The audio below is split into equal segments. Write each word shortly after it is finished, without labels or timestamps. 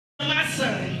My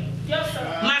son. Yes,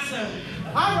 sir. My son.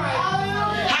 All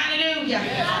right. Hallelujah.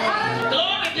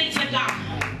 Glory be to God.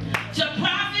 To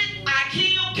Prophet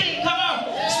Akil King. Come on.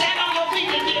 Stand on your feet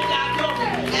and give God glory.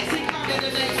 As he come in the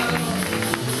name of the Lord.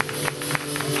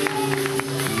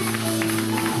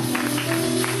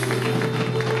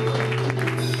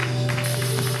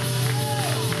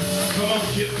 Come on,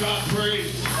 give God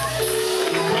praise.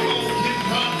 Come on, give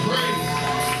God praise.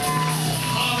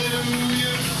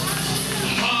 Hallelujah.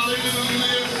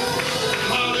 Hallelujah.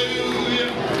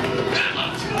 Hallelujah. Come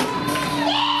on.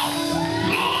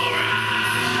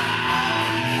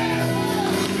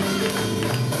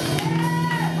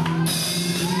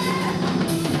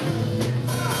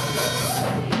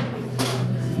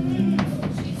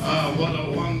 What a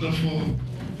wonderful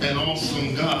and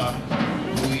awesome God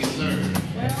we serve.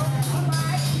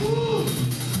 Woo.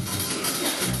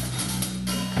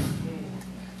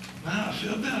 Now I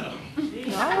feel better.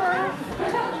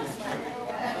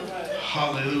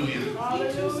 Hallelujah.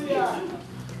 Hallelujah.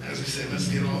 As we say, let's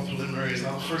get all preliminaries.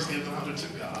 I'll first give the honor to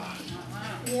God.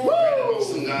 Great and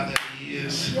awesome God that He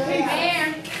is.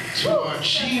 Amen. To our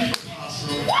chief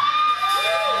apostle,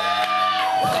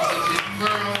 Pastor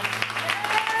Pearl,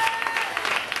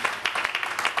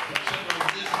 the general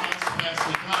of this house,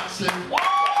 Pastor Thompson, and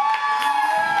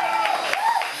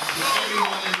to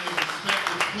everyone in their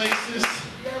respective places.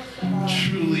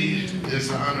 Truly, it's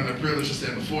an honor and a privilege to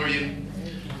stand before you.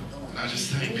 And I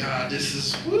just thank God. This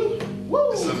is,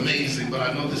 it's amazing, but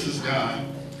I know this is God.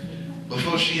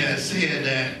 Before she had said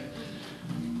that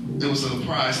it was a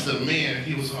surprise to the man,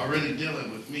 he was already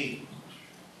dealing with me.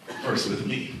 First with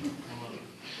me.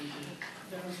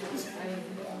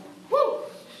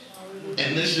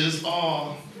 And this is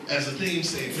all, as the theme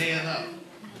says, man up.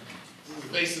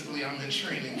 Basically, I'm in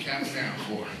training camp now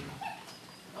for.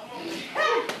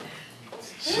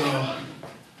 So,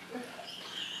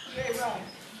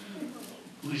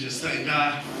 we just thank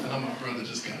God. I know my brother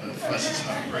just got up. Bless his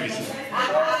heart, praise him.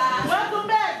 Welcome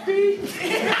back, B.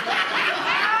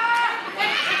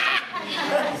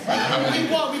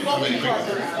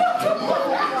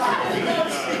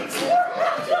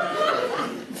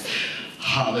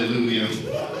 Hallelujah.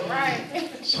 Right.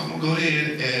 So I'm going to go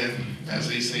ahead and, as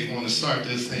they say, want to start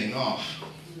this thing off.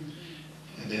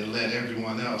 And then let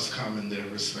everyone else come in their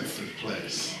respective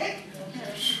place.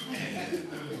 And,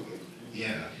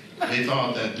 yeah, they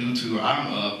thought that due to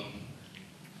I'm up,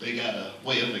 they got a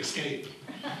way of escape.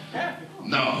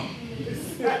 No.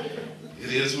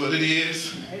 It is what it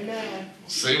is. Amen.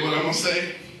 Say what I'm going to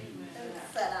say.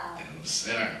 And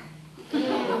sit down.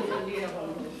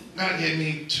 God gave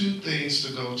me two things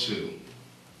to go to.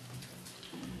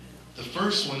 The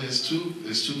first one is two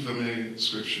familiar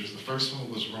scriptures. The first one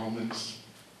was Romans,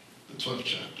 the 12th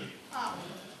chapter.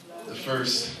 The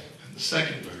first and the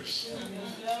second verse.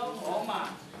 Oh, my.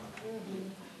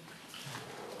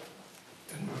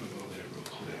 I'm going to go there real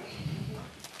quick.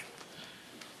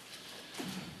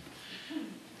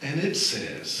 And it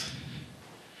says,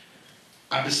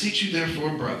 I beseech you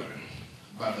therefore, brethren,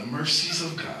 by the mercies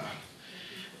of God,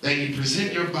 that you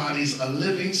present your bodies a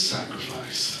living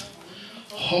sacrifice,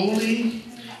 holy,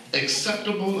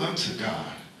 acceptable unto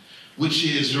God, which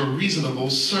is your reasonable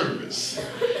service.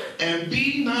 And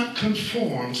be not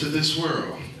conformed to this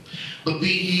world, but be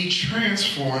ye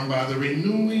transformed by the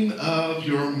renewing of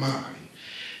your mind,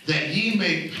 that ye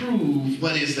may prove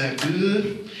what is that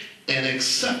good and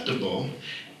acceptable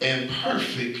and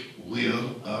perfect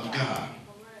will of God.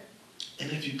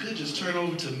 And if you could just turn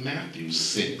over to Matthew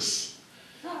 6.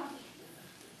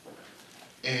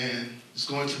 And it's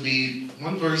going to be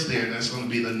one verse there, and that's going to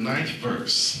be the 9th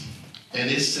verse. And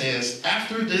it says,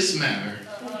 after this manner,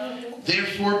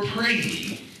 therefore pray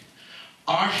ye,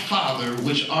 our Father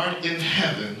which art in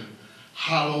heaven,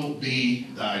 hallowed be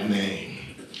thy name.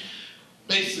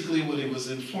 Basically, what it was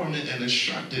informing and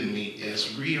instructing me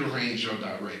is rearrange your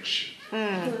direction.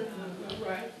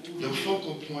 Your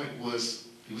focal point was,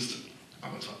 I'm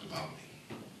going to talk about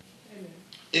me.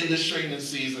 In this training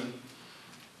season,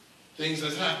 things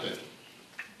has happened.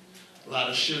 A lot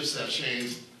of shifts have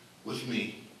changed with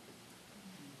me.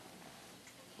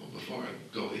 Well, before I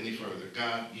go any further,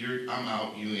 God, I'm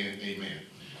out, you in, amen.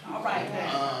 All right.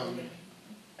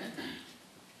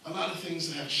 A lot of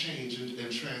things have changed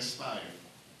and transpired.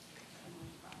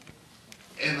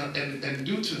 And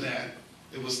due to that,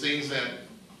 it was things that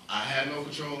I had no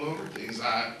control over, things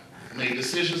I made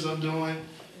decisions of doing,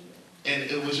 and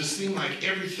it was just seemed like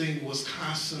everything was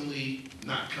constantly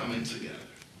not coming together.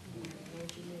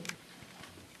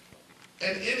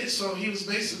 And in it, so he was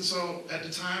basically, so at the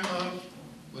time of,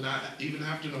 even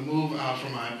after the move out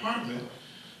from my apartment,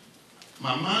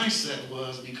 my mindset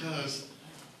was, because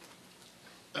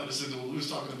we was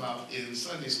talking about in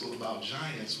Sunday school about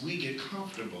giants. We get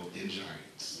comfortable in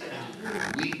giants.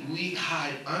 We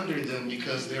hide under them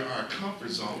because they're our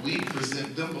comfort zone. We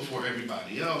present them before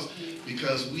everybody else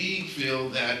because we feel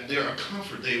that they're a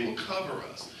comfort. They will cover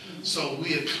us. So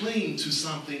we cling to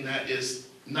something that is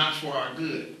not for our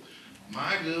good.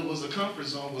 My good was a comfort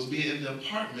zone, was being in the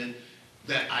apartment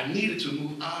that I needed to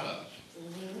move out of.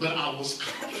 But I was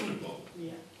comfortable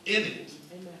in it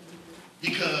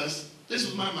because this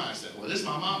was my mindset. Well, this is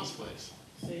my mama's place.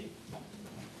 See?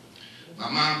 My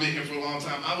mom been here for a long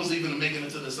time. I was even making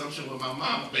it to the assumption with my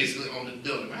mom basically owned the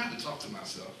building. I had to talk to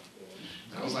myself.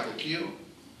 And I was like, Akil,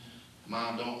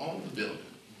 Mom don't own the building.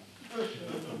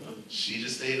 She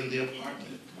just stayed in the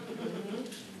apartment.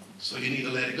 So you need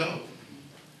to let it go.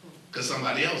 Because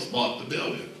somebody else bought the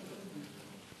building.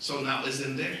 So now it's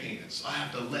in their hands. So I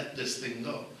have to let this thing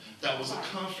go. That was a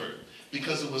comfort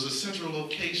because it was a central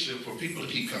location for people to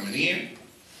keep coming in,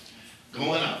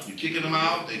 going out. You're kicking them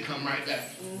out, they come right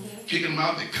back. Kicking them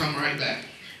out, they come right back.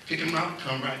 Kicking them out,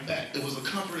 come right back. It was a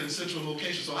comfort and central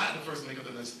location. So I had to first make up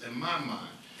in my mind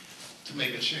to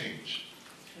make a change.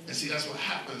 And see, that's what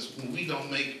happens when we don't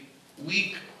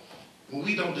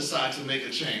decide to make a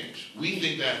change. We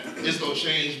think that it's going to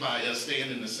change by us staying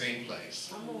in the same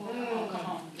place.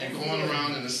 And going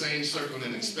around in the same circle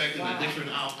and expecting a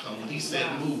different outcome. When he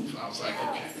said move, I was like,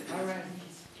 okay. All right.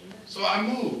 So I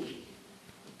moved.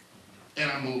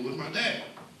 And I moved with my dad.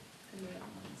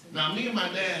 Now, me and my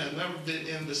dad have never been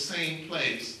in the same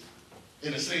place,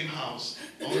 in the same house.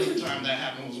 Only the time that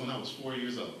happened was when I was 4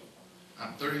 years old.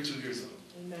 I'm 32 years old.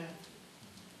 Amen.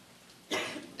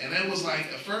 And it was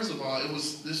like, first of all,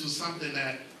 this was something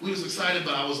that we was excited,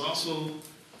 but I was also,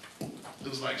 it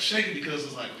was like shaky because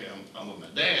it's like, okay, I'm with my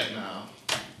dad now.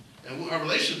 And our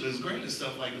relationship is great and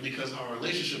stuff like that because our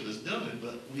relationship is building,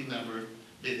 but we never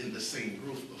been in the same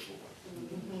roof before.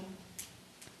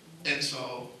 And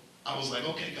so I was like,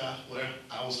 okay, God,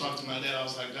 I was talking to my dad, I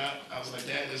was like, Dad,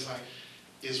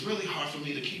 it's really hard for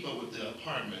me to keep up with the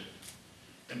apartment.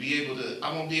 And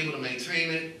I won't be able to maintain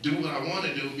it, do what I want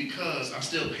to do because I'm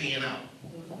still paying out.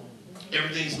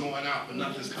 Everything's going out, but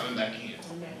nothing's coming back in.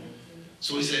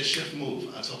 So he said, shift move.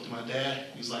 I talked to my dad.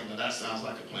 He was like, no, that sounds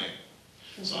like a plan.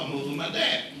 So I moved with my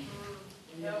dad.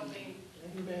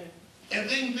 And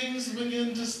then things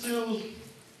begin to still,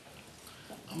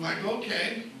 I'm like,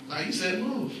 okay, now you said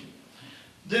move.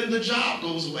 Then the job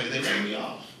goes away. They lay me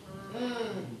off.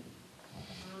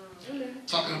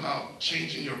 Talking about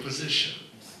changing your position.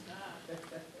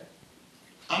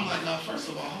 I'm like, now, first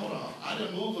of all, hold on. I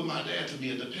didn't move with my dad to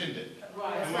be a dependent.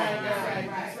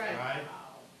 Right.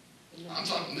 I'm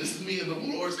talking, this is me and the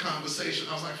Lord's conversation.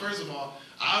 I was like, first of all,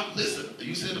 listen,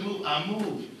 you said to move, I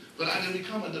moved. But I didn't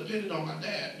become a dependent on my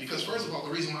dad. Because first of all,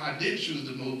 the reason why I did choose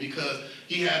to move, because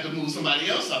he had to move somebody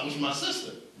else out, which was my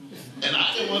sister. And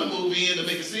I didn't want to move in to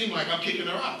make it seem like I'm kicking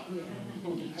her out.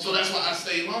 So that's why I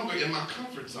stayed longer in my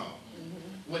comfort zone.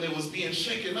 When it was being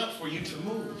shaken up for you to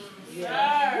move.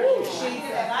 Yeah. Ooh,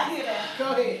 I hear that.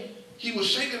 Go ahead. He was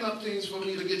shaking up things for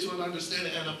me to get to an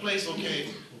understanding and a place, okay,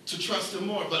 to trust him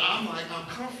more. But I'm like, I'm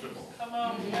comfortable. Come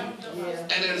on.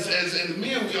 And as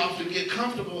men, we often get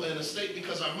comfortable in a state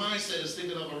because our mindset is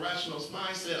thinking of a rational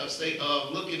mindset, a state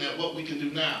of looking at what we can do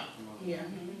now.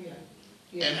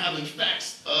 And having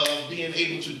facts of being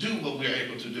able to do what we're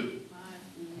able to do.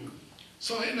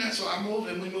 So I moved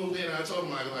and we moved in and I told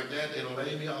him, like, Dad, they don't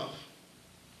lay me off.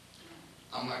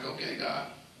 I'm like, okay, God,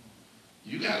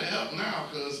 you got to help now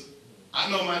because I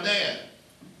know my dad.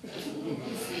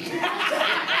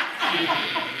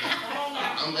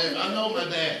 I know my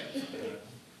dad.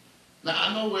 Now,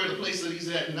 I know where the place that he's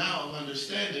at now, I'm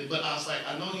understanding, but I was like,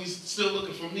 I know he's still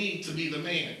looking for me to be the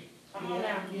man. Come on.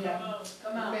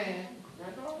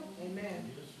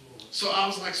 Amen. So I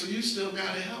was like, so you still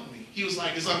got to help me. He was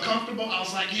like, it's uncomfortable? I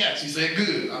was like, yes. He said,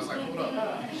 good. I was like, hold up.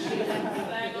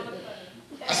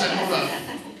 I said, hold up.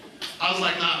 I was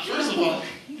like, nah, first of all,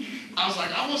 I was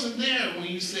like, I wasn't there when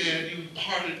you said you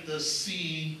parted the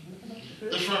sea,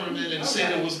 the firmament, and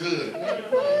said it was good.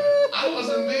 I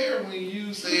wasn't there when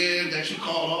you said that you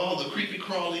called all the creepy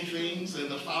crawly things and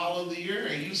the fowl of the year,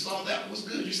 and you saw that was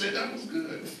good. You said that was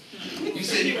good. You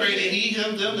said you created he,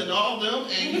 him, them, and all them,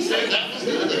 and you said that was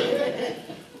good.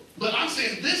 But I'm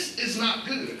saying this is not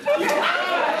good.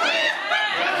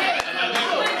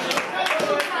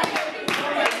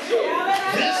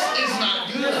 This is not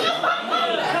good.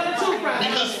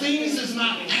 Because things is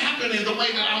not happening the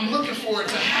way that I'm looking for it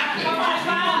to happen.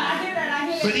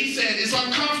 But he said, it's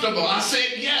uncomfortable. I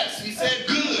said, yes. He said,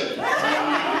 good.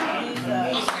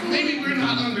 I was like, maybe we're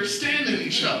not understanding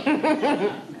each other.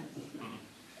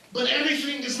 But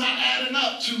everything is not adding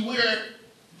up to where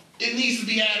it needs to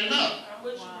be added up. I'm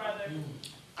with you, brother.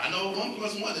 I know 1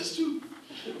 + 1 is 2,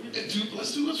 and 2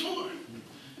 + 2 is 4.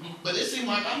 But it seems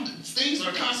like things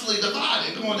are constantly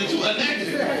divided, going into a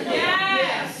negative.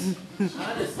 Yes. I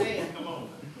understand. Come on.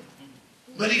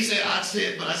 But he said, I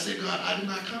said, God, I did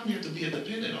not come here to be a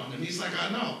dependent on him. He's like, I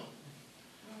know.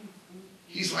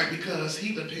 He's like, because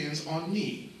he depends on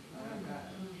me.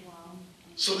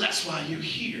 So that's why you're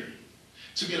here.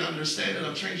 To get an understanding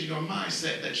of changing your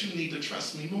mindset that you need to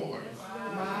trust me more.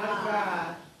 My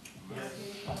God.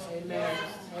 Amen.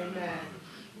 Amen.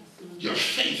 Your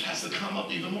faith has to come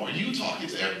up even more. You talking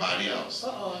to everybody else.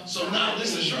 So now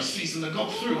this is your season to go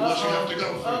through what you have to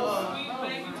go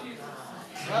through.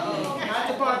 Not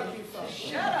the barbecue sauce.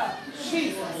 Shut up.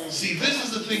 Jesus. See, this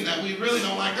is the thing that we really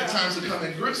don't like at times to come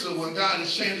in grips with when God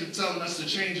is changing, telling us to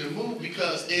change and move,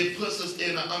 because it puts us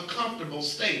in an uncomfortable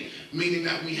state, meaning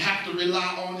that we have to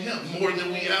rely on him more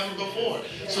than we ever before.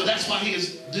 So that's why he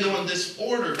is doing this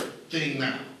order thing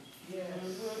now.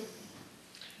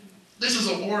 This is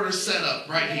an order set up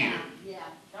right here.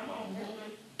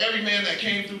 Every man that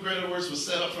came through Greater Works was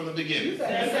set up from the beginning.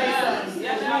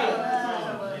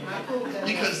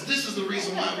 Because this is the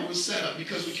reason why we were set up.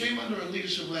 Because we came under a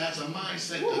leadership that has a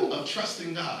mindset of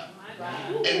trusting God.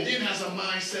 And then has a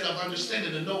mindset of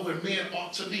understanding to know where men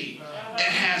ought to be. And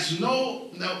has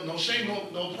no shame,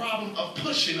 no problem of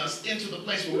pushing us into the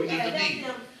place where we need to be.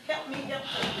 Help me.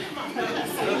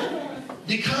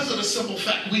 Because of the simple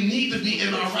fact we need to be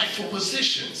in our rightful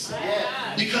positions.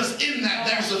 Because in that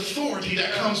there's authority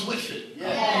that comes with it.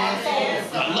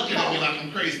 God looking at me like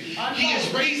I'm crazy. He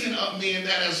is raising up men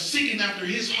that are seeking after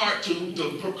his heart to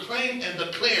proclaim and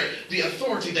declare the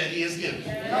authority that he has given.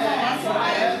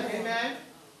 Amen.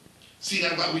 See,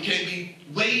 that's why we can't be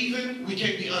waving, we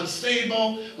can't be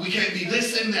unstable, we can't be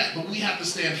this and that, but we have to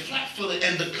stand flat-footed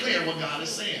and declare what God is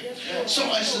saying. So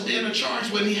as in the charge,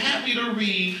 when he had me to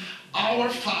read, Our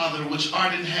Father which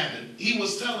art in heaven, he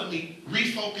was telling me,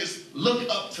 refocus, look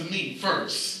up to me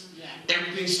first.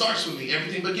 Everything starts with me,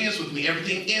 everything begins with me,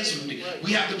 everything ends with me.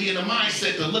 We have to be in the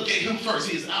mindset to look at him first.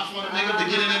 He is Alpha and Omega, the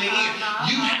beginning and the end.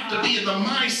 You have to be in the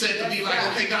mindset to be like,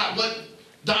 okay, God, what?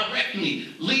 Direct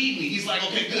me, lead me. He's like,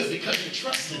 okay, good, because you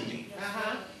trust in me.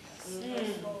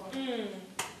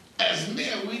 As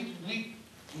men,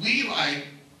 we like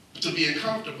to be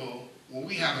uncomfortable when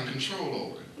we haven't control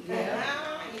over it.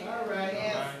 All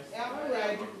right. All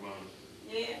right.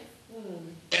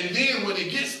 And then when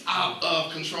it gets out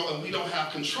of control and we don't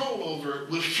have control over it,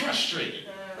 we're frustrated.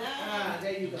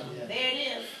 There you go. There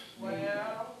it is.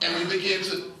 Well. And we begin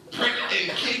to prick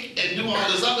and kick and do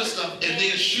all this other stuff and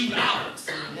then shoot out.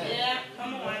 Yeah,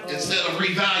 come on. Instead of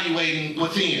reevaluating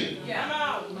within. Come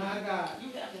on. My God. You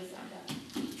got this.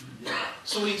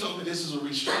 So he told me this is a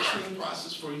restructuring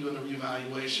process for you and a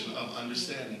reevaluation of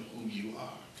understanding who you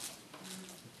are.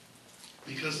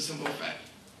 Because the simple fact,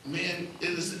 men, it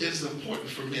is important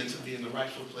for men to be in the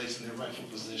rightful place in their rightful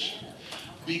position.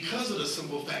 Because of the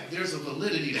simple fact, there's a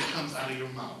validity that comes out of your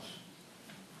mouth.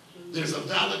 There's a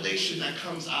validation that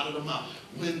comes out of the mouth.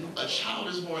 When a child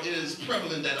is born, it is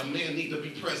prevalent that a man need to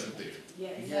be present there.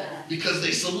 Yes. Because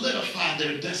they solidify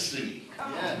their destiny.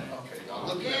 Okay, y'all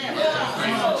look at me.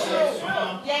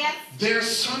 Yes.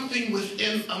 There's something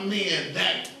within a man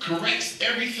that corrects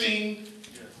everything.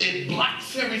 It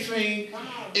blocks everything.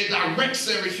 It directs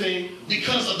everything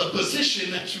because of the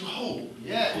position that you hold.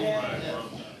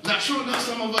 Now, true enough,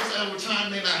 some of us over time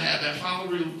may not have that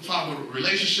father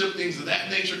relationship, things of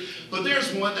that nature, but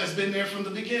there's one that's been there from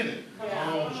the beginning.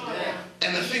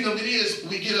 And the thing of it is,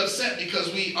 we get upset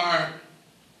because we are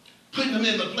putting him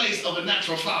in the place of a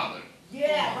natural father.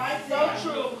 Yeah, right.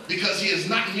 So true. Because he is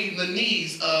not meeting the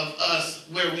needs of us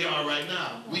where we are right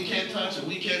now. We can't touch him.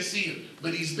 We can't see him.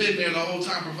 But he's been there the whole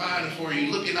time providing for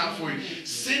you, looking out for you,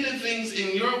 sending things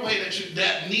in your way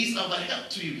that needs of a help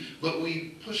to you. But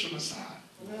we push them aside.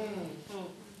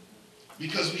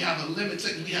 Because we have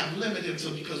limited to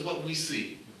because what we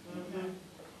see.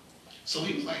 So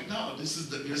he was like, no, this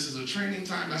is a training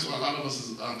time. That's why a lot of us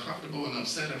is uncomfortable and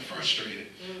upset and frustrated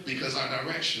because our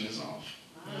direction is off.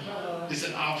 He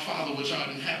said, Our Father which art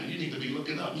in heaven. You need to be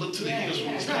looking up. Look to the hills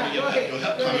from whence coming your help. Your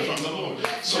help coming from the Lord.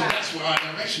 So that's where our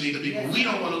direction needs to be. But we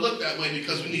don't want to look that way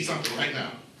because we need something right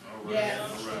now.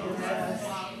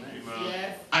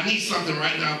 I need something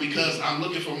right now because I'm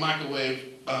looking for microwave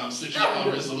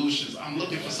situation resolutions. I'm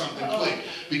looking for something quick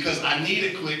because I need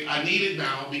it quick. I need it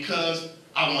now because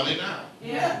I want it now. I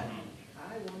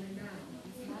want it now.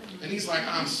 And he's like,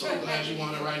 I'm so glad you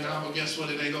want it right now, but guess what?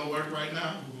 It ain't going to work right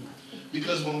now.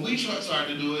 Because when we start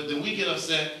to do it, then we get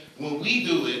upset when we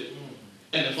do it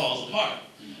and it falls apart.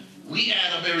 We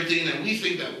add up everything and we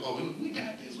think that, oh, we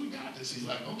got this, prophets. He's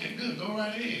like, okay, good, go right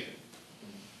ahead.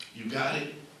 You got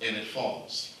it, and it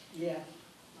falls. Yeah.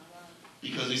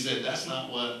 Because he said, that's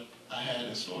not what I had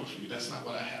in store for you. That's not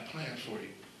what I had planned for you.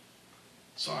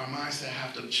 So our mindset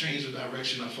have to change the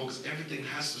direction of focus. Everything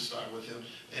has to start with him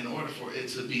in order for it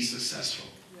to be successful.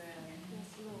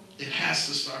 It has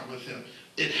to start with him.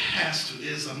 It has to. It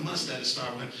is a must that it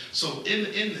start with him. So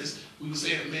in this, we were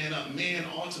saying, man up. Man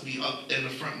ought to be up in the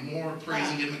front, more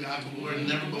praising, giving God glory,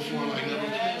 never before, like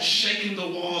never, shaking the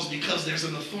walls because there's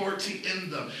an authority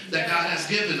in them that God has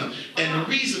given them. And the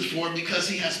reason for it, because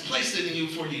he has placed it in you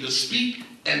for you to speak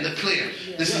and declare.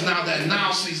 This is now that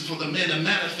now season for the men to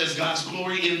manifest God's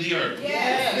glory in the earth.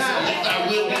 Let thy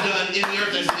will be done in the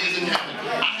earth as it is in heaven.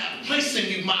 I have placed in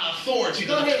you my authority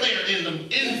to declare in them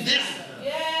in this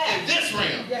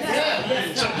realm,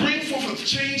 to bring forth a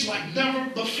change like never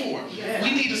before.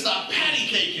 We need to stop patty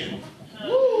caking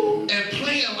and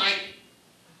playing like,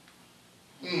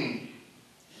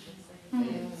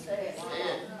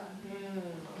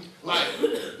 like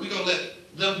we're going to let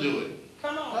them do it.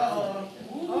 Come on.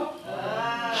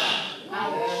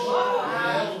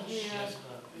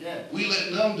 We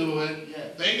let them do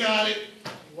it. They got it.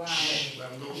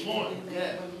 Let them go for it.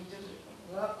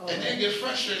 And they get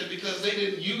frustrated because they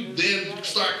didn't. You then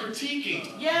start critiquing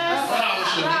how it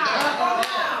should be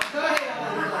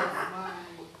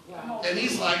done. And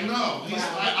he's like, no. He's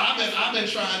like, I've been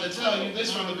trying to tell you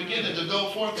this from the beginning to go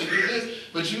forth and do this,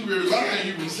 but you were reluctant,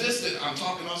 you resisted. I'm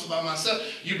talking also about myself.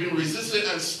 You've been resistant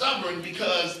and stubborn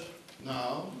because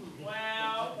no.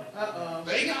 Wow.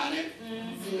 They got it.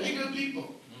 They good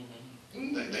people.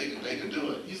 They can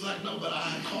do it. He's like, no, but I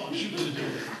have called you to do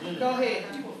it. Go ahead.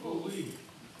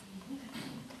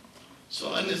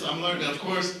 So in this, I'm learning. Of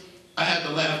course, I had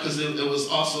to laugh because it was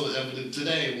also evident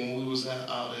today when we was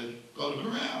out in Golden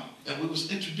Corral and we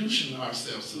was introducing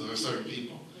ourselves to certain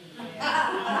people.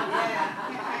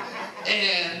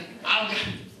 And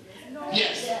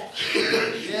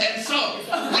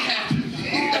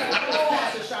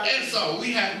and so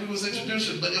we had we was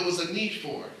introducing, but it was a need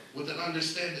for it, with an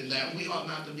understanding that we ought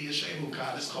not to be ashamed who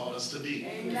God has called us to be.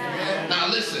 Amen. Now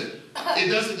listen, it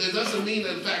doesn't mean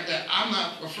the fact that I'm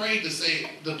not afraid to say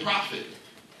the prophet.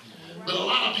 But a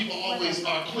lot of people always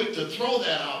are quick to throw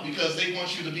that out because they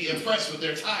want you to be impressed with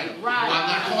their title. Right. I'm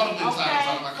not called them in titles,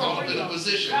 I'm not called them in a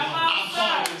position. I'm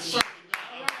called in serving God.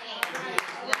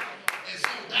 And so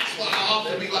that's why I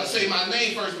often be like, say my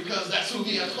name first because that's who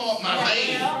he has called my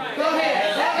name. Go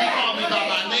ahead. He called me by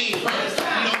my name first. He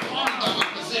don't call me by my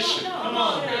position. Come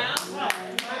on.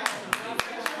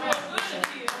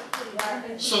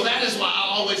 So that is why I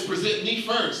always present me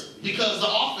first, because the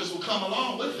office will come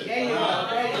along with it.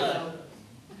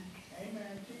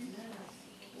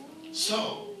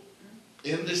 So,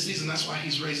 in this season, that's why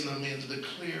he's raising up men to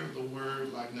declare the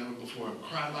word like never before.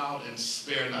 Cry loud and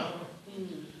spare not.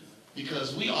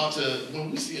 Because we ought to, when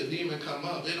we see a demon come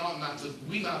up, it ought not to,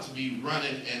 we not to be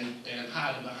running and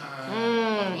hiding behind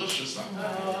a bush or something.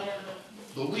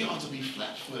 But we ought to be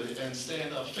flat-footed and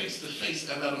stand up face to face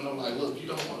and let them know, like, look, you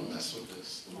don't want to mess with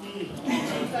this.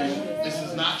 This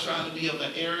is not trying to be of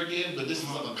an arrogant, but this is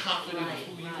of a confident of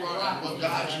who you are and what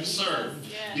God you serve.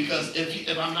 Because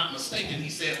if I'm not mistaken, he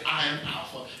said, I am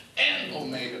Alpha and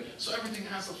Omega. So everything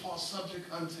has to fall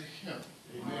subject unto him.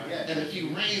 Amen. And if he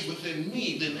reigns within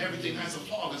me, then everything has to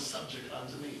fall as subject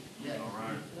unto me. Yeah. All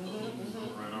right.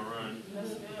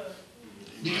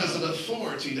 Because of the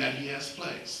authority that he has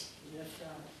placed.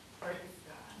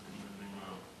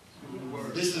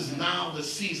 This is now the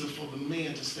season for the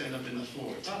men to stand up in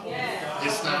authority.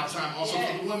 It's now time also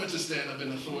for the women to stand up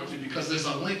in authority because there's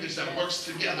a linkage that works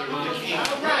together in the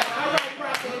kingdom.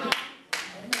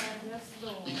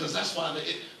 Because that's why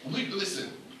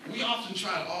we often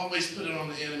try to always put it on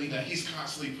the enemy that he's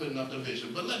constantly putting up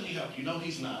division. But let me help you. No,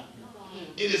 he's not.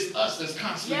 It is us that's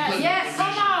constantly putting up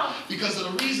division. Because of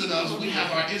the reason is we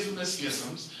have our isms and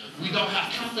schisms. We don't have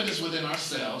confidence within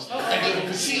ourselves. And then when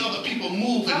we see other people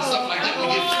move and stuff like that, we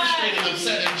get frustrated,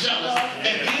 upset, and jealous.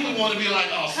 And then we want to be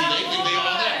like, oh, see, they think they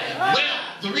all that. Well,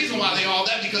 the reason why they all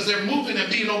that, because they're moving and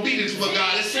being obedient to what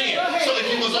God is saying. So if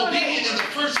you was obedient in the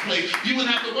first place, you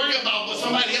wouldn't have to worry about what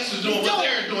somebody else is doing, what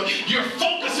they're doing. You're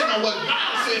focusing on what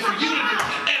God said for you to do.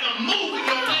 And I'm moving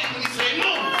your name when he say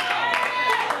move.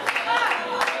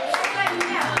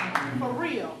 For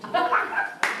real.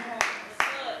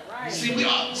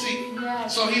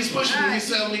 So he's pushing me, he's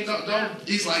telling me, don't,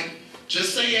 he's like,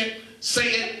 just say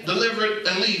it, deliver it,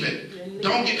 and leave it.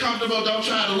 Don't get comfortable, don't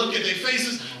try to look at their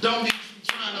faces, don't be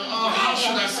trying to, how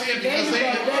should I say it, because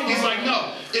he's like,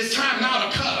 no, it's time now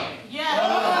to cut them.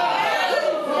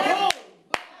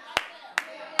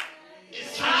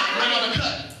 It's time now to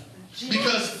cut.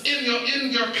 Because in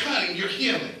in your cutting, you're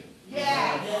healing.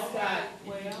 Yes, God.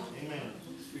 Amen.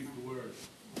 Speak the word.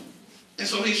 And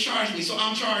so he's charged me. So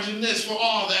I'm charging this for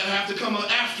all that have to come up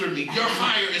after me. Your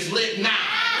fire is lit now.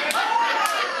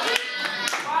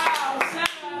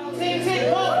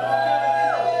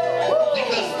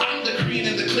 Because I'm decreeing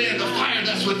and declaring the fire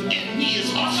that's within me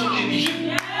is also in you.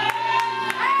 And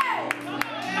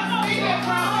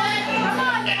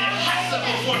it has to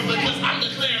go forth because I'm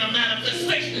declaring a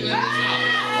manifestation in this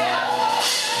house.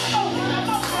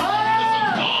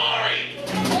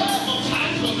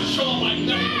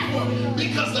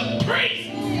 Because the praise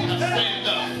has stand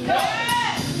up.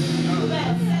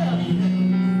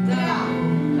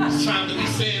 It's time to be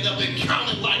stand up and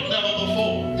counted like never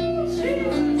before.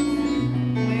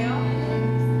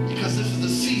 Because this is the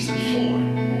season for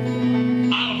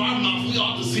it. Out of our mouth, we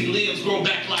ought to see limbs grow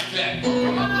back like that.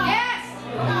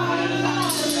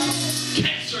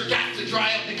 Cancer got to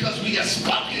dry up because we have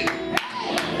spoken.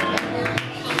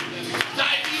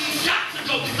 Diabetes got to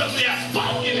go because we have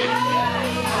spoken it.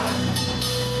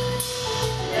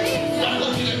 Y'all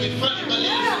looking at me funny, but it is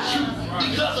the truth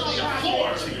because of the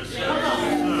authority.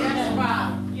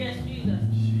 Yes, Jesus.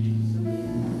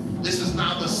 This is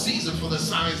now the season for the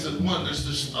signs and wonders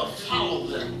to follow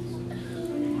them.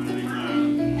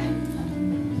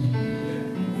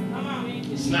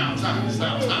 It's now time, it's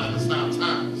now time, it's now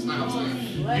time, it's now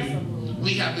time.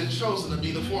 We have been chosen to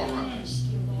be the forerunners.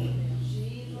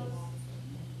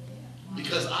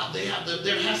 Because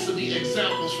there has to be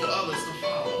examples for others to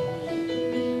follow.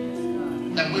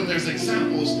 And when there's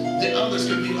examples, then others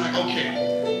can be like, okay,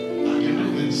 I can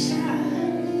do this.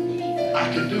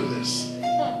 I can do this.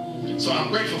 So I'm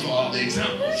grateful for all the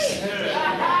examples.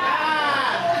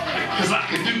 Because I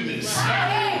can do this. I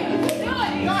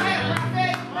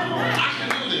can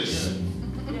do this.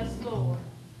 Yes, Lord.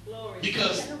 Glory.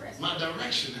 Because my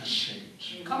direction has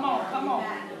changed. Come on, come on.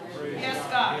 Yes,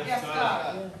 God. Yes,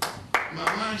 God. My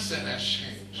mindset has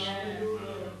changed.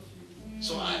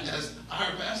 So as I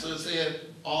heard Pastor said,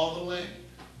 all the way.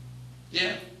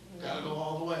 Yeah, gotta go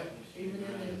all the way.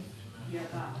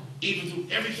 Even through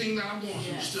everything that I'm going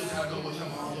through, still gotta go with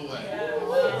him all the way.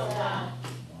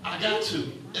 I got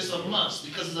to. It's a must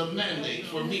because it's a mandate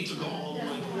for me to go all the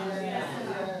way.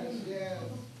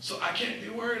 So I can't be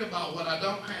worried about what I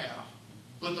don't have.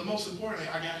 But the most importantly,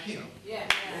 I got him.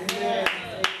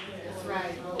 That's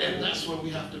right. And that's where we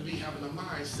have to be, having a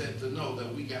mindset to know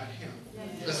that we got him.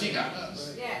 Because he got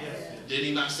us. Did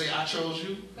he not say, I chose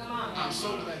you? I'm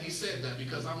so glad he said that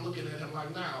because I'm looking at him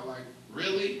like now, like,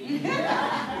 really?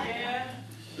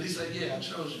 But he said, yeah, I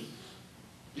chose you.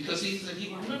 Because he said,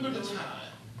 remember the time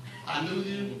I knew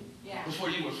you before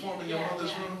you were forming your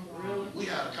mother's room? We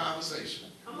had a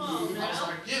conversation. I was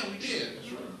like, yeah, we did.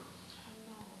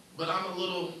 But I'm a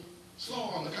little slow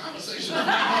on the conversation.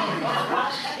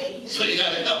 So you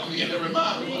got to help me and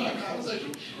remind me of our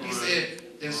conversation. He said,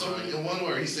 in one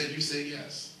word, he said, you said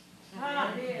yes.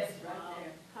 Yes,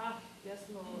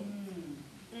 Lord.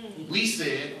 We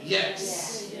said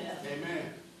yes.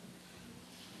 Amen.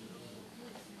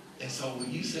 And so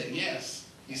when you said yes,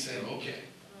 he said, okay.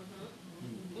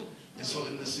 And so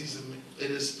in this season, it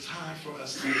is time for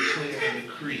us to declare and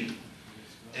decree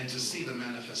and to see the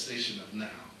manifestation of now.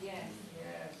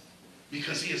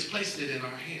 Because he has placed it in our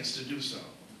hands to do so.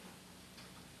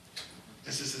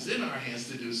 And since it's in our hands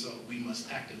to do so, we must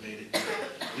activate it.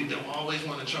 We don't always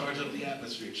want to charge up the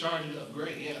atmosphere. Charge it up,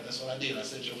 great, yeah, that's what I did. I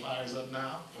set your fires up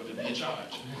now for it to be a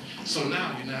charge. So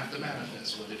now you have to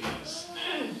manifest what it is.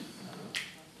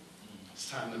 It's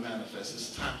time to manifest.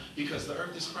 It's time, because the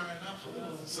earth is crying out for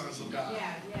the sons of God.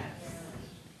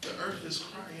 The earth is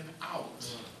crying out.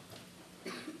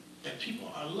 And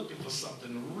people are looking for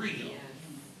something real.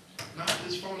 Not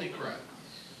this phony crap.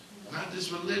 Not this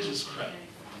religious crap.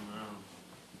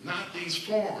 Not these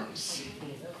forms.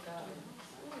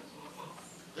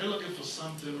 They're looking for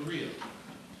something real.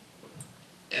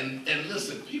 And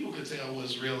listen, people can tell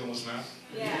what's real and what's not.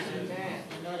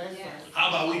 How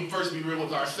about we first be real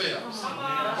with ourselves?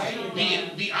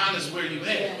 Be honest where you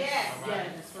at.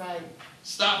 That's right.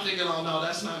 Stop thinking, oh no,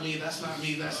 that's not me, that's not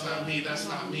me, that's not me, that's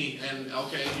not me. And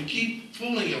okay, you keep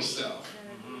fooling yourself.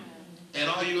 And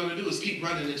all you're going to do is keep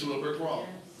running into a brick wall.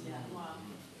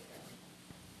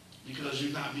 Because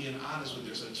you're not being honest with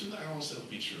yourself. To thy own self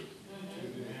be true.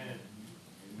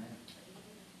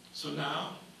 So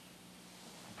now,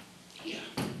 yeah.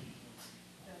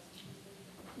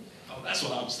 Oh, that's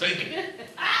what I was thinking.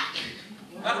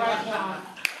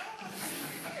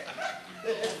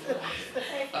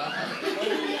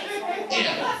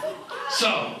 Yeah.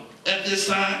 So, at this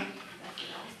time,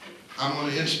 I'm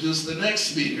going to introduce the next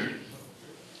speaker.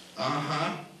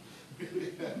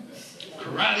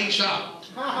 karate chop.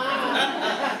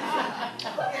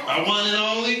 Our one and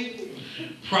only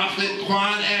Prophet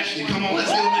Kaun Ashley. Come on, let's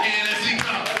give him a hand as he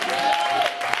comes.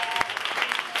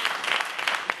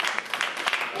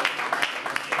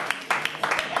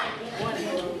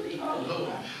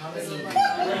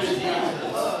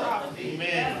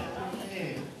 Amen.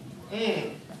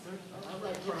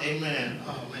 Amen.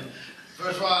 Oh, man.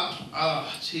 First of all,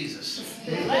 oh, Jesus.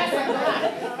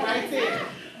 Right there.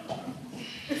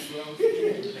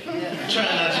 I'm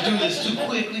trying not to do this too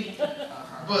quickly,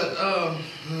 but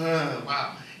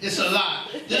wow, it's a lot.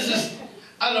 This is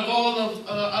out of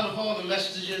all the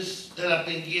messages that I've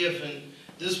been given,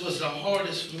 this was the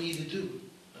hardest for me to do.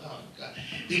 Oh God,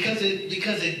 because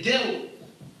it dealt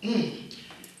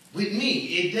with me.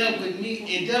 It dealt with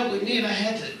me, and I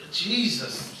had to,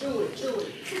 Jesus. Chew it.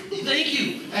 Thank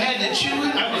you. I had to chew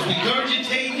it. I was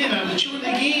regurgitating it. I was chewing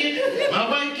again. My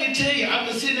wife can tell you, I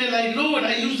was sitting there like, Lord,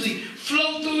 I usually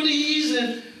flow through these,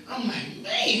 and I'm like,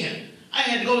 man, I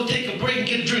had to go take a break and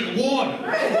get a drink of water.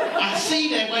 I see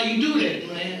that why you do that,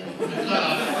 man.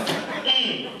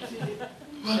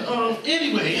 But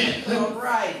anyway. All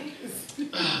right.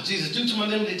 Jesus, due to my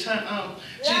limited time,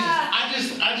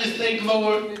 Jesus, I just thank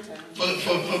Lord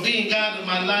for being God in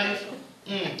my life.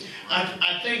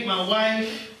 I thank my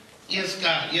wife, yes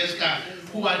God,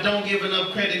 who I don't give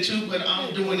enough credit to, but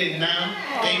I'm doing it now.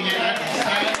 Amen. I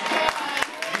decided.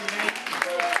 Amen.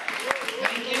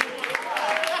 Thank you.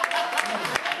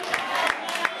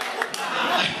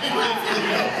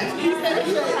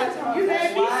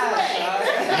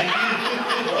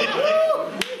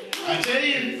 I tell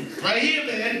you, right here,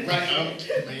 man.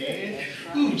 Man.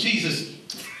 Ooh, Jesus.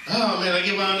 Oh, man, I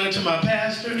give honor to my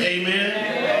pastor. Amen.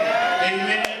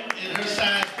 Amen. In her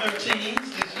size 13s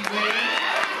that she wears.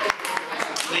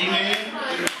 Amen.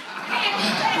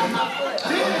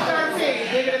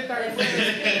 Bigger than 13.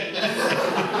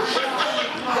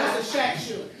 That's a shack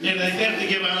shoe. And I definitely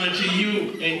give honor to you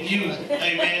and you.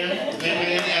 Amen.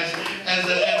 Amen. As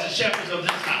the shepherds of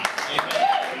this house. Amen.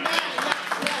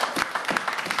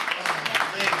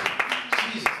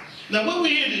 Now, what we're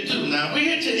here to do now,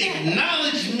 we're here to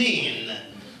acknowledge men.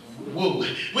 Whoa.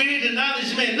 We're here to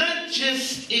acknowledge men, not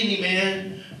just any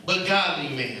man, but godly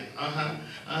men.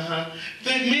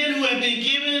 The men who have been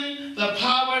given the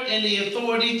power and the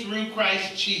authority through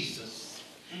Christ Jesus.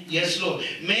 Yes, Lord.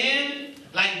 Men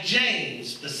like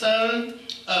James, the son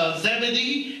of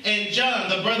Zebedee, and John,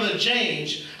 the brother of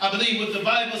James. I believe what the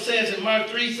Bible says in Mark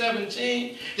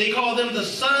 3:17, they call them the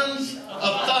sons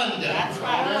of thunder. That's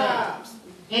right.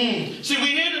 See, we're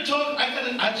here to talk.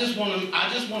 I just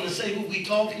want to say who we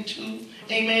talking to.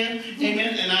 Amen.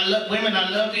 Amen. And I love women. I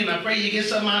love you, and I pray you get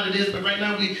something out of this. But right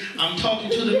now, I'm talking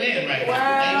to the men right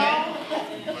now.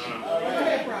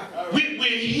 Amen.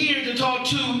 We're here to talk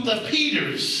to the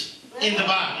Peters in the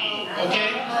body.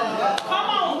 Okay. Come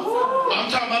on. I'm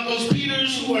talking about those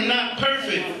Peters who are not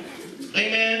perfect.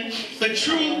 Amen. The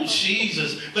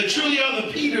truly are the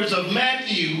Peters of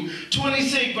Matthew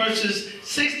 26 verses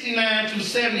 69 through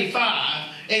 75.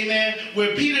 Amen.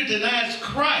 Where Peter denies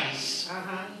Christ.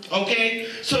 Okay.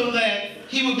 So that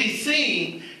he would be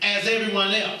seen as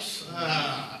everyone else.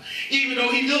 Even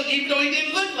though he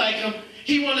didn't look like him,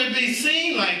 he wanted to be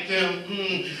seen like them.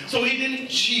 So he didn't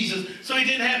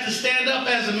have to stand up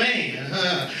as a man.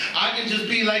 I can just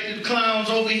be like the clowns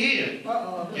over here.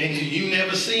 And you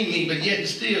never see me, but yet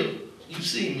still you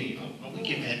see me. We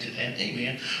get back to that.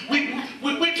 Amen.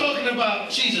 We're talking about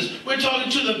Jesus. We're talking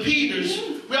to the Peters.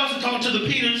 We're also talking to the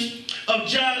Peters of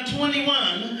John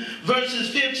 21, verses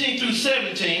 15 through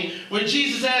 17, where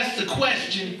Jesus asked the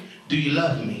question, do you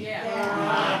love me?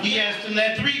 He asked him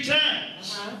that 3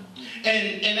 times.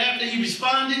 And after he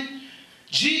responded,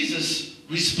 Jesus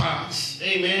responds.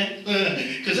 Amen.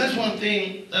 Because that's one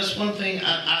thing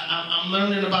I'm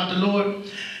learning about the Lord.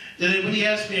 That when he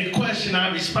asks me a question, I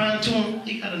respond to him.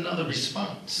 He got another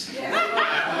response. He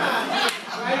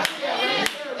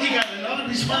got another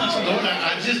response. Lord,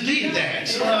 I just did that.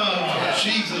 Oh,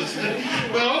 Jesus.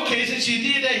 Well, okay, since you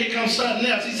did that, here comes something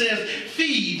else. He says,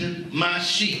 feed my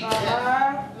sheep.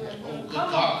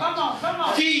 Come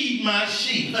on. Feed my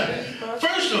sheep.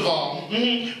 First of all,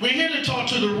 we're here to talk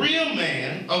to the real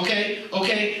man, okay?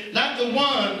 Not the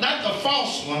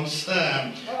false ones.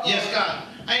 Yes, God.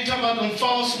 I ain't talking about them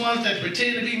false ones that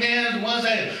pretend to be men, the ones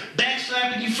that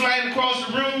backslapping you flying across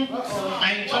the room.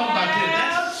 I ain't talking about them.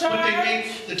 That's what they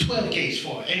make the 12 gauge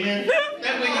for. Amen?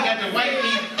 That way you got the white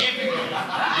meat everywhere. You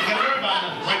got to worry about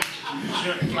them. White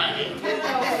flying.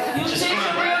 Just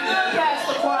flying.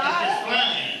 Just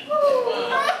flying.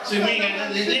 So we ain't got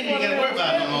nothing. Then you got to worry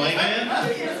about them no more. Amen?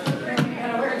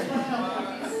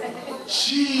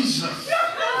 Jesus.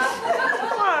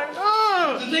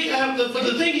 but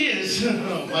the thing is,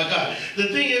 oh my God, the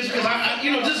thing is, because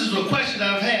this is a question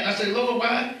that I've had. I say, Lord,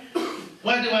 why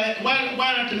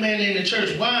aren't the men in the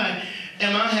church? Why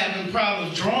am I having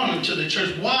problems drawing them to the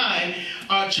church? Why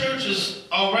are churches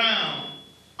all around,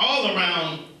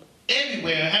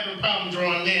 everywhere, having problems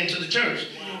drawing men to the church?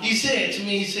 He said to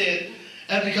me,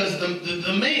 that's because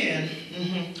the men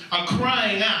are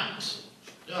crying out.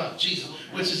 Oh, Jesus,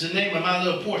 which is the name of my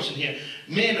little portion here.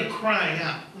 Men are crying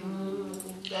out.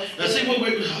 Now see what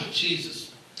oh,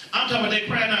 Jesus. I'm talking about they're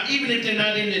crying out, even if they're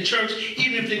not in the church,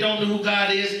 even if they don't know who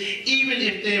God is, even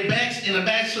if they're in a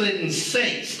backslidden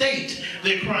state,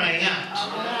 they're crying out.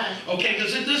 Okay,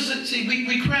 because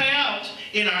we cry out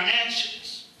in our actions.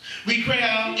 We cry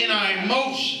out in our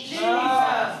emotions.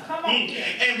 Come on.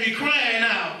 And we're crying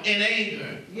out in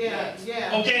anger.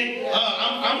 Okay?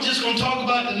 I'm just going to talk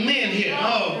about the men here.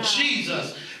 Oh,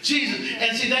 Jesus.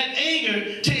 And see, that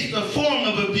anger takes the form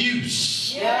of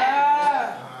abuse.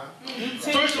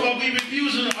 First of all, we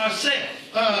refusing ourselves.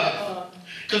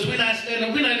 Because we're not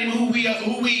even who we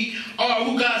are,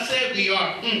 who God said we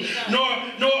are.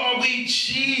 Nor are we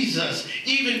Jesus,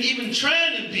 even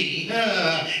trying to be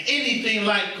anything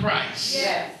like Christ.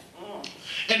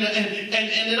 And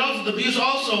it also, the abuse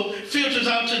also filters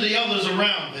out to the others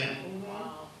around them.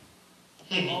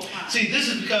 See, this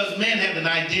is because men have an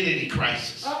identity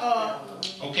crisis.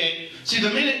 Okay? See, the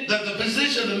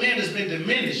position of the man has been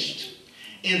diminished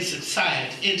in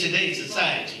society, in today's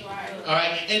society. All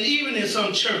right? And even in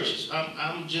some churches,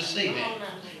 I'm just saying that.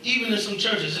 Even in some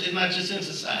churches, it's not just in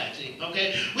society.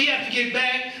 Okay? We have to get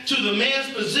back to the man's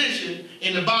position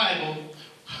in the Bible.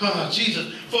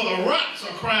 Jesus, for the rocks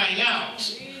are crying out.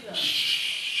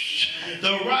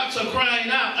 The rocks are crying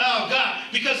out. Oh, God.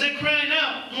 Because they're crying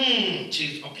out.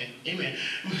 Jesus. Okay. Amen.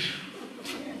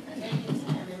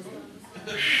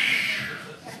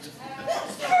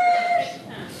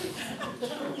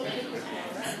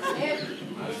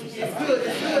 It's good.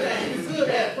 It's good.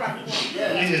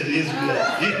 It is good.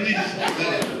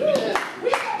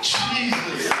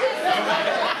 Jesus.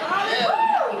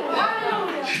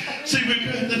 See,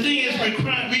 the thing is, we're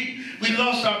crying. We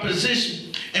lost our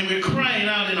position, and we're crying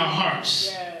out in our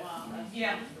hearts.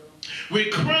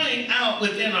 We're crying out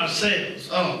within ourselves.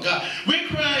 Oh, God. We're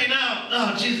crying out.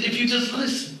 Oh, Jesus, if you just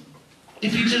listen.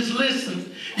 If you just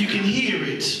listen, you can hear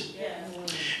it.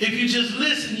 If you just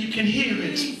listen, you can hear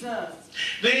it.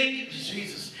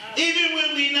 Jesus. Even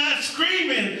when we're not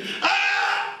screaming,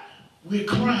 we're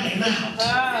crying out.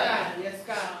 Yes,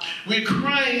 God. We're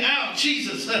crying out,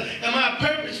 Jesus. Am I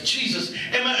purpose, Jesus?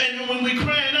 And when we're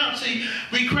crying out, see,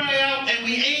 we cry out and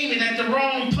we aim it at the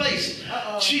wrong place.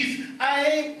 Jesus,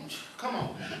 come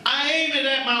on. I aim it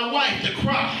at my wife to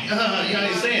cry. You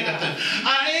ain't saying nothing.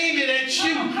 I aim it at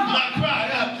you, my cry.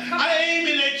 I aim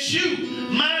it at you,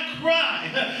 my cry.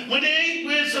 When it ain't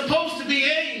where it's supposed to be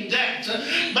aimed at.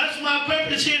 That's my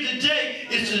purpose here today,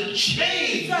 is to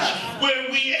change where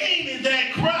we aim in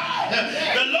that cry.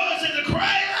 The Lord said to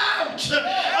cry out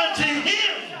unto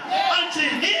Him, unto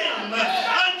Him,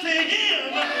 unto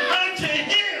Him, unto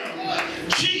Him.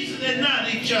 Jesus and not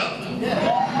each other.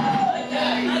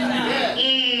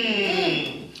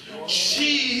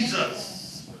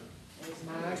 Jesus.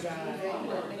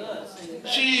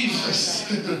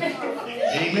 Jesus.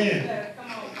 Amen.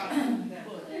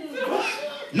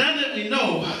 Now that we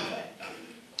know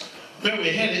where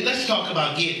we're headed, let's talk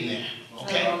about getting there.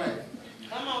 Okay?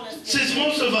 Since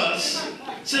most of us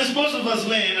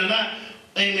men are not,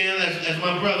 amen, as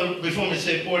my brother before me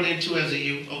said, poured into as a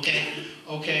youth,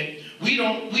 okay, we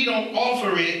don't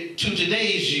offer it to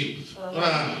today's youth.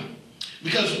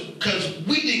 Because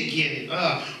we didn't get it.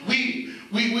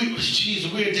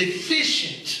 Jesus, we're a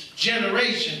deficient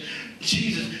generation.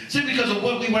 Jesus, simply because of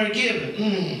what we weren't given.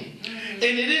 And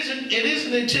it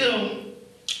isn't until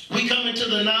we come into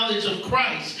the knowledge of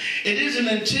Christ. It isn't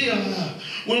until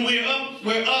when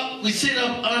we sit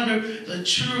up under the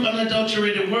true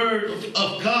unadulterated word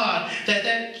of God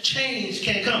that change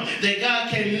can come. That God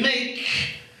can make,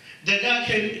 that God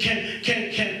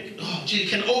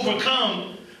can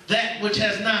overcome that which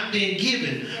has not been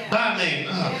given by man.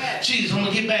 Jesus, I'm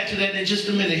going to get back to that in just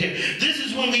a minute here. This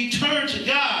is when we turn to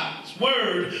God's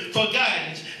word for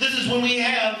guidance. This is when we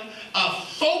have a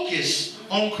focus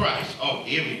on Christ. Oh,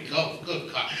 here we go.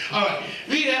 Good God. All right.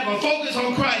 We have a focus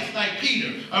on Christ like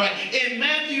Peter. All right. In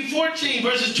Matthew 14,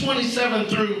 verses 27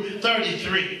 through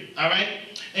 33. All right.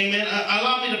 Amen.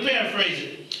 Allow me to paraphrase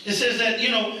it. It says that,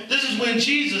 this is when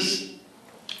Jesus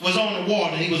was on the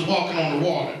water. He was walking on the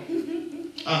water.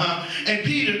 And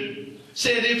Peter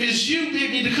said, if it's you,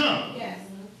 bid me to come. Yes.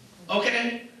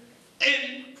 Okay?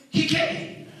 And he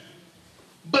came.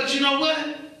 But you know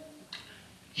what?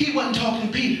 he wasn't talking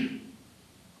to Peter.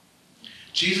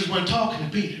 Jesus wasn't talking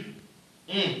to Peter.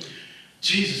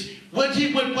 Jesus. What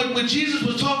Jesus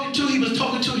was talking to, he was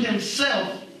talking to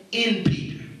himself in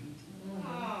Peter.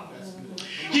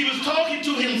 He was talking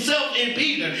to himself in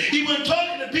Peter. He wasn't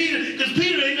talking to Peter because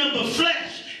Peter ain't nothing but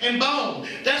flesh and bone.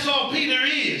 That's all Peter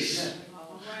is.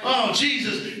 Oh,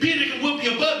 Jesus. Peter can whoop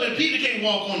your butt, but Peter can't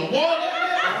walk on the water.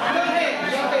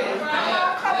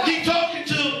 He's talking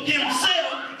to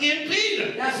himself in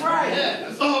Peter. That's right.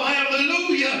 Oh,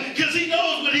 hallelujah. Because he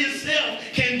knows what himself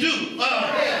can do.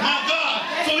 My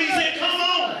God. So he said, come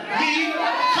on, me.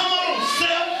 Come on,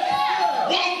 self.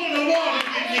 Walk on the water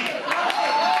with me.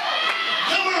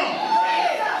 Come on.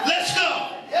 Let's go.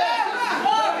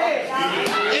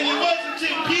 And it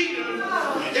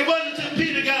wasn't until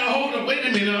Peter got a hold of, wait a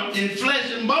minute, in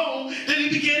flesh and bone, that he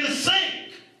began to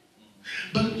sink.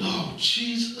 But, oh,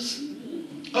 Jesus.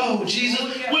 Oh, Jesus,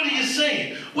 what are you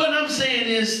saying? What I'm saying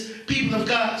is, people of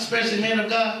God, especially men of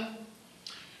God,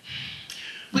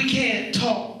 we can't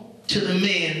talk to the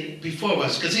men before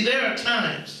us. Because, see, there are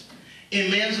times in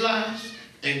men's lives,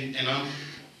 and I'm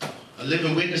a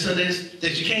living witness of this,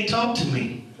 that you can't talk to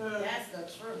me. That's the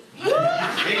truth.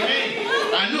 Amen.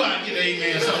 I knew I'd get an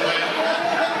amen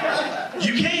somewhere.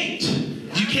 You can't.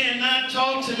 You cannot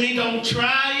talk to me. Don't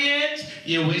try it.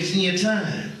 You're wasting your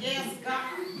time. Yes,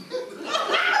 God.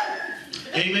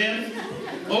 Amen.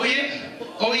 Oh yeah.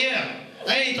 Oh yeah.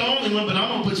 I ain't the only one, but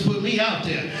I'm gonna put me out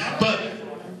there. But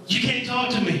you can't talk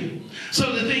to me.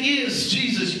 So the thing is,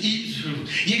 Jesus,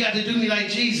 you got to do me like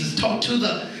Jesus. Talk to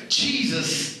the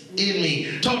Jesus in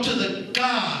me. Talk to the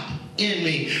God in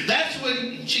me. That's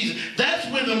when Jesus. That's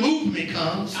when the movement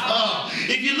comes.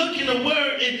 If you look in the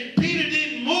Word, Peter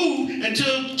didn't move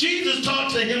until Jesus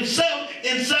talked to himself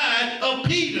inside of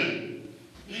Peter.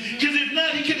 Because if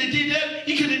not, he could have did that.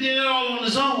 He could have did it all on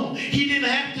his own. He didn't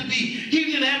have to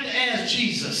ask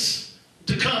Jesus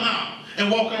to come out and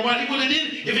walk around. He would have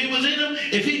did it if it was in him.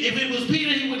 If it was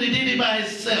Peter, he would have did it by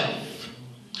himself.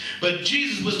 But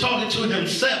Jesus was talking to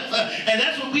himself. And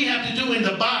that's what we have to do in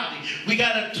the body. We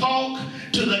got to talk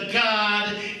to the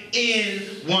God in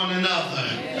one another.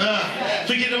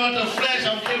 Forget about the flesh.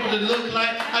 I don't care what it looks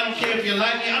like. I don't care if you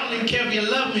like me. I don't even care if you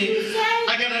love me.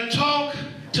 I got to talk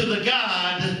to the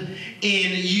God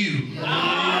in you.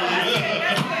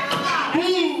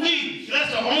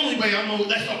 That's the only way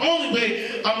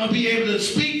I'm gonna be able to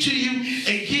speak to you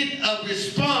and get a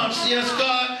response. Yes,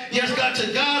 God,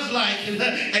 to God's liking,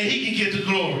 and he can get the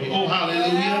glory. Oh,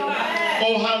 hallelujah.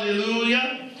 Oh,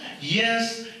 hallelujah.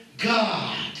 Yes,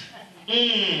 God.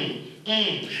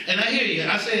 And I hear you.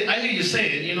 I hear you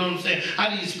say it. You know what I'm saying? How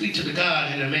do you speak to the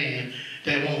God in a man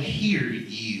that won't hear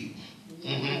you?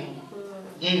 Amen.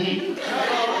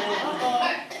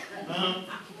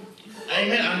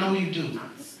 I know you do.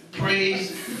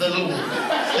 Praise the Lord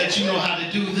that you know how to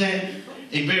do that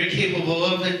and very capable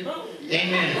of it.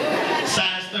 Amen.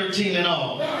 Size 13 and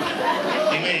all.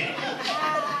 Amen.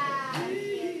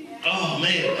 Oh,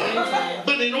 man.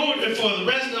 But in order for the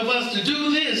rest of us to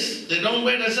do this, they don't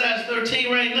wear the size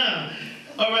 13 right now.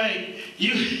 All right,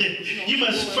 you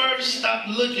must first stop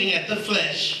looking at the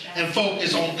flesh and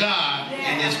focus on God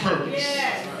and his purpose.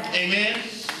 Amen.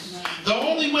 The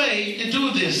only way you can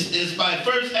do this is by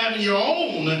first having your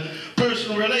own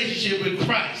personal relationship with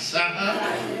Christ.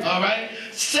 All right.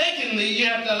 Secondly, you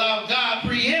have to allow God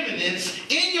preeminence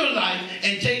in your life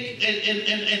and take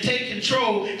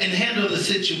control and handle the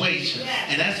situation.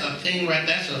 And that's a thing, right?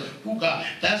 That's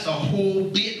a whole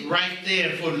bit right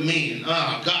there for the men.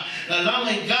 God,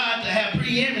 allowing God to have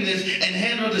preeminence and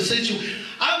handle the situation.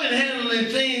 I've been handling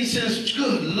things since,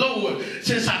 good Lord,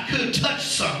 since I could touch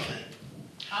something.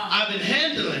 I've been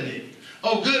handling it.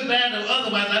 Oh, good, bad, or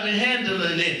otherwise, I've been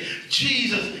handling it.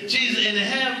 Jesus,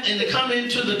 and to come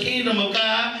into the kingdom of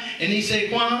God, and he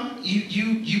said, Kaun,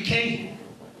 you can't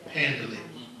handle it.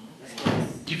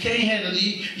 You can't handle it.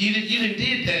 You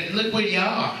did that. Look where you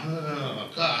are. Oh,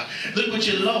 God. Look what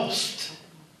you lost.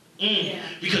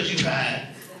 Because you tried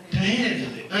to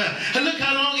handle it. And look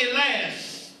how long it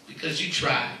lasts. Because you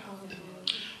tried.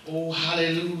 Oh,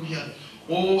 hallelujah.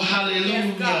 Oh,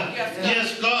 hallelujah.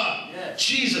 Yes, God.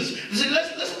 Jesus.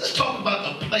 Let's talk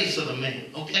about the place of the man,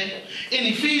 okay? In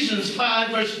Ephesians 5,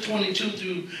 verses 22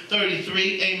 through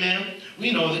 33, amen,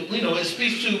 we know it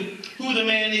speaks to who the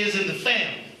man is in the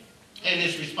family and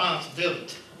his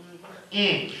responsibility.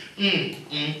 And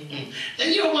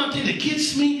you know one thing that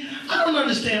gets me? I don't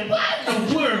understand why in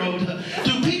the world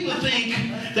do people think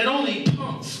that only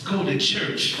punks go to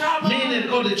church. Men that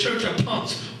go to church are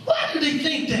punks. Why Why do they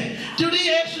think that? Do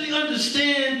they actually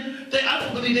understand? I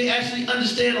don't believe they actually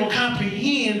understand or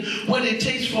comprehend what it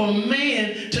takes for a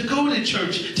man to go to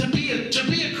church, to be a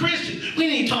Christian. We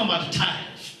ain't talking about the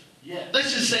titles. Yeah.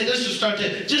 Let's just start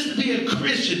there. Just to be a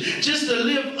Christian, just to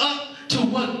live up to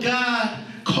what God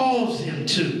calls him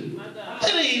to.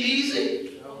 That ain't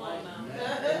easy.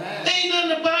 Ain't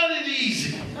nothing about it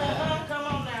easy. Come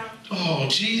on now. Oh,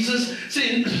 Jesus.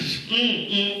 See,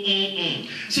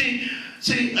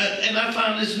 and I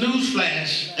found this news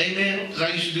flash, amen, because I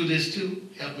used to do this too.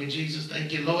 Help me, Jesus.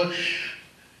 Thank you, Lord.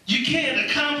 You can't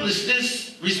accomplish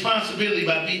this responsibility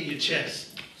by beating your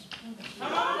chest.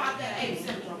 Come on about that. You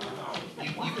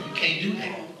can't do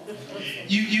that.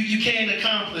 You can't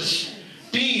accomplish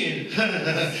being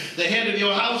the head of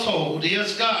your household,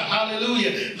 yes God,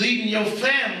 hallelujah, leading your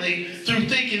family through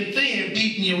thick and thin,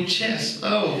 beating your chest.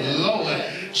 Oh Lord,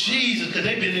 Jesus, because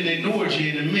they've been in an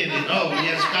orgy in a minute. Oh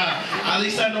yes God, at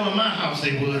least I know in my house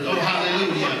they would. Oh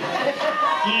hallelujah.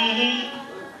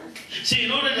 See,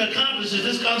 in order to accomplish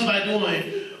this comes by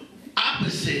doing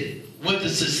opposite what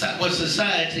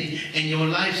society and your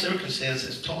life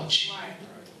circumstances taught you.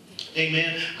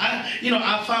 Amen.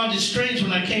 I found it strange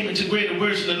when I came into greater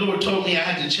words and the Lord told me I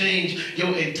had to change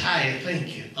your entire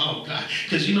thinking. Oh God.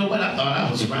 Because you know what? I thought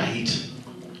I was right.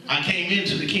 I came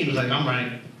into the kingdom like, I'm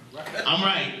right. I'm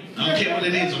right. I don't care what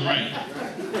it is, I'm right.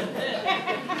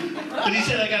 But he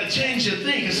said, I got to change your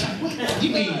thing. I said, what?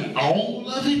 You mean all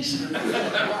of it?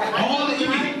 All of it? You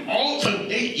mean all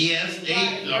of it? Yes,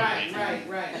 8. Right.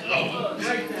 Oh,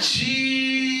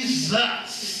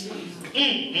 Jesus.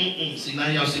 See, now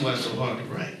y'all see why it's so hard to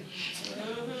write.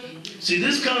 See,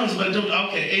 this comes by doing,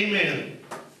 okay, amen.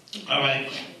 All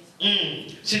right.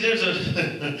 See, there's a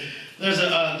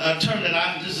term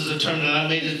this is a term that I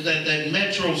made, that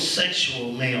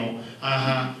metrosexual male,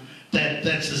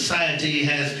 that society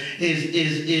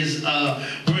is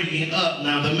bringing up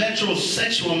now. The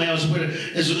metrosexual male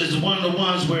is one of the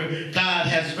ones where God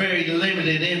has very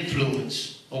limited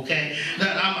influence. Okay,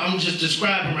 now, I'm just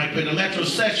describing right quick. The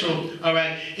metrosexual, all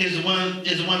right, is one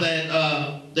that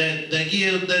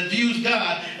views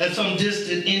God as some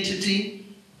distant entity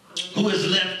who has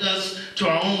left us to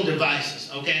our own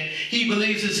devices. Okay, he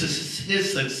believes his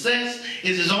success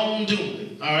is his own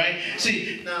doing. All right,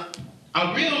 see now,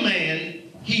 a real man,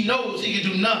 he knows he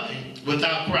can do nothing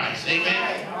without Christ.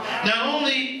 Amen. Not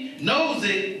only knows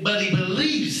it, but he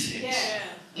believes it.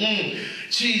 Yeah.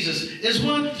 Jesus, it's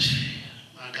one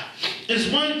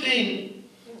thing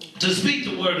to speak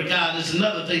the word of God. It's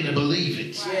another thing to believe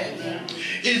it. Yeah.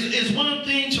 It's one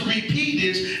thing to repeat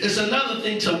it. It's another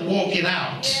thing to walk it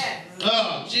out. Yeah.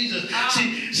 Oh, Jesus.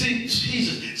 See,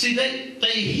 Jesus. See, they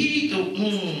heed the,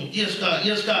 yes, God,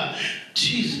 yes, God.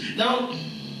 Jesus. Now,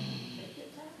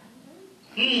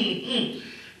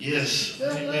 yes.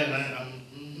 Amen.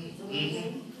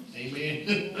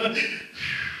 Amen.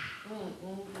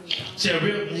 See,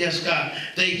 yes, God.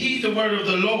 They heed the word of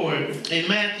the Lord in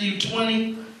Matthew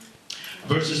 20,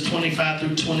 verses 25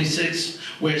 through 26,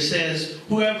 where it says,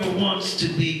 whoever wants to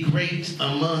be great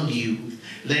among you,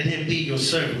 let him be your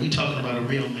servant. We're talking about a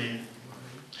real man.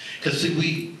 Because see,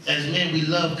 we, as men, we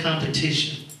love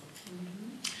competition.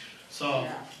 So,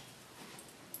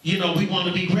 you know, we want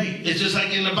to be great. It's just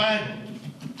like in the Bible.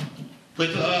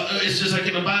 It's just like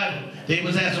in the Bible. They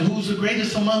was asking, who's the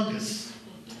greatest among us?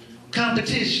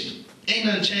 Competition. Ain't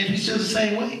nothing changed. We still the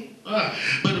same way. But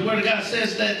the word of God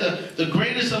says that the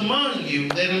greatest among you,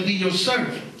 let him be your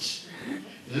servant.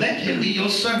 Let him be your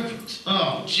servant.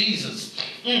 Oh, Jesus.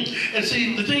 And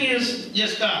see, the thing is,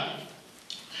 yes, God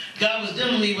was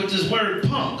dealing with me with this word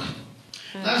punk.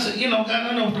 And I said, you know,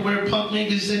 God, I know what the word punk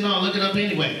means. He said, no, look it up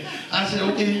anyway. I said,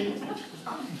 okay.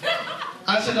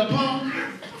 I said, a punk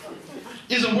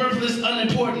is a worthless,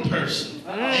 unimportant person.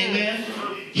 Amen.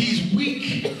 He's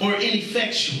weak or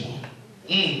ineffectual.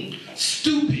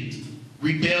 Stupid,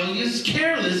 rebellious,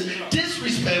 careless,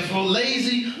 disrespectful,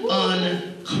 lazy,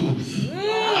 uncouth.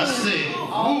 I said,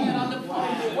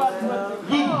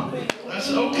 I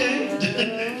said, okay.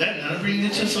 That brings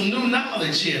into some new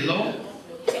knowledge here, Lord.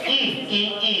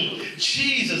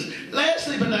 Jesus.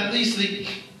 Lastly but not leastly,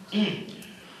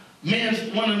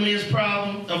 one of men's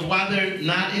problem of why they're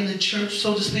not in the church,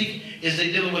 so to speak, is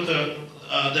they dealing with the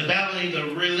battling the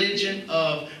religion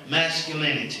of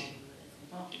masculinity.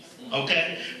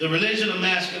 Okay? The religion of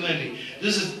masculinity.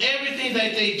 This is everything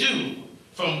that they do,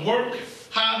 from work,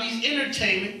 hobbies,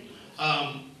 entertainment,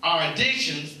 our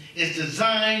addictions, is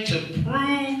designed to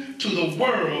prove to the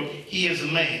world he is a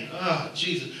man. Oh,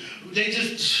 Jesus. They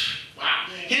just, wow.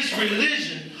 His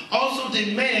religion also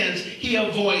demands he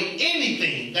avoid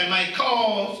anything that might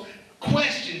cause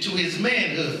question to his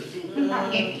manhood.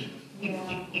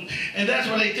 And that's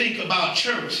what they think about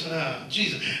church.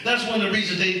 Jesus. That's one of the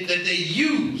reasons that they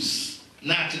use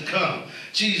not to come.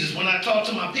 Jesus, when I talk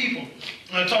to my people,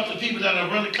 when I talk to people that I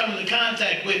really come into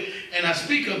contact with, and I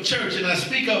speak of church, and I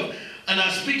speak of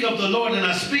the Lord, and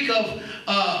I speak of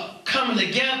coming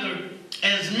together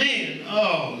as men.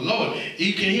 Oh, Lord,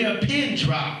 you can hear a pin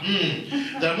drop.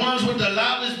 The ones with the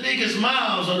loudest, biggest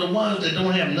mouths are the ones that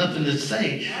don't have nothing to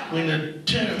say when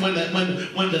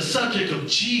the subject of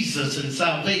Jesus and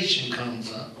salvation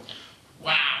comes up.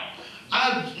 Wow.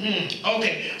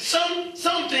 Okay. Some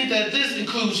think that this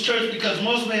includes church because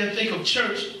most men think of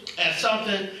church as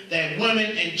something that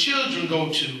women and children go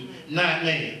to, not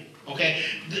men. Okay,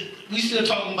 we still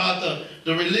talking about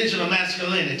the religion of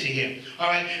masculinity here. All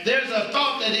right, there's a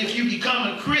thought that if you become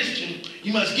a Christian,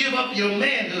 you must give up your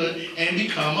manhood and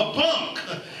become a punk.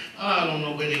 I don't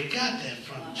know where they got that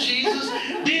from. Jesus,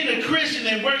 being a Christian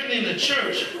and working in the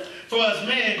church for us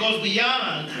men goes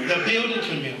beyond the building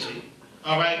community.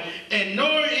 All right, and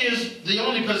nor is the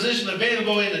only position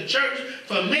available in the church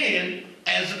for men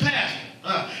as a pastor.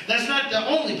 That's not the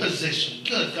only position.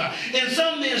 Good God. In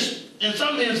some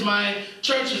men's mind,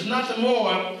 church is nothing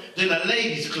more than a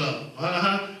ladies' club.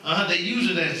 They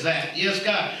use it as that. Yes,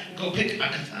 God. Go pick.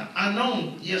 I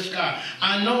know. Yes, God.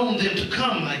 I know them to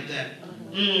come like that.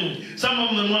 Some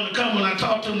of them want to come. When I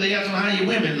talk to them, they ask them how your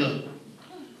women look.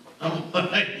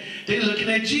 They're looking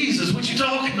at Jesus. What you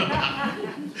talking about?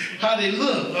 How they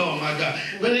look. Oh my God.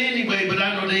 But anyway,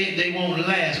 I know they won't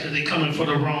last because they're coming for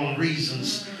the wrong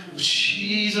reasons.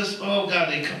 Jesus, oh God,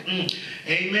 they come.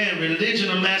 Amen. Religion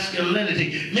of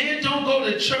masculinity. Men don't go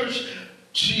to church,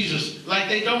 Jesus, like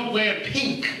they don't wear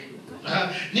pink.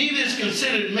 Neither is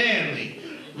considered manly.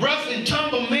 Rough and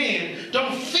tumble men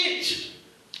don't fit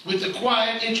with the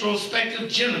quiet, introspective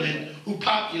gentlemen who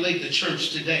populate the church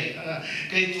today.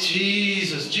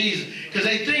 Jesus. Because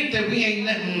they think that we ain't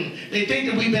nothing. They think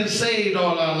that we've been saved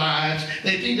all our lives.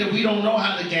 They think that we don't know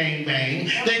how to gang bang.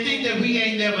 They think that we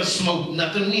ain't never smoked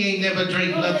nothing. We ain't never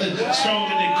drank nothing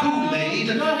stronger than Kool-Aid.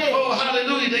 Oh,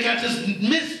 hallelujah. They got this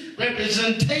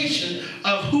misrepresentation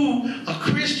of who a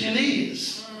Christian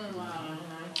is.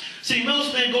 See,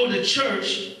 most men go to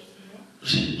church.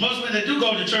 Most men that do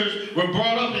go to church were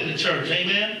brought up in the church.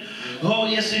 Amen? Oh,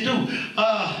 yes, they do.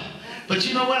 But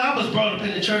you know what? I was brought up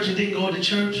in the church and didn't go to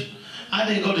church. I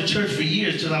didn't go to church for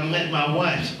years till I met my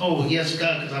wife. Oh, yes,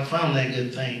 God, because I found that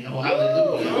good thing. Oh,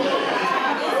 hallelujah.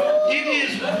 It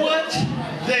is what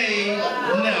they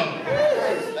know.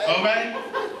 All right?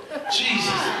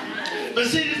 Jesus. But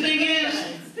see, the thing is,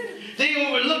 they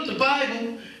overlook the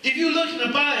Bible. If you look in the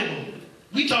Bible,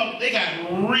 they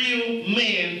got real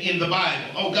men in the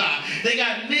Bible. Oh God. They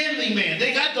got manly men.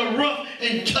 They got the rough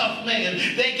and tough man.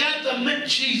 They got the man,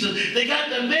 Jesus. They got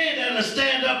the man that will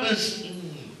stand up and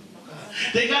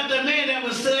they got the man that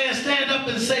will stand up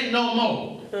and say no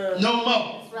more. No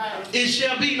more. It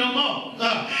shall be no more.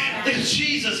 It's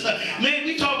Jesus. Man,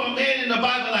 we talk about men in the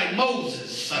Bible like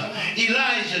Moses,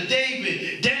 Elijah,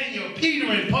 David, Daniel, Peter,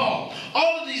 and Paul.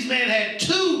 All of these men had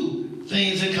two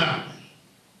things in common.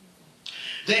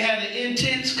 They had an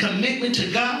intense commitment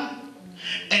to God,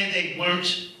 and they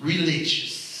weren't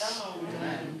religious.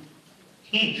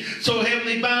 So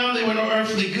heavenly bound, they were no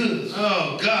earthly goods.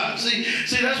 Oh God! See,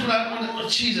 that's what I want.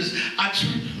 Jesus,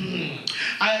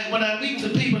 when I meet the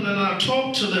people and I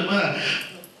talk to them,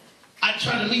 I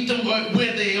try to meet them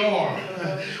where they are.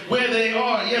 Where they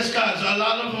are. Yes, God. So a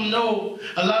lot of them know.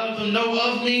 A lot of them know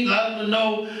of me. A lot of them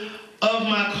know of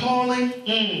my calling.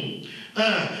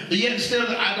 But yet still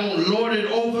I don't lord it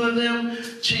over them,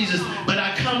 Jesus. But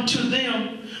I come to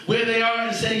them where they are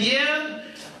and say, yeah,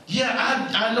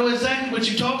 I know exactly what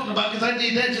you're talking about because I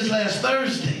did that just last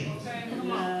Thursday.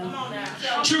 Come on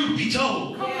now. Truth be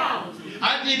told.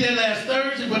 I did that last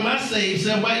Thursday when my saved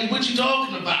said, what you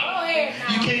talking about?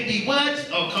 You can't be what?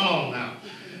 Oh, come on now.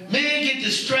 Men get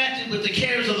distracted with the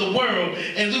cares of the world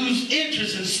and lose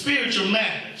interest in spiritual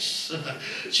matters.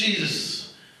 Jesus.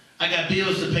 I got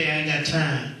bills to pay. I ain't got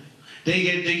time.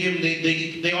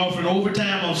 They offered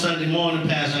overtime on Sunday morning.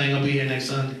 Pastor, I ain't gonna be here next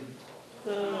Sunday.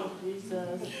 Oh,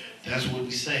 Jesus. That's what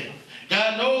we say.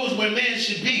 God knows where men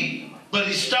should be, but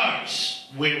He starts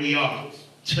where we are.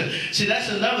 See, that's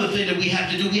another thing that we have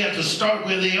to do. We have to start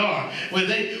where they are, where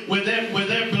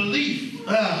their belief,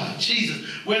 Jesus,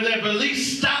 where their belief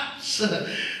stops.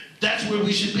 That's where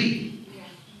we should be.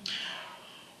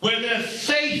 Where their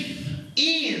faith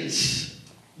ends.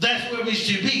 That's where we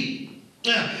should be.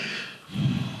 God,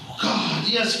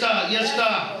 yes, God, yes,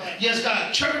 God, yes,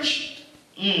 God. Church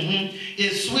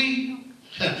is sweet,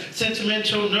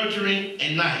 sentimental, nurturing,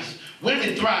 and nice.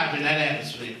 Women thrive in that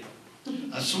atmosphere.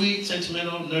 A sweet,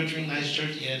 sentimental, nurturing, nice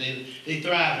church. Yeah, they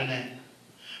thrive in that.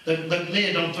 But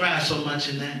men don't thrive so much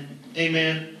in that.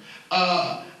 Amen.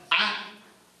 I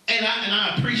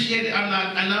appreciate it.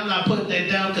 I'm not putting that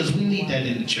down because we need that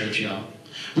in the church, y'all.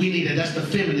 We need that. That's the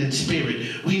feminine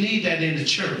spirit. We need that in the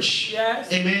church.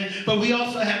 Yes. Amen. But we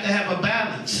also have to have a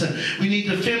balance. We need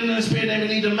the feminine spirit and we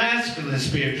need the masculine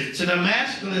spirit. So the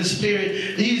masculine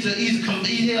spirit, he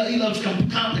loves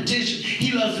competition.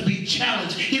 He loves to be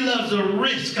challenged. He loves the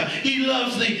risk. He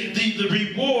loves the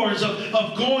rewards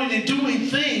of going and doing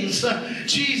things,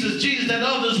 Jesus, that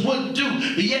others wouldn't do.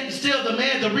 But yet still the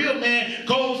real man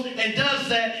goes and does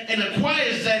that and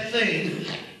acquires that thing.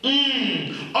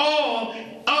 All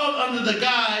under the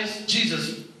guise,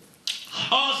 Jesus.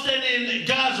 All standing in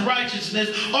God's righteousness.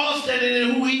 All standing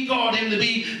in who he called him to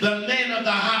be, the man of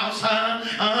the house.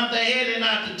 The head and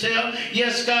not the tail.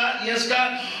 Yes, God. Yes,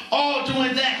 God. All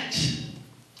doing that.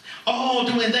 All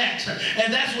doing that.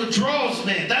 And that's what draws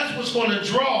men. That's what's going to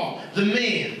draw the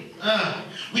men.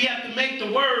 We have to make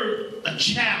the word a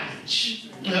challenge.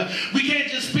 We can't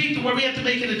just speak the word. We have to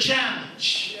make it a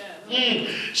challenge.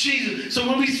 Jesus. So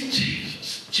when we...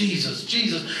 Jesus.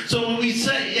 So when we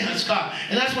say, yes, God,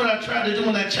 and that's what I try to do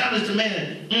when I challenge the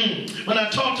man. When I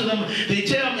talk to them, they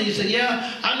tell me, you say,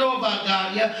 yeah, I know about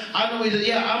God. Yeah, I know.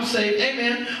 Yeah, I'm saved.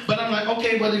 Amen. But I'm like,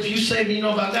 okay, but if you saved and you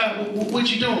know about God, what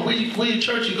you doing? Where your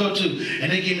church you go to? And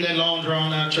they give me that long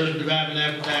drawn out church with the Bible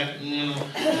and that,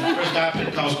 First God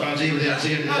Pentecost crowd.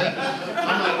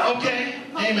 I'm like, okay,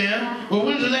 amen. Well,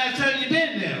 when's the last time you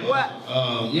been there? What?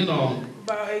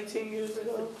 About 18 years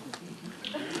ago.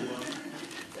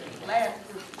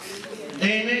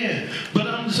 Amen.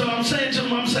 But so I'm saying to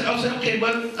them, I say, okay,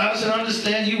 but I said, I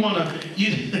understand you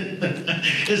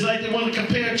it's like they want to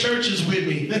compare churches with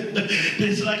me.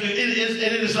 It's like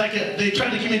they try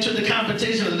to get me into the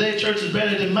competition of their church is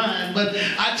better than mine. But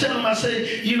I tell them, I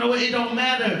say, you know what, it don't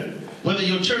matter whether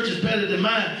your church is better than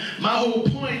mine. My whole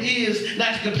point is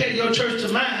not to compare your church to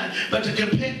mine, but to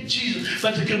compare Jesus,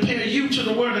 but to compare you to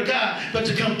the Word of God, but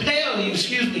to compel you,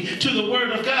 to the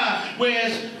Word of God.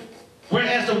 Whereas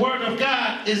the Word of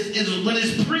God is when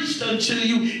it's preached unto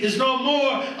you, is no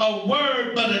more a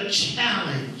word but a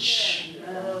challenge.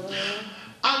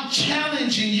 I'm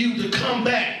challenging you to come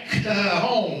back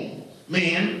home,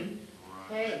 man.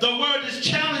 The Word is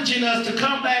challenging us to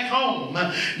come back home,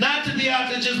 not to be out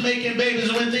there just making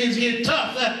babies when things get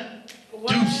tough.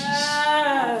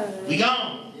 Deuces. We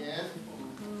gone.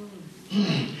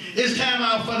 It's time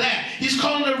out for that. He's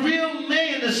calling a real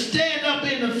man to stand up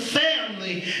in the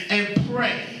family and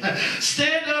pray.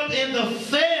 Stand up in the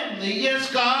family. Yes,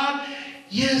 God.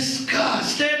 Yes, God.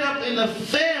 Stand up in the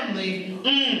family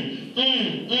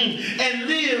and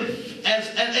live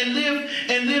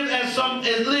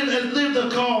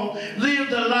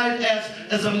the life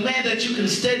as a man that you can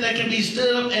stand, that can be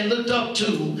stood up and looked up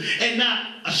to, and not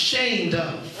ashamed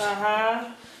of.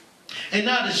 And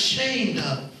not ashamed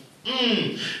of.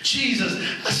 Jesus.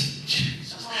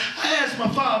 I asked my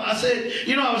father, I said,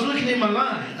 I was looking in my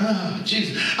line.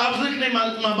 Jesus. I was looking at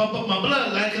my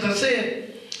bloodline because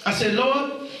I said,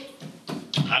 Lord,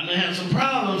 I'm going to have some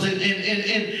problems in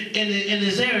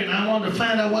this area, and I wanted to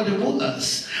find out what it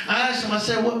was. I asked him,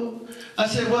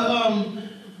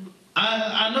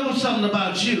 I know something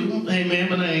about you, amen,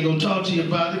 but I ain't going to talk to you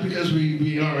about it because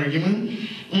we are arguing.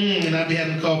 And I'll be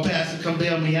having to call Pastor to come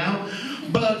bail me out.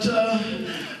 But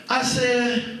I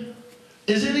said,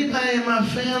 is anybody in my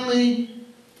family,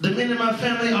 the men in my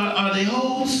family, are they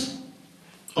hoes?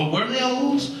 Or were they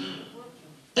hoes?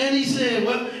 And he said,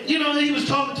 well, he was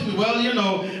talking to me,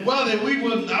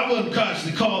 I wouldn't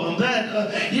consciously call them that.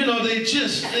 They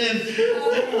just, and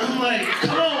I'm like,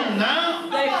 come on now.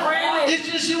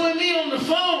 It's just you and me on the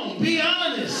phone. Be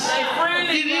honest.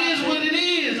 It is what it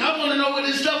is. I want to know where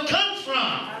this stuff comes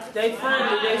from.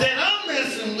 That I'm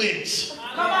messing with.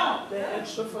 Come on. They're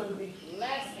extra friendly.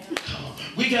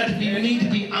 We need to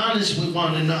be honest with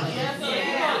one another.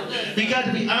 We got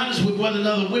to be honest with one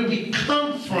another where we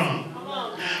come from.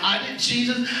 I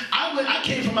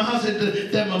came from a house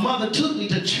that my mother took me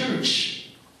to church,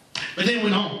 but then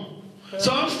went home.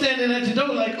 So I'm standing at the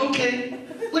door like, okay,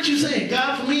 what you saying?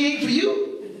 God for me ain't for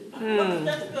you?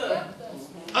 That's good.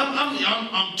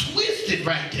 I'm twisted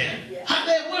right there. How'd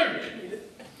that work?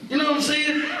 You know what I'm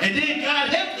saying? And then God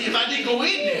helped me if I didn't go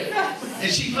in there.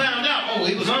 And she found out,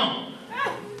 it was on.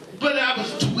 But I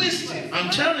was twisted, I'm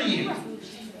telling you.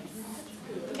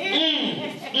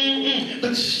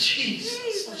 But Jesus.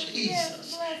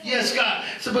 Yes, God.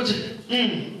 So, but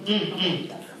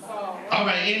all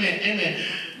right, amen.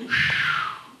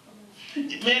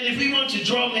 Man, if we want to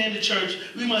draw men to church,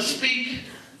 we must speak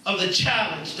of the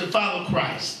challenge to follow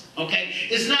Christ. Okay?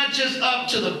 It's not just up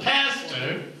to the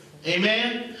pastor,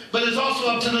 amen, but it's also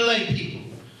up to the lay people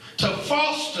to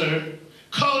foster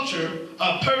culture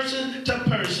of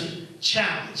person-to-person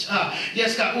challenge.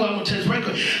 Yes, God. Oh, I'm going to tell you this right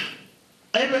quick.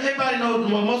 Everybody knows,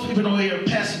 well, most people know here,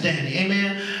 Pastor Danny,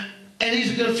 amen? And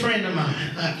he's a good friend of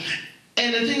mine.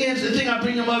 And the thing I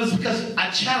bring him up is because I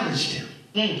challenged him.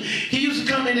 He used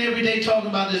to come in every day talking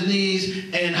about his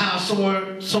knees and how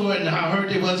sore and how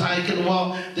hurt it was, how he couldn't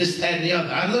walk, this, that, and the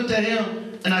other. I looked at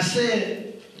him and I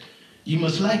said, you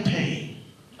must like pain.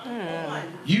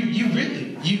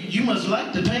 You must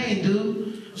like the pain,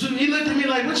 dude. So he looked at me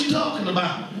like, what you talking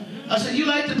about? I said, you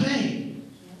like the pain.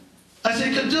 I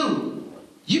said, cause dude,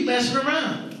 you messing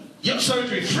around. Your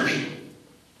surgery free.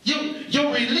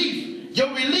 Your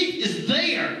relief is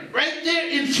there, right there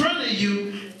in front of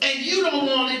you, and you don't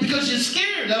want it because you're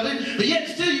scared of it, but yet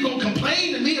still you're going to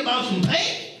complain to me about some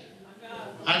pain?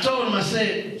 I told him, I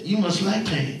said, you must like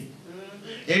pain.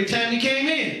 Every time he came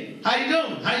in, how you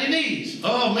doing? How your knees?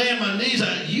 Oh man, my knees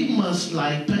are, you must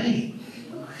like pain.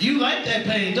 You like that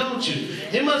pain, don't you?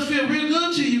 It must feel real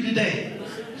good to you today.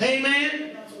 Amen.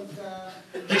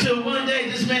 Until one day,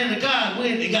 this man of God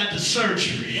went and got the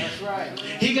surgery. That's right.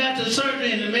 He got the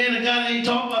surgery, and the man of God ain't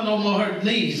talking about no more hurt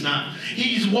knees now.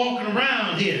 He's walking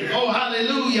around here. Oh,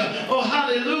 hallelujah. Oh,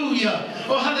 hallelujah.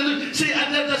 Oh, hallelujah. See,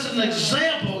 that's an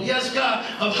example, yes, God,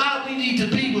 of how we need to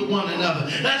be with one another.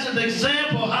 That's an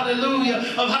example, hallelujah,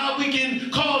 of how we can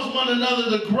cause one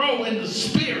another to grow in the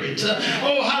spirit.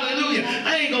 Oh, hallelujah.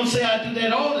 I ain't going to say I do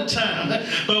that all the time,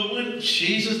 but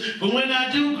when I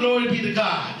do, glory be to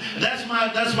God. That's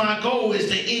my goal, is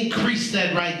to increase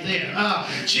that right there.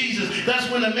 Jesus, that's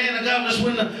when the man of God, that's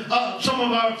when some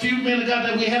of our few men of God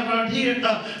that we have aren't here.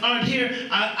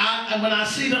 When I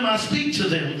see them, I speak to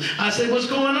them. I say, what's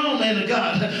going on, man of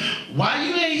God? Why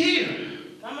you ain't here?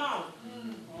 Come on.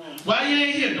 Why you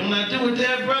ain't here? Don't I do it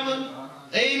there, brother?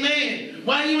 Amen.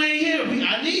 Why you ain't here?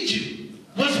 I need you.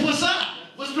 What's up?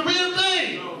 What's the real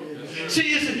thing?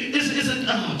 See, it's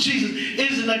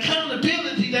an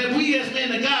accountability that we as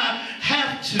men of God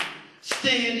have to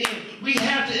stand in. We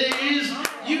have to, it is,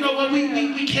 you know what,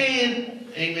 we can,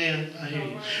 amen, I hear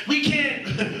you. We can't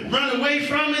run away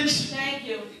from it. Thank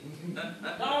you.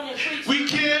 We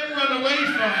can't run away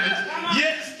from it.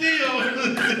 Yet still,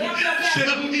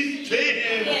 shall we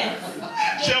stand? Yes.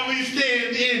 Shall we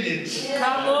stand in it?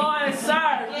 Come on,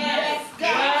 sir. Yes,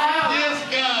 God. Yes,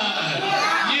 God.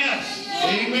 Yes.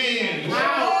 Amen. I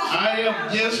am,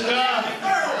 yes, God.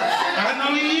 I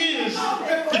know He is.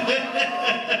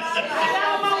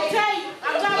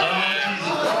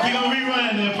 We're going to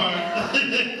rewind that part.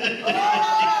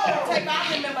 I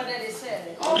remember that it said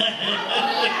it.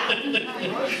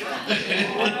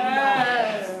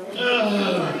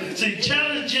 See,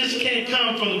 challenge just can't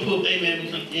come from the pulpit.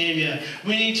 Amen.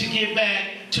 We need to get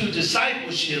back to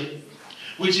discipleship,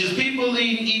 which is people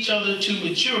leading each other to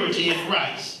maturity in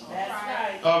Christ. That's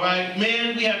right. All right,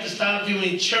 men, we have to stop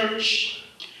viewing church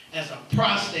as a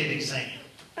prostate exam.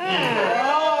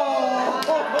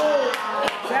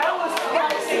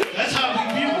 That's how we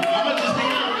view it. I'm going to just be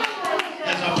honest.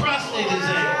 As a prostate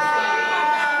exam.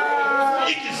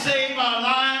 It can save our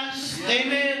lives.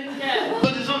 Amen.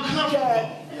 But it's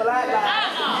uncomfortable. It's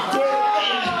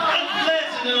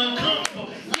unpleasant and uncomfortable.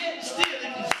 Yet still it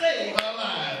can save our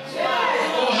lives.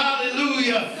 Oh,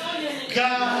 hallelujah.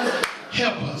 God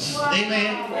help us.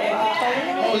 Amen.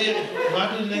 Oh, yeah. Do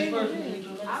I do the next person?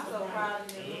 I'm so proud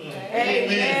of you.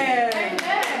 Amen. Amen.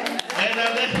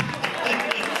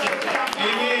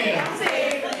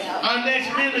 Our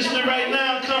next minister right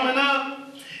now coming up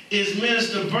is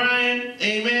Minister Brian.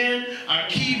 Amen. Our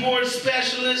keyboard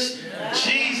specialist.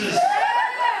 Jesus.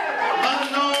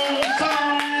 Unknown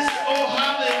psalmist. Oh,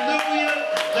 hallelujah.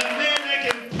 The man that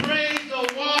can praise the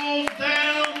walls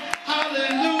down.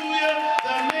 Hallelujah.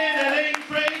 The man that ain't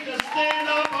afraid to stand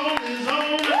up on his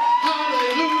own.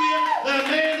 Hallelujah. The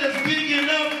man that's big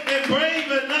enough and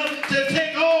brave enough to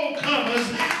take all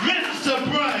comers. Minister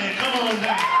Brian, come on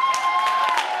down.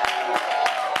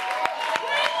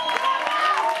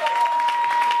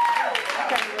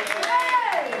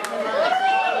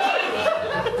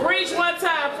 Preach one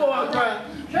time for him, bro.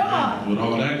 Come on. With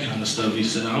all that kind of stuff, he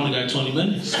said, I only got 20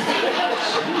 minutes.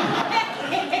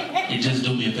 You just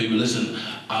do me a favor. Listen,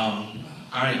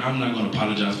 I'm not going to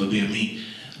apologize for being me,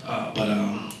 but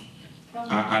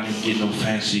I didn't get no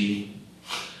fancy,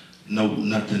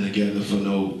 nothing together for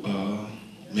no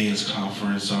men's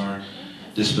conference or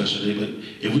this special day. But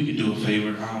if we could do a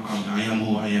favor, I am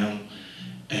who I am,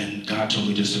 and God told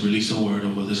me just to release a word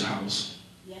over this house.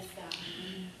 Yes, God.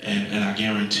 And I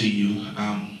guarantee you,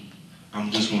 I'm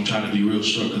just going to try to be real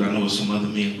short because I know there's some other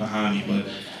men behind me, but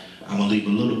I'm going to leave a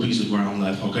little piece of ground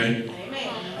left, okay?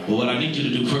 Amen. But what I need you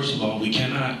to do, first of all, we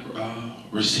cannot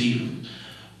receive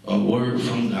a word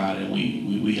from God, and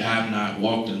we have not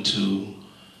walked into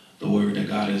the word that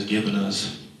God has given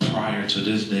us prior to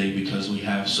this day because we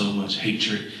have so much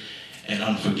hatred and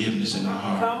unforgiveness in our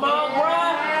heart. Come on,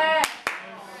 bro.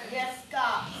 Yes,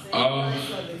 God.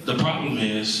 The problem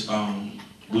is,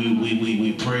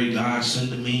 we pray, God,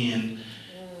 send them in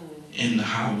the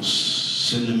house,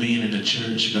 send them in the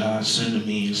church, God, send them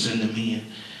in, send them in.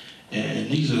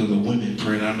 And these are the women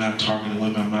praying. I'm not talking to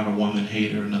women, I'm not a woman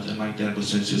hater or nothing like that, but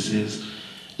since this is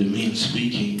the men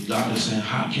speaking, God is saying,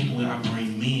 how can I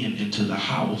bring men into the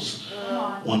house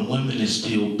when women is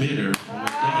still bitter from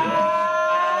what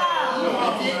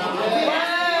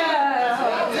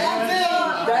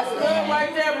That's good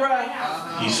right there, bro.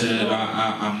 He said,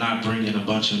 I'm not bringing a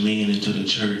bunch of men into the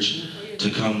church to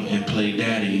come and play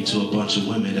daddy to a bunch of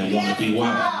women that want to be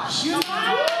wives.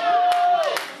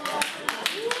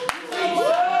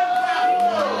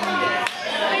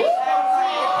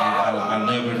 I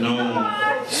never known.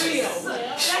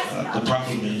 The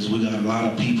problem is we got a lot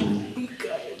of people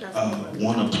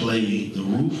want to play the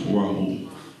roof role,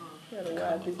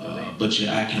 but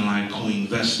you're acting like Queen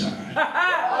Vesta.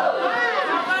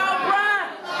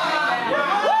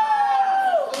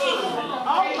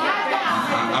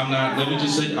 I'm not, let me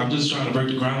just say, I'm just trying to break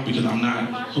the ground because I'm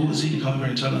not, who is he to come here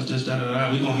and tell us this, that, or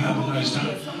that? We're going to have a nice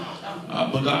time.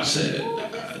 But God said,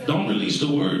 don't release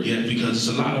the word yet because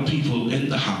there's a lot of people in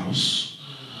the house,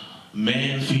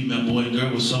 man, female, boy, and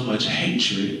girl, with so much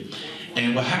hatred.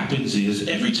 And what happens is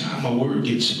every time a word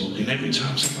gets spoken, every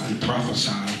time somebody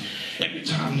prophesies, every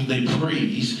time they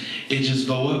praise, it just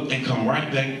go up and come right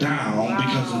back down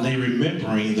because they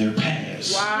remembering their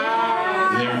past.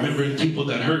 They're remembering people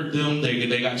that hurt them.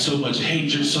 They got so much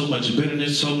hatred, so much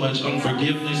bitterness, so much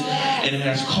unforgiveness, and it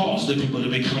has caused the people to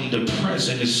become depressed.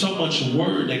 And there's so much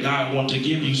word that God wants to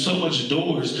give you, so much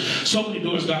doors, so many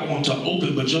doors God wants to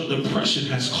open, but your depression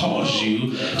has caused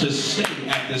you to stay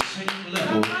at the same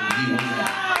level you were at.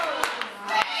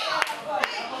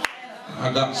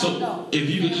 So if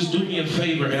you could just do me a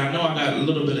favor, and I know I got a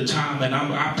little bit of time, and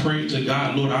I pray to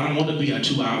God, Lord, I don't want to be a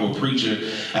 2-hour preacher,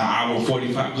 an hour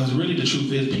 45, because really the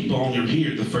truth is people only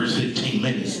hear the first 15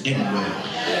 minutes anyway.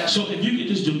 So if you could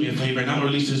just do me a favor, and I'm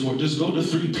going to release this word, just go to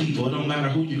 3 people, it don't matter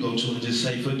who you go to, and just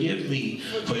say, forgive me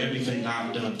for everything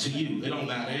I've done to you. It don't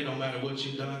matter what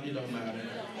you've done, it don't matter.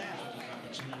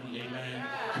 Amen.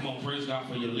 Come on, praise God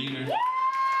for your leader.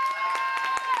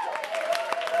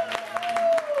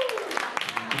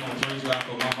 Praise God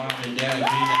for my mom and dad being in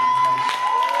the house.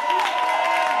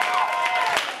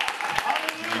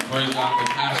 And praise God for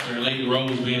Pastor and Lady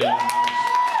Rose being in the house.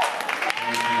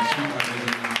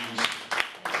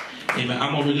 Amen.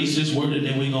 I'm going to release this word and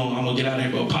then I'm going to get out of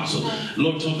here. But Apostle,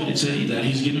 Lord told me to tell you that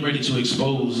he's getting ready to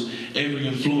expose every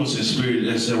influence and spirit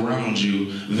that's around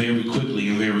you very quickly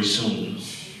and very soon.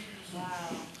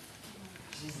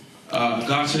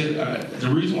 God said, the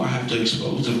reason why I have to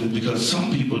expose them is because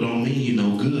some people don't mean you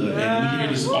no good. And we hear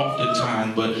this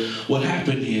oftentimes, but what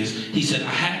happened is, he said, I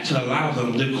had to allow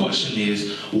them. The question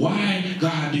is, why,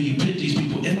 God, do you put these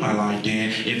people in my life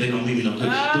then if they don't mean me no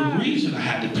good? The reason I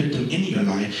had to put them in your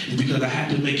life is because I had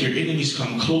to make your enemies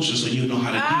come closer so you know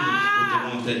how to deal with the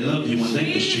ones that love you when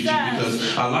they mistreat you.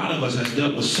 Because a lot of us has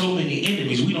dealt with so many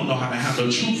enemies, we don't know how to handle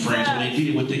true friends when they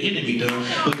deal with the enemy done,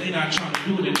 but they're not trying to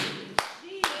do it.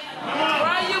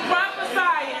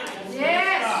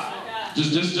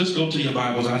 Just go to your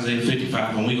Bibles, Isaiah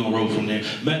 55, and we're going to roll from there.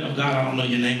 Man of God, I don't know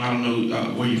your name, I don't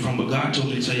know where you're from, but God told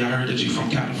me to tell you, I heard that you're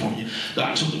from California.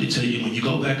 God told me to tell you, when you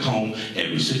go back home,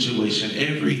 every situation,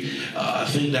 every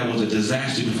thing that was a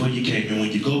disaster before you came, and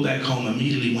when you go back home,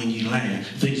 immediately when you land,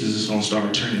 things is just going to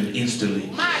start turning instantly.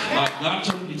 God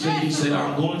told me to tell you, he said,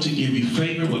 I'm going to give you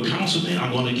favor with councilmen,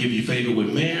 I'm going to give you favor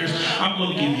with mayors, I'm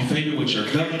going to give you favor with your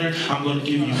governor, I'm going to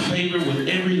give you favor with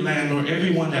every landlord,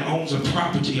 everyone that owns a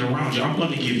property around you. I'm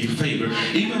going to give you favor.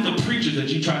 Even the preachers that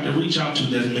you tried to reach out to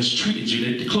that mistreated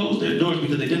you, they closed their doors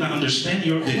because they did not understand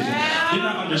your vision, did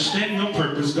not understand your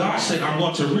purpose. God said, I'm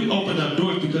going to reopen up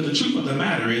doors, because the truth of the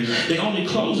matter is they only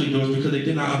closed their doors because they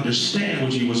did not understand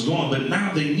where you was going, but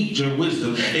now they need your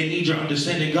wisdom, they need your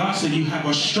understanding. God said, you have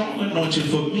a strong anointing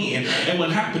for men. And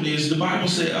what happened is, the Bible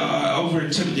said over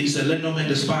in Timothy, he said, let no man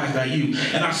despise thy youth.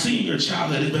 And I see in your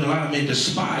childhood, there's been a lot of men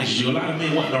despised you, a lot of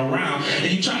men wasn't around,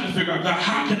 and you trying to figure out, God,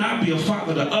 how can I be a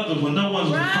father to others when no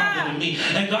one's a father to me.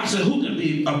 And God said, who can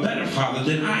be a better father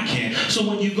than I can? So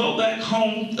when you go back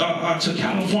home to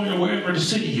California, wherever the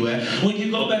city you at, when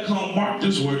you go back home, mark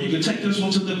this word. You can take this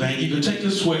one to the bank. You can take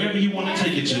this wherever you want to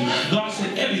take it to. God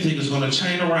said everything is going to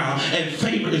chain around, and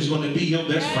favor is going to be your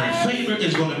best friend. Favor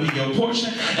is going to be your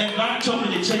portion. And God told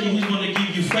me to tell you he's going to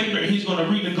give you favor, and he's going to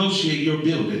renegotiate your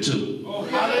building too. Oh,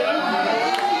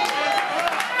 hallelujah.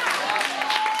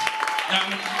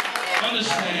 Now,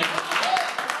 understand,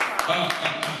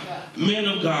 men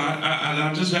of God, and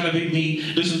I just got to be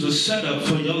me, this is a setup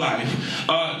for your life.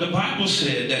 The Bible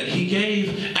said that he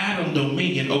gave Adam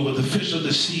dominion over the fish of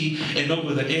the sea and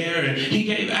over the air, and he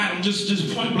gave Adam,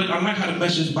 just point blank, I like how the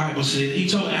Message Bible said, he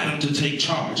told Adam to take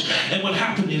charge. And what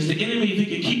happened is the enemy, if he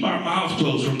can keep our mouths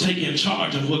closed from taking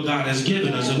charge of what God has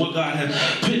given us and what God has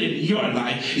put in your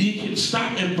life, he can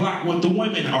stop and block what the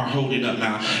women are holding up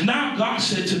now. Now God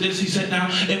said to this, he said, now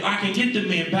if I can get the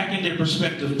men back in their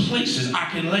respective places, I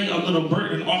can lay a little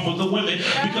burden off of the women,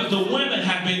 because the women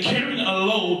have been carrying a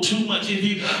load too much. If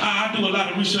you, I do a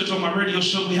lot of research on my radio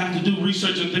show. We have to do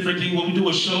research on different things when we do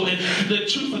a show, and the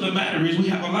truth of the matter is we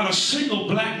have a lot of single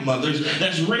black mothers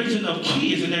that's raising up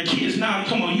kids, and their kids now,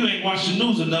 come on, you ain't watched the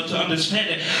news enough to understand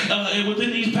it. And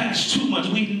within these past 2 months,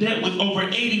 we've dealt with over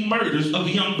 80 murders of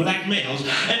young black males,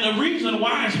 and the reason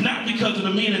why is not because of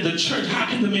the men in the church. How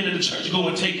can the men in the church go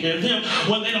and take care of them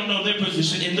when they don't know their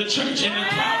position in the church? And the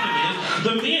problem is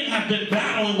the men have been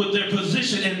battling with their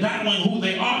position and battling who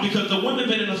they are, because the women have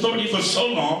been in authority for so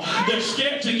long, they're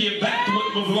scared to give back to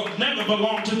what never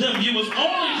belonged to them. It was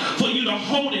only for you to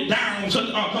hold it down.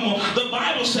 So, come on. The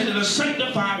Bible said that a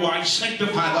sanctified wife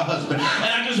sanctify the husband. And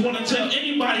I just want to tell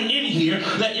anybody in here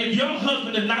that if your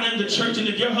husband is not in the church, and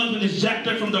if your husband is jacked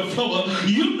up from the floor,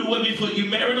 you knew it before you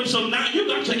married him. So now you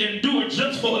got to endure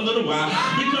just for a little while,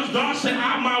 because God said,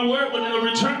 my word will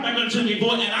return back unto me,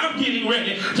 boy, and I'm getting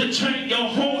ready to turn your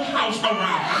whole house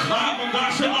around. But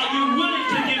God said, are you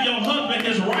willing to give your husband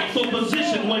his rightful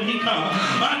position when he comes?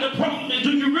 The problem is,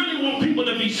 do you really want people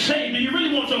to be saved? Do you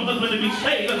really want your husband to be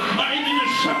saved? Or is it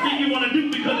just something you want to do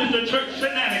because it's the church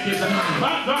shenanigans?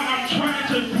 God, I'm trying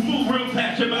to move real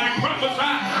fast here, but I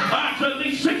prophesy to at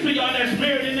least 6 of y'all that's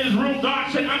married in this room, God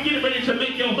said, I'm getting ready to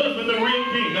make your husband the real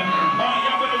king.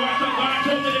 Y'all better watch out. God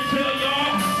told me to tell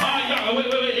y'all,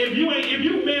 wait, if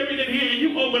you married in here and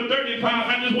you over 35,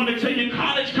 I just want to tell you,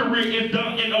 college career is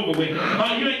done and over with.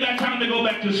 You ain't got time to go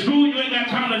back to school. You ain't got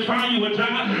time to find you a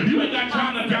job. You ain't got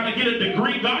time to get a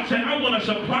degree. God said, I want to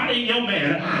supply your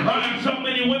man. So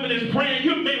many women is praying,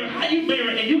 you're married, how you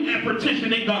married, and you have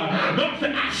petitioning God. God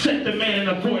said, I set the man in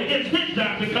authority. It's his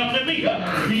job to come to me. Your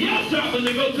job is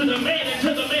to go to the man and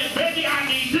tell the man, baby, I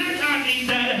need this, I need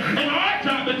that. And our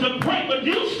job is to pray, but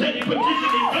you steady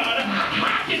petitioning God.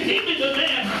 How can he be the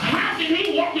man? How can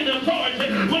he walk in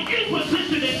authority when you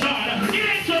petitioning God? It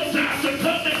ain't your job to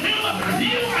come to him.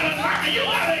 You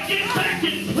ought to get back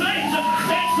in place.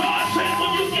 And God said,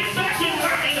 when you get back in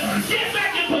line, get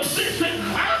back in position,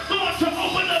 I'm going to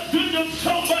open up to you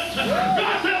so much.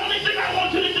 God said, the only thing I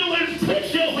want you to do is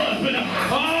push your husband.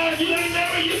 You ain't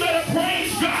married, you better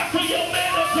praise God for your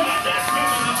man of God that's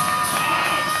coming up.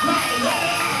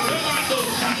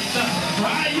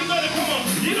 You better come on.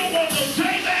 You don't want no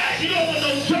J-Man, you don't want no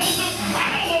Joseph.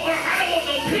 I don't want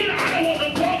no Peter, I don't want no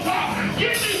Paul.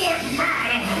 Give me what's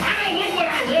mine. I don't want what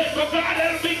I read, but God,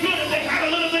 that'll be good if they had a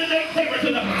little bit of their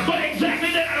character. But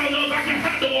exactly that, I don't know if I can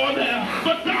handle all that.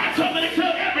 But God told me to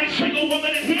tell every single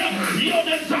woman in here, your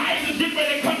desires is getting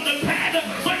ready to come to pass,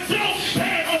 but don't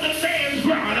stand on the man's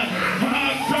ground.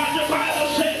 God, the Bible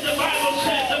says,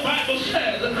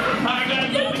 I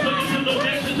gotta go because it's in the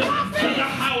message to the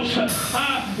house.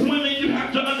 Women, you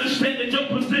have to understand that your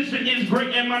position is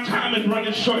great, and my time is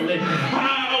running shortly.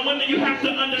 Women, you have to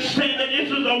understand that this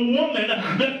is a woman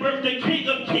that birthed the King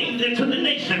of Kings into the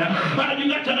nation. You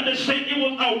got to understand it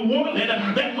was a woman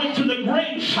that went to the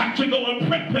grave site to go and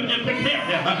prep him and prepare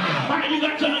him. You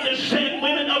got to understand,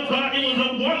 women of God, it was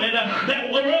a woman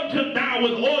that rubbed him down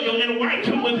with oil and wiped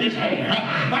him with his hair.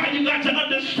 You got to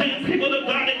understand, people of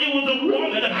God, that it was a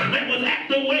woman that was at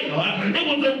the well. It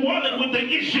was a woman with the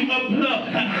issue of blood.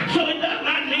 So it does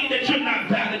not mean that you're not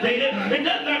validated. It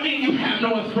does not mean you have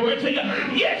no authority.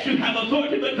 Yes, you have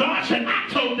authority, but God said, I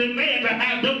told the man to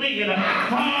have dominion.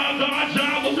 God's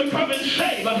job was to come and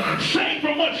save. Save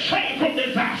from what? Save from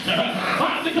disaster.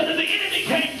 Because if the enemy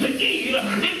came to Eve,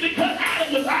 it's because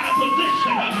Adam was out of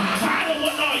position.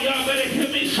 Y'all better hear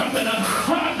me something.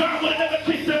 God would have never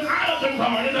kicked them out of the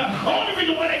garden. Only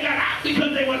reason why they got out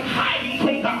because they was hiding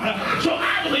from God. So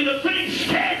obviously the thing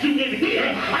scared you in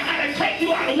here. I gotta take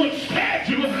you out of what scared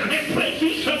you and place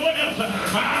you somewhere else.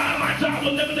 My job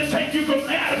was never to take you from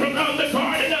Adam, from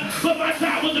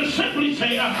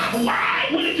Why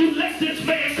wouldn't you let this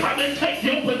man come and take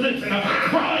your position?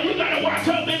 You got to watch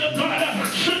out, men of God.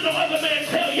 Should no other man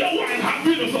tell your wife how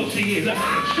beautiful she is?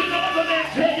 Should no other man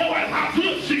tell your wife how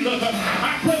good she looks?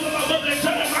 I pray with my mother and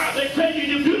tell them how they tell you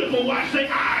you're beautiful. Watch their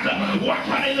eyes. Watch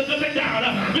how they look up and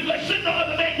down. Because should no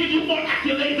other man give you more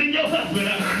accolades than your husband?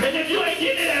 And if you ain't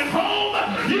getting it at home,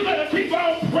 you better keep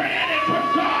on praying and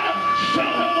pray God. Show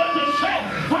him what to say.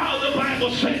 How the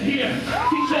Bible said here.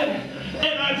 He said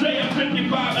in Isaiah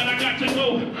 55, and I got to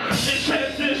go. It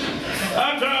says this.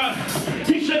 God,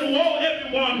 he said, woe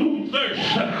everyone who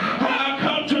thirsts.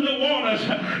 Come to the waters.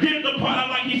 Here's the part I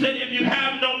like. He said, if you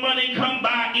have no money, come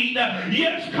by, eat.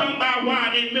 Yes, come by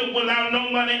wine and milk without no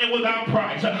money and without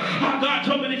price. God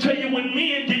told me to tell you, when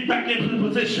men get back into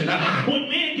position, when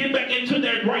men get back into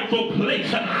their rightful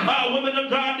place, women of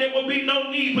God, there will be no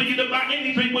need for you to buy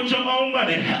anything with your own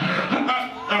money.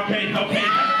 Okay.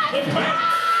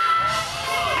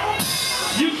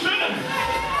 You should have.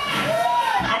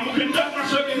 I'm going to conduct my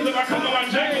service if I come on my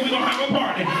jacket, we're going to have a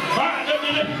party. All right,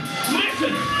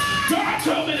 listen, God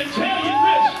told me to tell you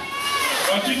this.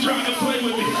 Are you trying to play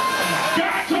with me?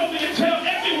 God told me to tell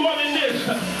every woman this.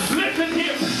 Listen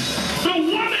here. The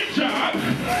woman's job,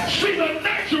 she's a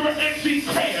nurturer and she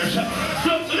cares.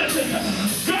 So listen,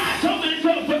 God told me to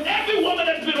tell for every woman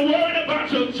that's been worried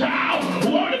about your child,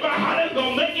 worried about how they're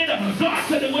going to make it, God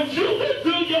said that what you will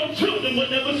do, your children will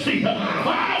never see.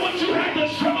 What you had to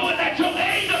show is that your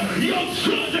age, your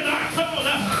children are gone.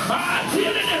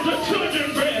 Healing is a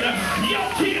children's bread. Your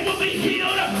kid will be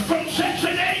healed from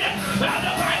Section 8. The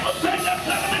Bible says the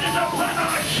government is upon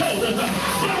our shoulders.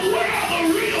 But where are the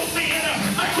real men?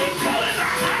 I keep calling the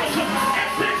house and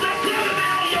put the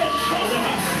government on your shoulder.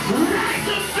 Write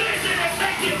the vision and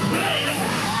make it plain.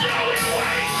 Show it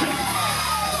weight.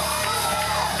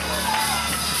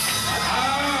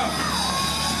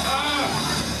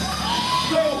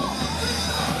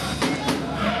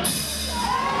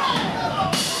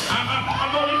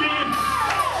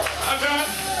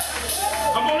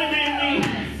 I'm only being me.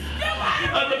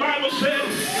 The Bible said,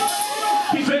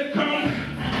 he said, come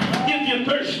if you're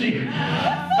thirsty.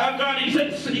 God, he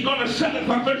said, you're going to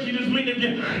satisfy thirsty. This means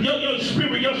your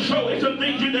spirit, your soul, it's some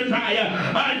things you desire.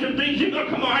 It's some things you're going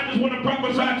to come on. I just want to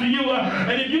prophesy to you.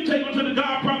 And if you take them to the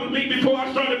God promised me before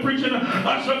I started preaching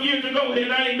some years ago,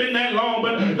 and I ain't been that long,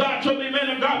 but God told me, man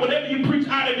of God, whatever you preach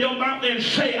out of your mouth and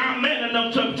say, I'm man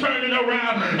enough to turn it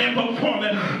around and perform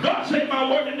it. God said my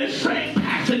word in this same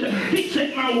passage. He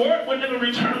said my word will never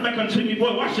return back unto me.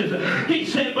 Boy, watch this. He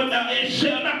said, but it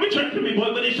shall not return to me,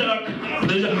 boy, but it shall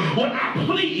accomplish what I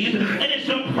please, and it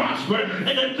shall prosper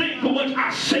in the thing for which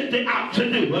I sent it out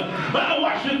to do. But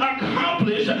watch it,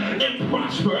 accomplish and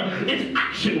prosper is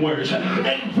action words.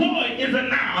 And void is a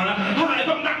noun. If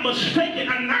I'm not mistaken,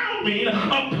 a noun means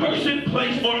a person,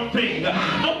 place, or thing.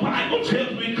 The Bible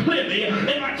tells me clearly,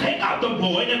 if I take out the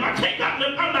void, if I take out the,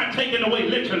 I'm not taking away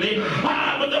literally,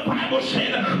 but the Bible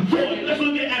said void. Let's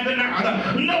look at the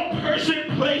noun. No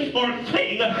person, place, or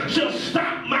thing shall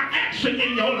stop my action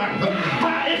in your life.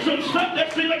 It's some stuff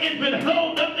that feels like it's been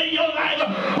held up in your life.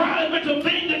 It's a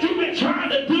thing that you've been trying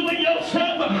to do in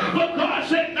yourself. But God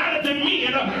said, now that the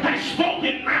men have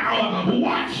spoken now,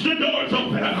 watch the doors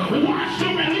open. Watch the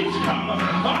release come.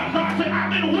 God said,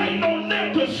 I've been waiting on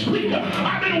them to speak.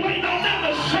 I've been waiting on them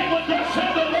to say what thus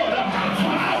said the Lord.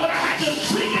 But I had to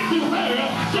speak it to her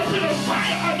to put a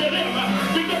fire under them.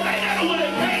 Because they never would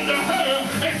have came to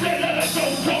her and said, let us go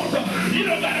forth. You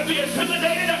don't got to be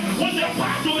intimidated when the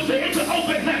apostle is here to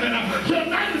open heaven.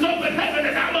 Tonight is open heaven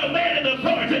and I'm a man in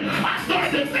authority. I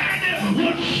started demanding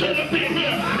what should have been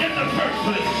here in the first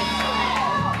place.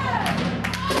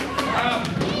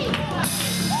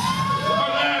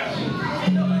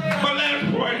 My last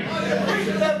point,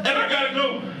 and I gotta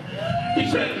go. He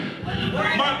said,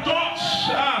 my thoughts,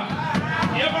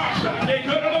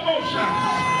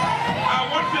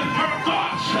 watch this, my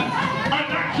thoughts are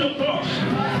not your thoughts.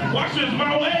 Watch this,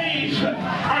 my ways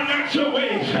are not your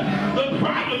ways. The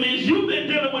problem is you've been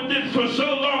dealing with this for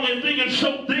so long and thinking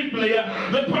so deeply.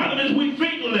 The problem is we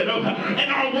think little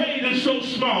and our ways are so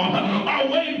small. Our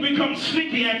ways become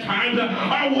sneaky at times.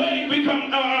 Our ways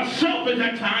become selfish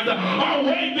at times. Our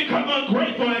ways become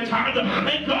ungrateful at times.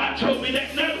 And God told me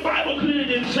that the Bible clearly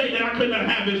didn't say that I could not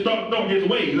have his thoughts nor his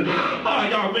ways.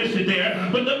 Y'all missed it there.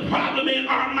 But the problem is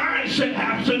our mindset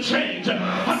has to change.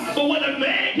 But when a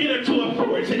man get into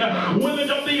authority, women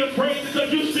don't be afraid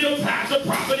because you still pastor,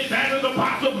 prophet, evangelist,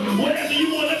 apostle, whatever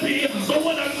you want to be. But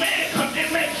when a man comes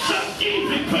and makes something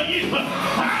easy for you,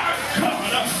 our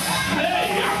God,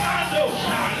 hey, I know,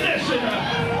 listen,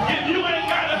 if you ain't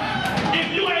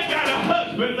got a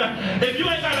husband, husband, if you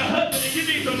ain't got a husband and you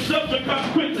need some stuff to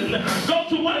come quickly, go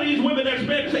to one of these women that's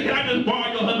married and say, can I just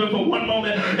borrow your husband for one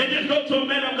moment? And just go to a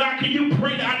man of God, can you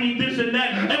pray that I need this and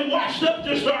that? And watch stuff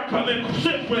just start coming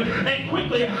simply and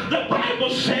quickly. The Bible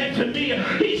said to me,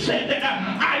 he said that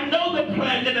I know the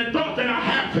plan and the thought that I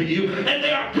have for you, and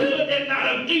they are good and not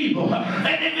of evil.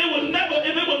 And if it was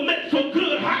meant for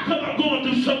good, how come I'm going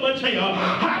through so much hell?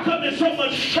 How come there's so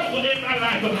much trouble in my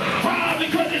life?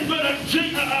 Because it's been a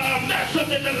mess up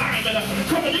in the alignment.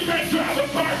 Come on, you can't drive a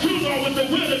car too long with the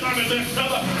wheel alignment messed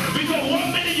up. Because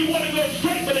one minute you want to go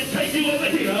straight, but it takes you over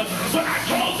here. But I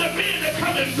told the men to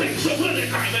come and fix the wheel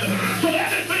alignment so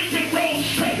everything can roll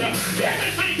straight.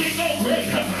 Everything can go great.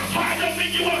 I don't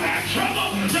mean you won't have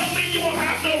trouble. Don't mean you won't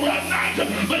have no rough nights.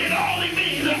 But it only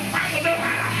means I don't know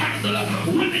how to handle it.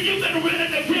 When you've been ready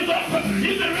to give up,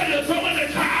 you've been ready to throw in the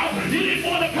towel, you didn't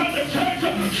want to come to church.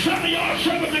 Some of y'all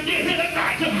struggled to get here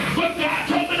tonight. But God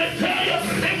told me to tell you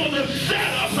it was a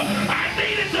setup. I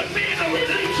needed to be to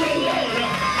release your word.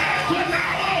 And from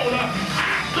now on,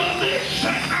 after this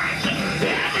night,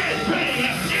 everything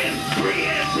is free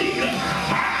indeed.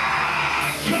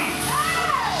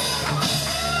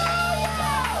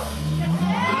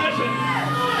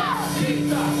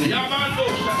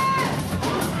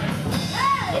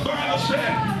 The Bible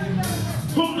said,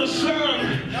 whom the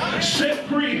Son set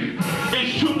free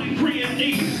is truly free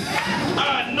indeed.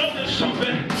 Notice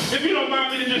something. If you don't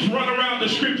mind me to just run around the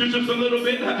scriptures just a little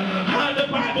bit, the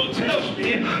Bible tells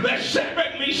me that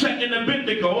Shadrach, Meshach, and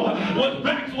Abednego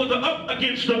was up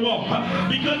against the wall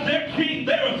because their king,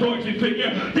 their authority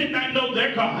figure, did not know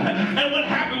their God. And what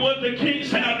happened was the king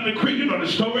sent out in the creek, you know the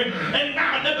story, and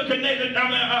now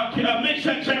Nebuchadnezzar,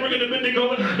 Meshach, Shadrach, and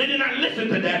Abednego, they did not listen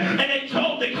to that. And they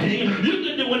told the king, you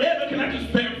can do whatever. Can I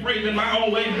just paraphrase in my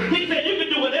own way? He said, you can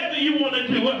do whatever you want to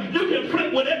do. You can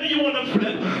flip whatever you want to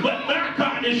flip. But my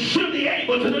God is surely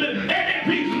able to do it. And if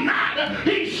he's not,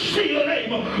 he's still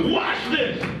able. Watch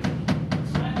this.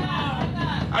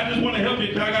 I just want to help you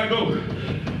because I got to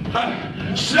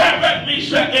go. Shadrach,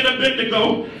 Meshach, and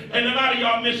Abednego. And a lot of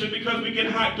y'all miss it because we get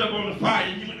hyped up on the fire.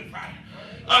 You in the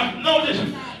fire. Notice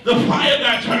the fire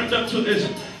got turned up to its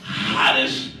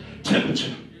hottest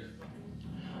temperature.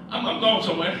 I'm going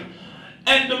somewhere.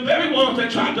 And the very ones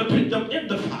that tried to put them in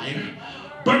the fire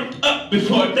burnt up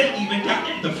before they even got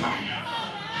in the fire.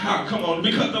 Come on,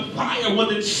 because the fire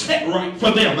wasn't set right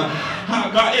for them.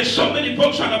 God, there's so many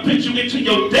folks trying to put you into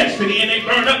your destiny and they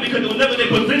burn up because it was never their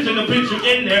position to put you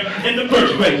in there in the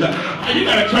first place. You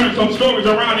got to turn some stories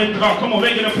around and come on,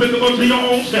 make it applicable to your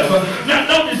own self. Now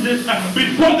notice this,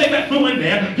 before they got through in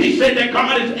there, he said that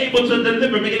God is able to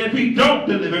deliver me, and if he don't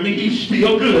deliver me, he's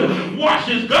still good. Watch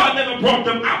this, God never brought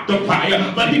them out the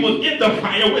fire, but he was in the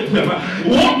fire with them,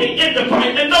 walking in the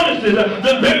fire. And notice this,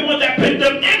 the very one that put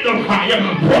them in the fire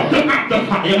brought them out the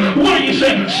fire. What do you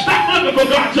say? Stop looking for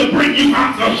God to bring you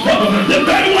out of stuff. The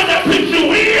very one that puts you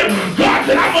in, God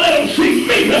said, I'm going to let them see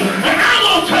me, and I'm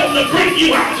going to tell them to bring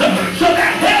you out. So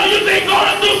that hell you've been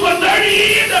going through for 30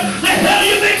 years, the hell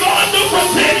you've been going through for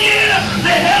 10 years,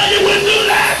 the hell you went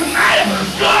through last night,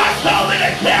 God told me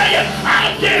to tell you,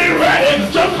 I'm getting ready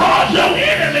to cause your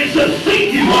enemies to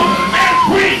see you and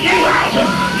bring you out.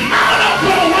 Mount up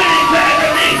your wings as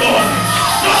an eagle,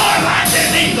 soar like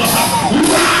an eagle,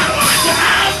 run like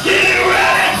I'm getting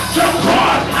ready to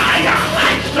cause higher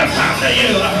heights to come to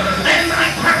you. And my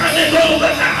time is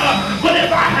over now. But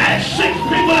if I had 6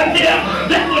 people in here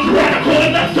that was radical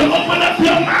enough to open up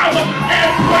your mouth and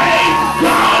praise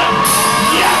God,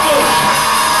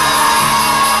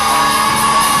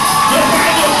 the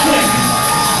Bible says,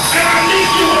 and I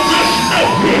leave you with this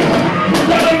note here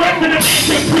for the rest of the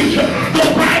ancient preacher.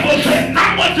 The Bible said,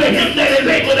 not unto him that is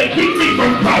able to keep me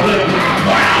from falling,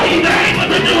 while he's able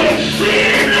to do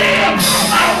exceedingly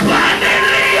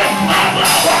abundantly above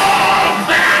all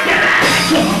that I can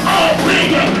ask or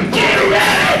think. Get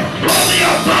ready for the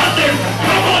abundance.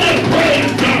 Come on and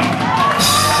praise God.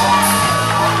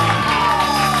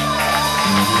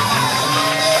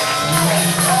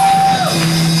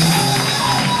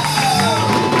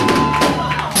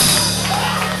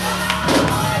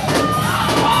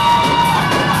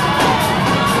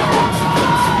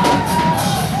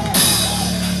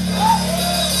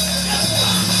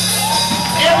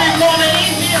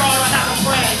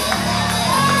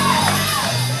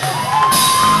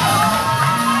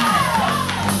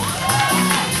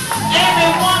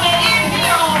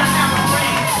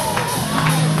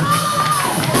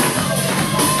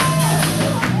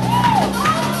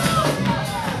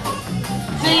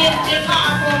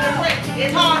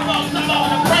 It's hard for them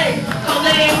all to pray because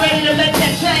they ain't ready to let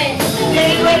that change.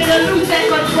 They ain't ready to lose that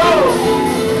control.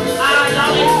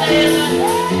 Y'all ain't saying nothing.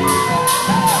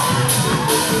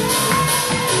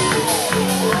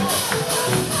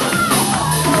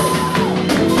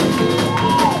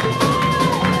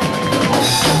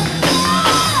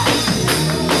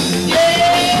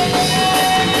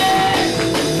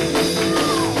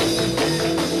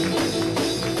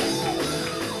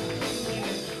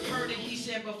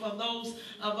 those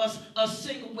of us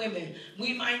single women,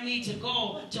 we might need to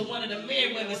go to one of the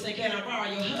married women and say, can I borrow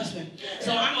your husband?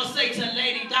 So I'm going to say to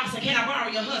Lady Dawson, can I borrow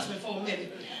your husband for a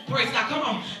minute? Praise God. Come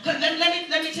on.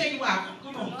 Let me tell you why.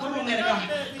 Come on, man of God.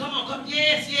 Come on.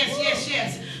 Yes. See,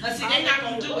 they're not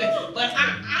going to do it, but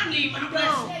I need my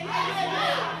blessing.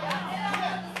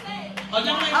 Oh,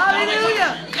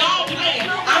 y'all playing.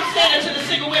 I'm saying to the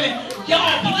single women,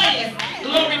 y'all playing.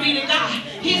 Glory be to God.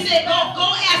 He said, go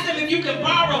ask them if you can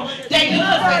borrow their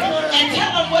husband and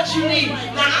tell them what you need.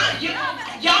 Now,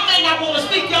 y'all may not want to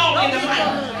speak y'all in the mic,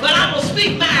 but I'm going to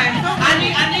speak mine. I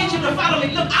need you to follow me.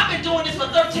 Look, I've been doing this for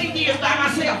 13 years by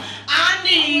myself. I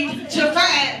need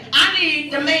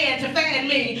the man to find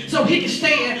me so he can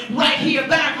stand right here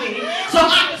by me. So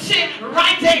I can sit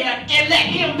right there and let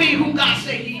him be who God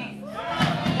said he is.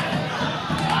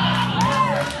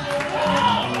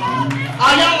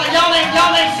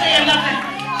 Y'all ain't saying nothing.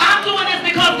 I'm doing this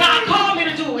because God called me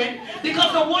to do it.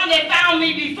 Because the one that found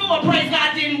me before, praise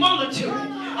God, didn't want to.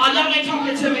 Y'all ain't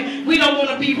talking to me. We don't want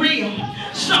to be real.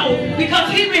 So,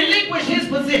 because he relinquished his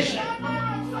position.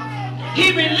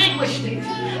 He relinquished it.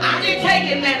 I didn't take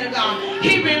it, man of God.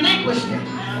 He relinquished it.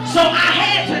 So I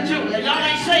had to do it. Y'all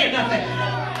ain't saying nothing.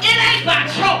 It ain't by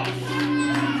choice.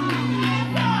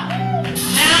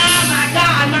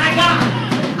 My God.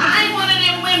 I ain't one of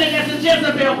them women that's a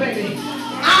Jezebel, baby.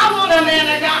 I want a man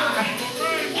of God.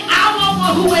 I want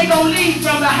one who ain't gonna lead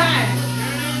from behind.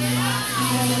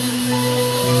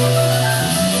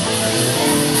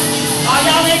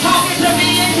 Y'all ain't talking to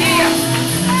me in here.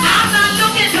 I'm not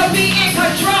looking to be in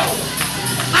control.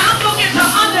 I'm looking to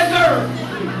undergird.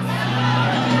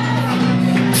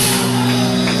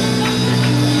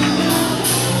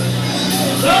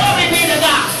 Glory be to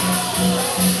God.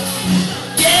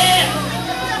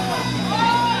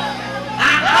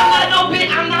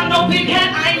 I'm not no big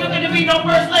hat. I ain't looking to be no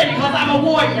first lady because I'm a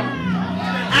warrior.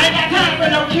 I ain't got time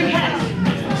for no cute hats.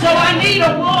 So I need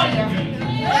a warrior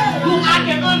who I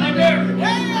can undergird.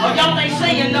 Y'all ain't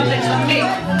saying nothing to me.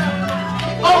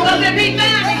 Because if he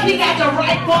found me, he got the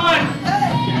right one.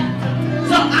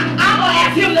 So I'm going to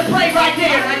ask him to pray right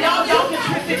there. Now y'all can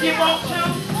trip if you want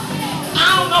to.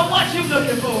 I don't know what you're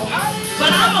looking for.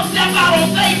 But I'm going to step out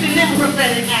on faith in this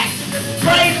prophetic act.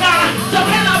 Praise God. So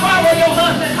can I borrow your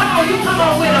husband? Come on, you come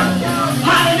on with him.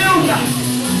 Hallelujah.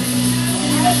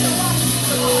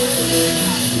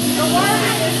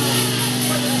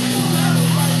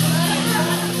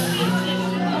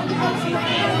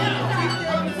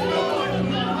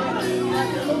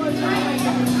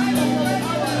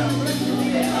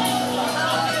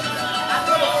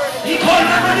 He called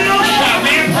everybody else out,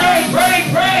 man. Pray.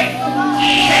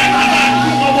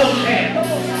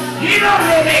 You don't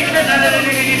know they can let it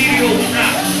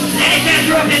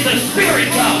enter up in the spirit,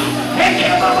 God.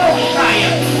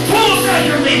 Full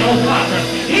measurement, oh Father.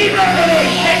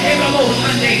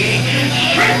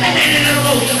 Strengthen it in the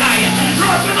Messiah.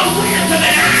 Lord, for the wings of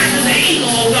the eyes of the eagle,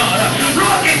 oh God.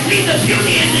 Lord, can see the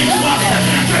beauty in this woman.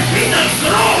 To see the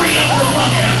glory of the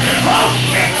woman. Oh,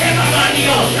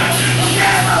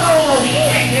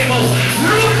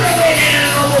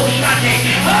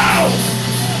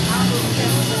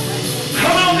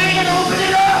 come on, man, open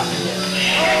it up.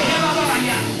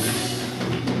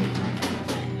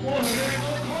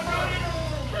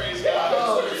 Praise God.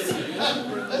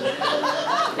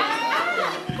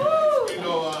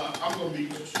 I'm going to be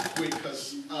quick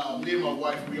because me and my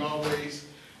wife, we always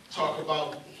talk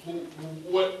about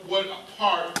what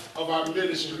part of our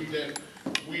ministry that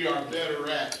we are better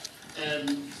at. And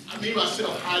me,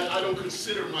 myself, I don't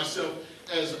consider myself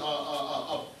as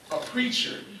a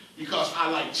preacher because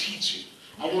I like teaching.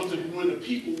 I want them, when the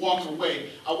people walk away,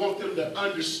 I want them to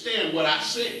understand what I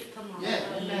said. Yeah.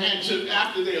 And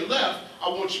after they left, I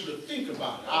want you to think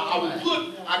about it.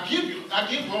 I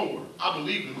give homework. I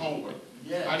believe in homework.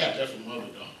 Yeah. I got that from Mother,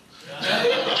 though.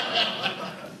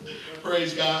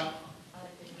 Praise God.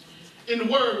 In the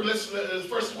Word, let's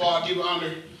first of all, I give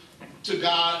honor to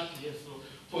God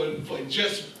for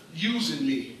just using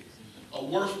me, a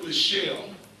worthless shell.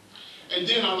 And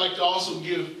then I like to also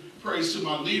give praise to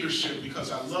my leadership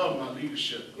because I love my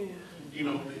leadership. Yeah. You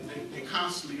know, they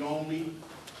constantly on me.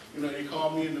 You know, they call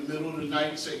me in the middle of the night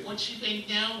and say, "What you been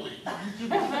doing?"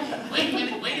 Wait a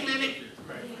minute.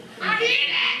 I hear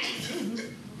that.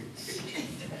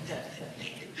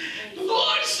 The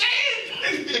Lord said.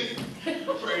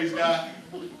 Praise God.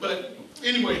 But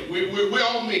anyway, we're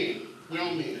all men. We're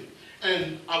all men.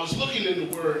 And I was looking in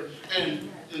the Word, and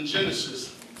in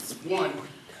Genesis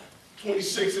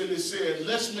 1:26, and it said,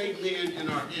 "Let's make man in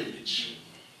our image."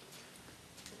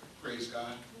 Praise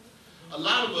God. A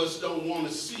lot of us don't want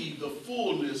to see the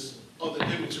fullness of the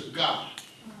image of God.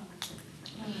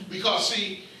 Because,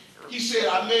 see, he said,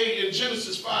 I made, in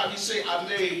Genesis 5, he said, I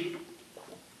made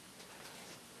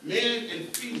man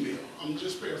and female. I'm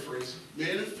just paraphrasing.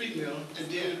 Man and female, and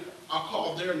then I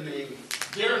call their name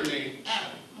Adam.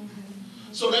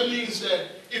 So that means that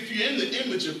if you're in the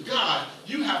image of God,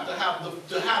 you have to have the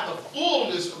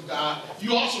fullness of God.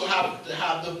 You also have to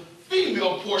have the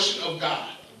female portion of God.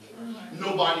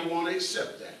 Nobody want to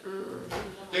accept that.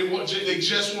 They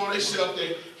just want to accept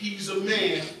that he's a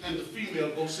man and the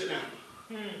female go sit down.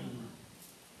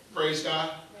 Praise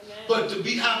God. But to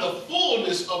have the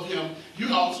fullness of him,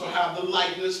 you also have the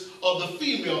likeness of the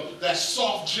female, that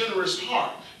soft, generous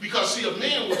heart. Because, see, a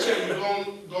man will tell you,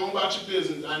 go on about your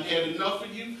business. I had enough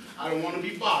of you. I don't want to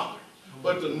be bothered.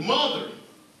 But the mother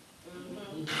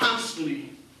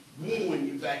constantly wooing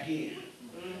you back in,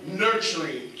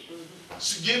 nurturing,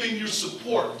 giving you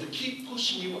support to keep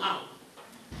pushing you out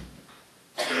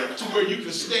to where you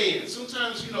can stand.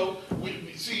 Sometimes, you know,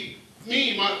 we see,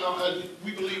 me and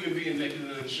we believe in being naked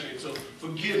and unashamed. So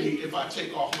forgive me if I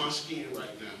take off my skin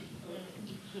right now.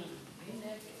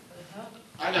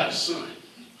 I got a son.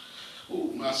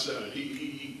 Ooh, my son.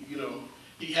 He you know,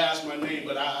 he has my name,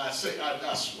 but I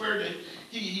swear that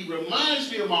he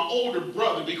reminds me of my older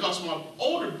brother, because my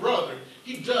older brother,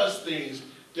 he does things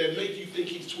that make you think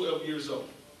he's 12 years old.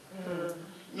 You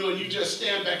know, and you just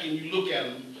stand back and you look at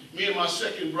him. Me and my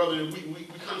second brother, we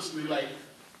constantly like,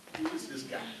 who is this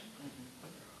guy?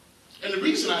 And the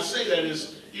reason I say that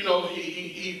is, you know,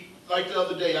 he like the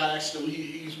other day I asked him,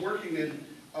 he's working in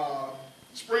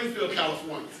Springfield,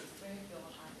 California.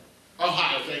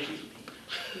 Ohio, thank you.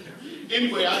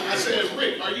 Anyway, I said,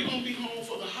 Rick, are you going to be home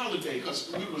for the holiday?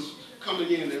 Because we was coming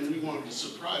in and we wanted to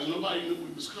surprise. Nobody knew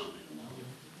we was coming.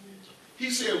 He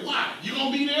said, why? You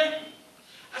going to be there?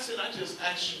 I said, I just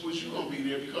asked you, was you going to be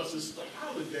there because it's the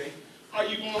holiday. Are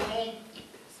you going home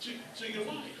to your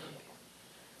wife?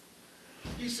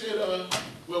 He said,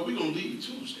 well, we're going to leave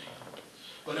Tuesday.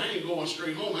 But I ain't going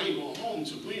straight home. I ain't going home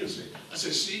until Wednesday. I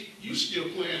said, see, you still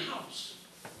playing house.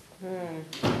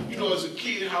 You know, as a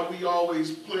kid, how we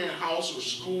always playing house or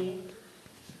school.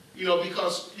 You know,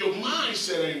 because your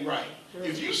mindset ain't right.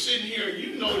 If you sitting here and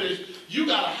you know that you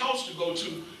got a house to go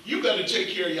to, you better take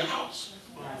care of your house.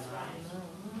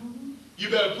 You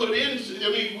better put in, I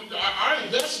mean, our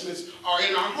investments are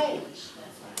in our homes.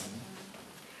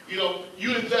 You know,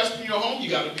 you invest in your home, you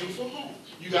got a beautiful home.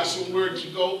 You got somewhere to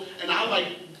go, and I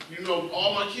like, you know,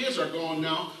 all my kids are gone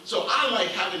now, so I like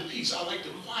having peace. I like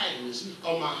the quietness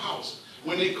of my house.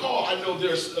 When they call, I know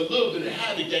there's a little bit of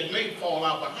havoc that may fall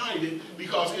out behind it,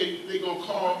 because they're going to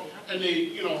call, and they,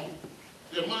 you know,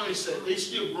 their mindset, they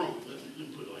still grown. Let me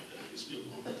put it like that, they still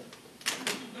grown.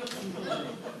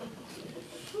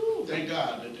 Thank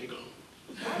God that they're gone.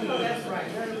 I know that's right.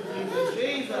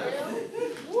 Jesus.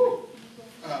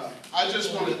 I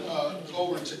just want to go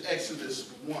over to Exodus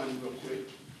 1 real quick.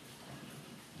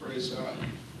 Praise God.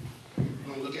 We're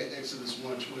going to look at Exodus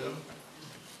 1:12.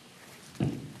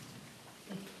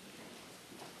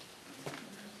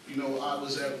 You know, I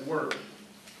was at work,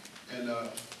 and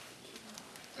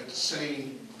at the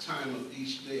same time of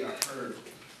each day, I heard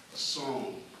a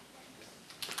song,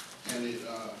 and it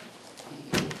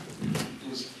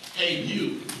was, "Hey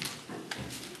you,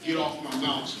 get off my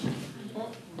mountain."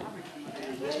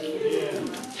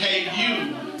 Hey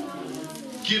you,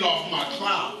 get off my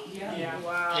cloud.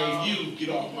 Hey you, get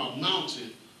off my mountain,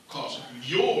 because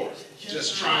you're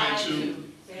just trying to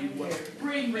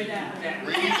Bring me down.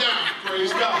 bring it down.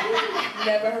 Praise God.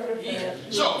 Never heard of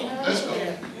that. So, let's go.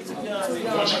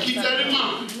 I want you to keep that in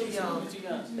mind. Too young.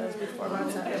 That's before my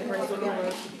time. Praise the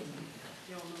Lord.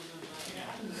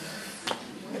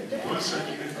 1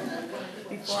 second.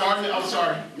 Starting, I'm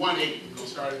sorry, 1:8. We're going to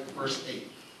start at verse 8.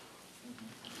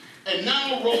 And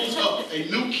now rose up a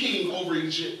new king over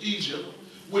Egypt,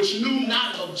 which knew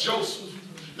not of Joseph.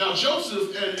 Now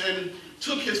Joseph and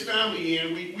took his family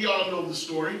in. We all know the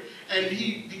story. And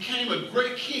he became a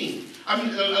great king. I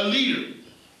mean, a leader,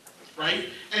 right?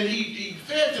 And he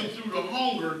fed them through the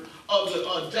hunger of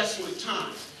the desolate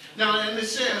times. Now, and it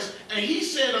says, and he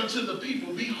said unto the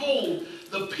people, behold,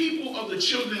 the people of the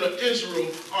children of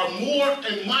Israel are more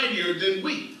and mightier than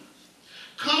we.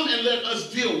 Come and let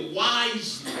us deal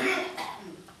wisely.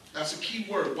 That's a key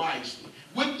word, wisely.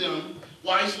 With them,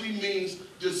 wisely means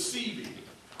deceiving.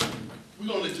 We're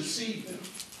going to deceive them.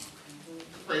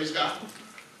 Praise God.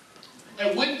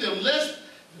 And with them, let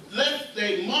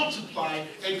they multiply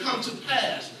and come to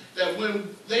pass that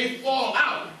when they fall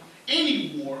out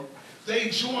any war, they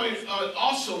join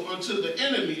also unto the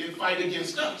enemy and fight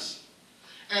against us.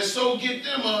 And so get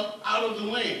them up out of the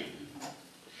land.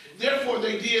 Therefore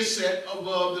they did set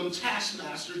above them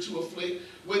taskmasters to afflict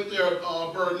with their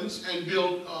burdens and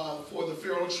build for the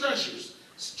Pharaoh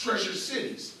treasure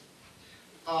cities,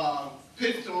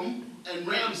 Pithom and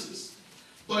Ramses.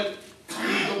 But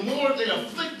the more they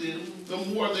afflicted, the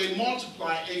more they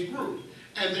multiplied and grew.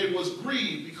 And they was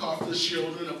grieved because the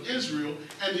children of Israel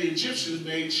and the Egyptians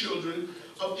made children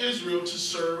of Israel to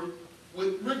serve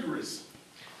with rigorous.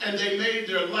 And they made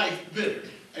their life bitter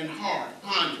and hard,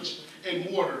 bondage and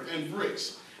mortar and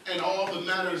bricks, and all the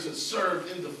matters that served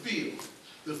in the field.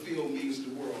 The field means the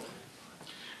world.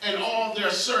 And all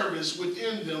their service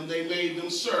within them they made them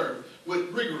serve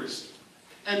with rigorous.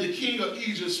 And the king of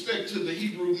Egypt spake to the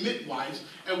Hebrew midwives,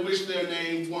 and which their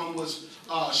name, one was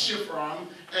Shiphrah,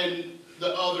 and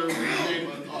the other was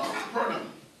named Purnam.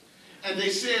 And they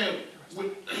said,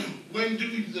 when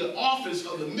do the office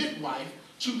of the midwife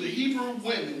to the Hebrew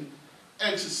women,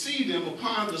 and to see them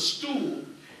upon the stool,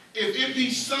 if it be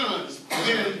sons,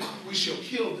 then we shall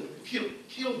kill them.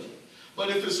 But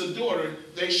if it's a daughter,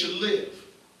 they shall live.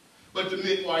 But the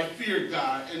midwife feared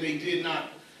God, and they did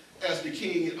not as the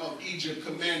king of Egypt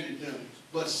commanded them,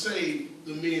 but saved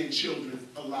the men and children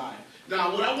alive.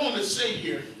 Now, what I want to say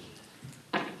here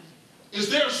is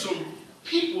there are some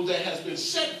people that has been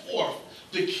set forth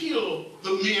to kill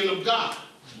the men of God,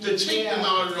 to take them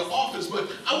out of their office.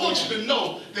 But I want you to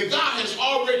know that God has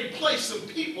already placed some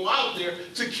people out there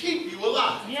to keep you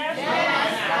alive. Praise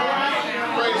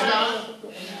God.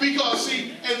 Because,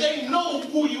 see, and they know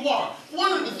who you are.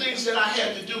 One of the things that I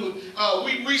had to do,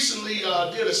 we recently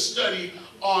did a study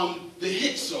on the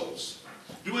Hyksos.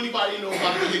 Do anybody know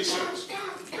about the Hyksos?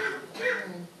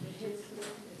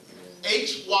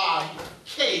 Hyksos.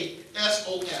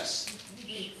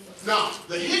 Now,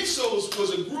 the Hyksos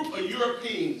was a group of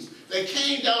Europeans that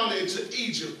came down into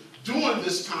Egypt during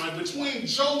this time between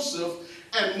Joseph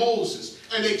and Moses.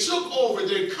 And they took over,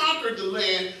 they conquered the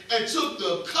land and took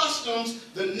the customs,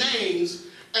 the names,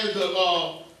 and the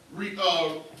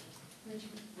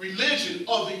religion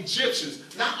of the Egyptians.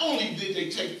 Not only did they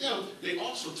take them, they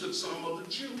also took some of the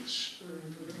Jewish.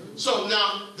 So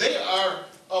now they are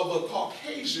of a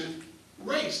Caucasian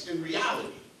race in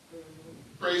reality.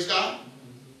 Praise God.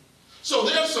 So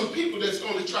there are some people that's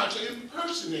going to try to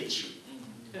impersonate you.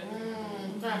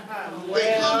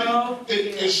 They come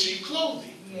in sheep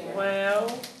clothing. Well,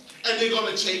 and they're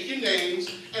going to take your names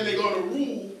and they're going to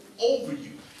rule over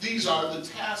you. These are the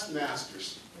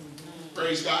taskmasters.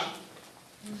 Praise God.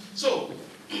 So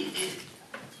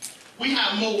we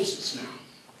have Moses now.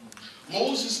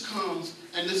 Moses comes,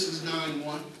 and this is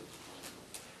 9:1.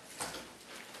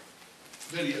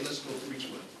 Lydia, let's go for each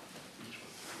one.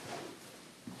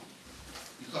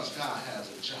 Because God has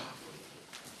a job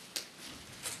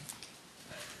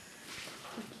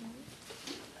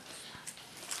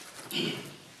for you.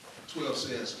 12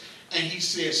 says, and he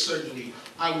said, certainly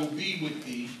I will be with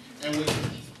thee, and with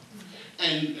thee.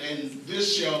 And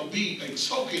this shall be a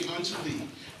token unto thee,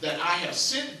 that I have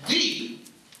sent thee,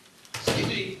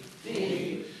 say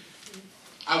thee,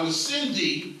 I will send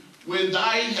thee when thou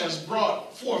hast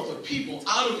brought forth a people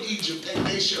out of Egypt, and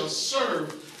they shall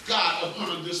serve God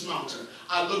upon this mountain.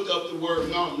 I looked up the word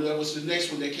mountain. That was the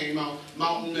next one that came out.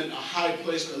 Mountain meant a high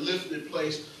place, a lifted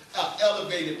place, an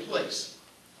elevated place.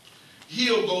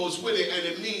 Hill goes with it, and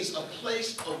it means a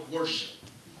place of worship.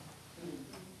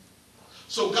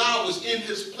 So God was in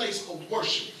his place of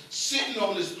worship, sitting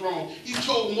on his throne. He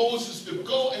told Moses to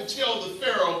go and tell the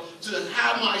Pharaoh to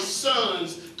have my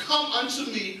sons come unto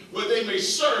me where they may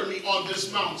serve me on this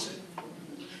mountain.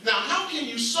 Now, how can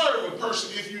you serve a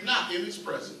person if you're not in his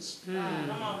presence?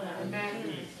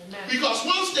 Because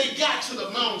once they got to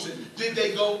the mountain, did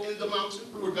they go in the mountain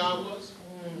where God was?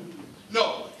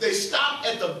 No, they stopped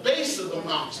at the base of the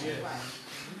mountain.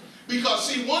 Because,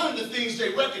 see, one of the things they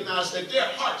recognized that their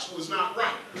hearts was not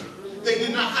right. They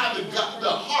did not have the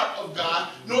heart of God,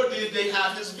 nor did they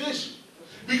have his vision.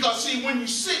 Because, see, when you're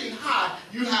sitting high,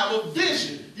 you have a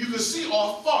vision. You can see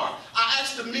all far. I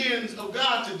asked the men of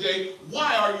God today,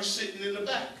 why are you sitting in the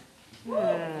back?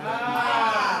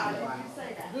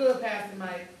 Good, Pastor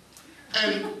Mike.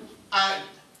 And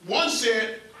one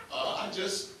said, I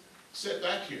just sat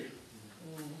back here.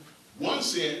 One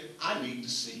said, I need to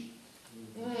see.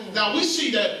 Now we see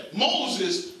that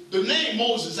Moses, the name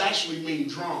Moses actually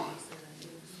means drawn.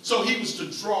 So he was to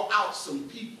draw out some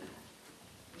people.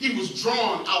 He was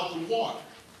drawn out the water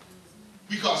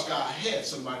because God had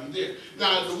somebody there.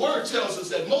 Now the word tells us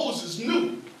that Moses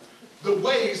knew the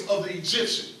ways of the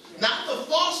Egyptians. Not the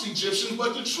false Egyptians,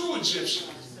 but the true Egyptians.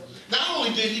 Not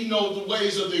only did he know the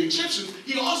ways of the Egyptians,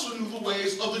 he also knew the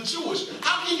ways of the Jewish.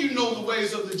 How can you know the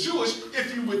ways of the Jewish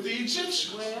if you're with the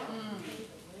Egyptians?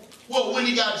 Well, when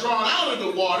he got drawn out of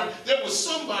the water, there was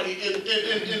somebody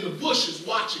in the bushes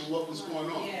watching what was going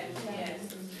on.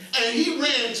 And he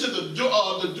ran to the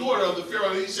daughter of the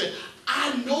Pharaoh, and he said,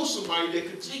 I know somebody that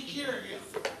could take care of him.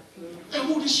 And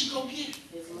who did she go get?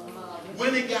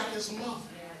 Went and got his mother.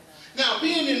 Now,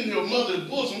 being in your mother's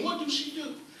bosom, what do she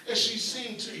do? As she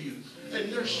sings to you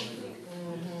and nurse you.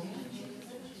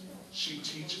 She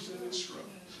teaches and instructs.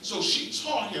 So she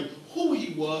taught him who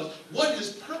he was, what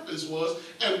his purpose was,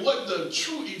 and what the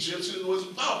true Egyptian was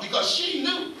about, because she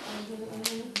knew.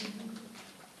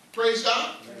 Praise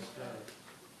God.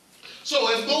 So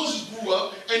as Moses grew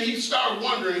up and he started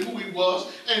wondering who he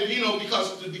was, and you know,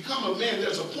 because to become a man,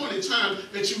 there's a point in time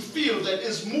that you feel that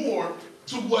it's more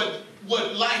to what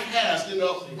life has than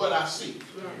what I see.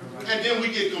 And then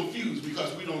we get confused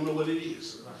because we don't know what it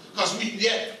is. Because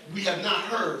we have not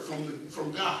heard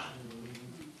from God.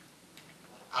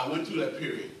 I went through that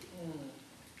period.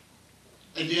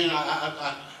 And then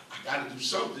I got to do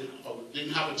something. I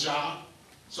didn't have a job.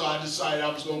 So I decided I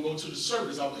was going to go to the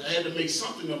service. I had to make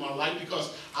something of my life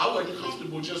because I wasn't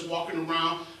comfortable just walking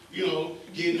around, you know,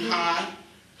 getting high,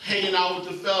 hanging out with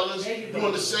the fellas,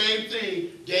 doing the same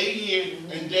thing day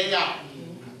in and day out.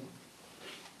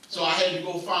 So I had to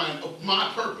go find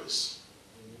my purpose.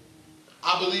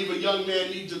 I believe a young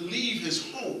man needs to leave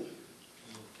his home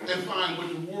and find what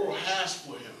the world has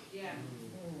for him.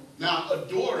 Now, a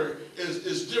daughter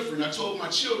is different. I told my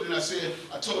children, I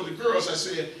told the girls, I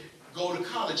said, go to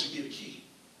college and get a key.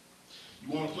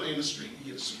 You want to play in the street, you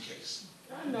get a suitcase.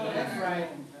 I know that's right.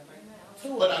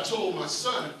 But I told my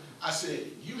son, I said,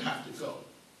 you have to go.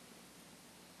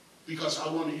 Because I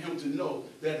wanted him to know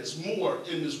that it's more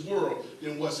in this world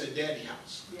than what's at daddy's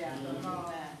house. Yeah.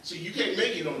 See, you can't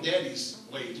make it on daddy's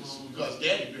wages because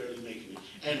daddy barely making it.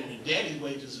 And daddy's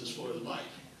wages is for his wife.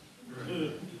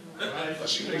 But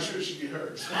she makes sure she get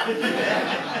hers.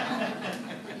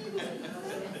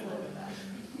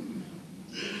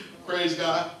 Praise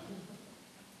God.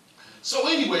 So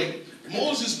anyway,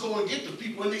 Moses go and get the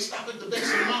people and they stop at the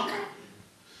base of the mountain.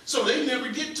 So they never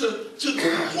get to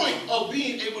the point of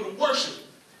being able to worship.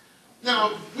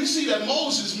 Now, we see that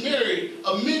Moses married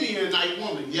a Midianite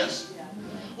woman, yes?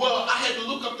 Well, I had to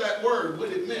look up that word, what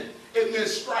it meant. It meant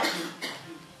strife.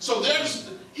 So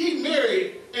he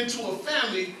married into a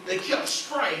family that kept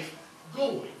strife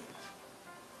going.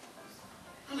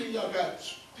 How many of y'all got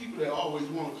people that always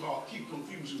want to keep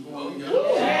confusion going? Yes.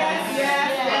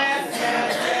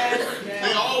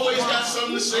 They always got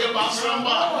something to say about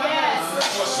somebody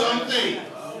or something.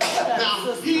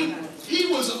 Now, he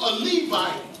was a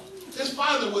Levite. His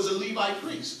father was a Levite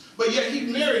priest. But yet he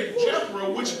married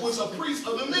Jethro, which was a priest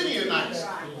of the Midianites.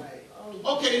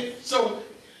 Okay, so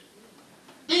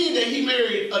being that he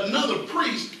married another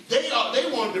priest, they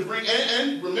wanted to bring,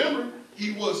 and remember,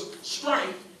 he was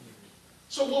strife.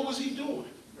 So what was he doing?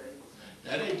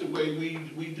 That ain't the way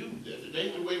we do that. It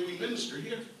ain't the way we minister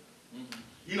here.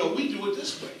 You know, we do it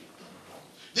this way.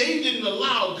 They didn't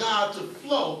allow God to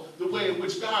flow the way in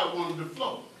which God wanted to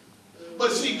flow.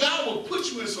 But see, God will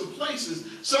put you in some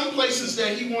places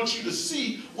that he wants you to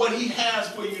see what he has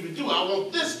for you to do. I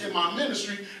want this in my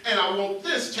ministry, and I want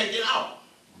this, take it out.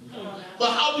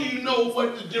 But how do you know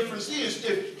what the difference is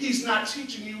if he's not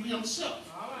teaching you himself?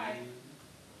 All right.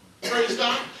 Praise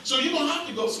God. So you're going to have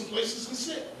to go some places and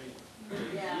sit.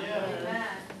 Yeah.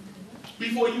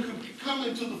 Before you can come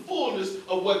into the fullness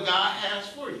of what God has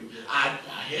for you. I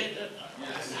had that.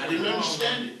 I didn't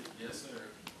understand it. Yes, sir.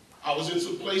 I was in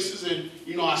some places and,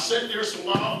 you know, I sat there some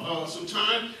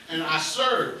time and I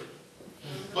served.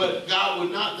 But God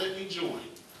would not let me join.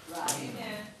 Right.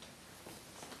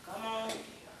 Come on.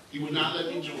 He would not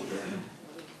let me join.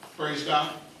 Praise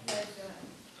God.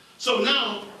 So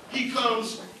now he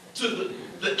comes to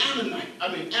the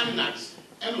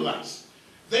Ammonites.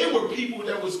 They were people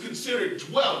that was considered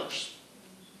dwellers.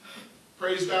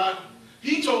 Praise God.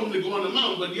 He told them to go on the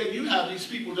mountain, but yet you have these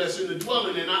people that's in the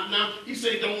dwelling, and now he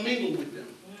said don't mingle with them.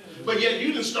 But yet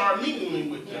you didn't start mingling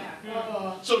with them.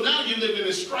 So now you live in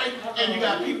this strife, and you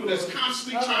got people that's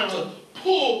constantly trying to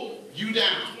pull you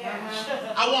down.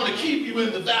 I want to keep you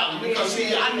in the valley because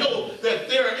see, I know that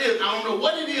there is, I don't know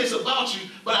what it is about you,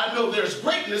 but I know there's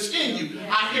greatness in you.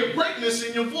 I hear greatness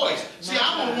in your voice. See,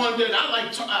 I'm the one that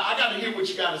I got to hear what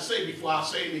you got to say before I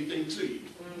say anything to you.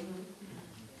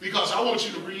 Because I want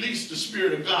you to release the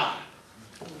Spirit of God.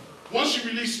 Once you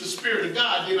release the Spirit of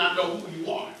God, then I know who you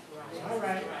are.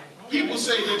 People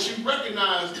say that you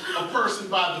recognize a person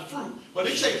by the fruit, but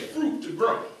it takes fruit to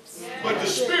grow. But the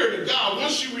Spirit of God,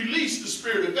 once you release the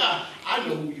Spirit of God, I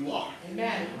know who you are.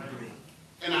 Amen.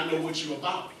 And I know what you're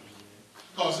about.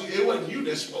 Because it wasn't you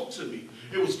that spoke to me.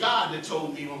 It was God that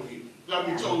told me on you.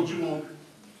 God told you on.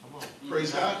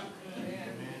 Praise God.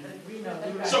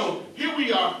 So here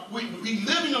we are. We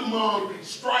living among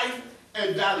strife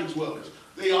and valley dwellers.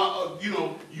 They are,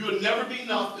 you'll never be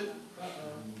nothing.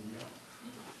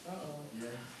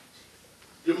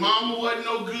 Your mama wasn't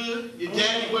no good. Your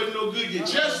daddy wasn't no good. You're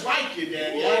just like your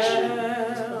daddy, actually.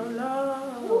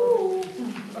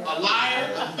 A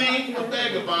liar, a thief, a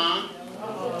vagabond.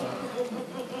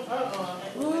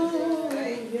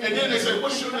 And then they say,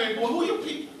 what's your name? Well, who are your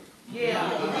people? Yeah.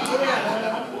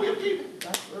 Who are your people?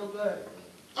 That's real good.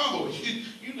 Oh,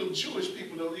 you know Jewish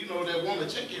people, though, that want to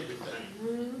take everything.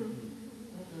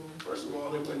 First of all,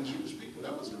 they weren't Jewish people.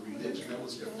 That was their religion. That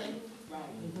was their faith.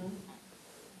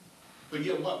 But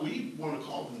yet what we want to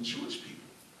call them Jewish people.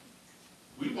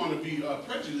 We want to be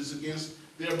prejudiced against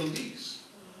their beliefs.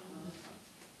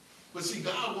 But see,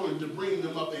 God wanted to bring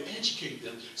them up and educate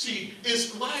them. See,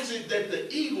 why is it that the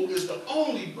eagle is the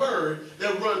only bird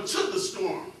that runs to the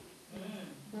storm?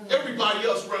 Everybody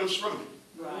else runs from it.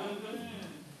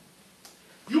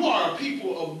 You are a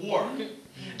people of war.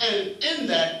 And in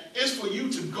that, it's for you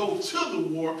to go to the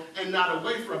war and not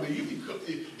away from it.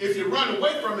 If you run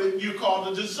away from it, you're called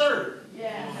a deserter.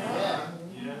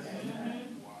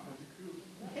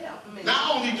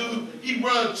 Not only do he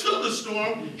run to the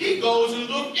storm, he goes and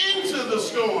look into the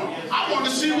storm. I want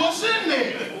to see what's in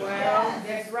there. Well,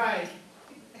 that's right.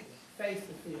 Face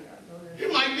the fear.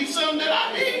 It might be something that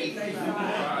I need.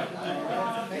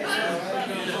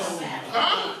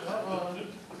 Huh?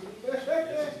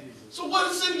 So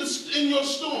what is in your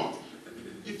storm?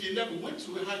 If you never went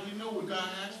to it, how do you know what God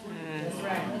has for you? That's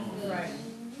right. That's right.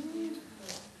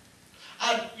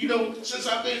 Since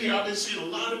I've been here, I've been seeing a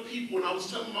lot of people, and I was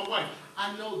telling my wife,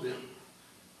 I know them.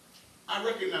 I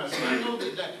recognize them. I know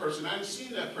that person. I haven't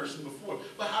seen that person before.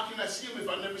 But how can I see them if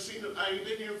I've never seen them? I ain't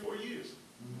been here in 4 years.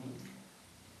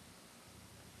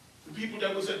 The people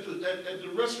that was at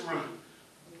the restaurant,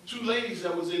 2 ladies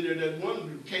that was in there, that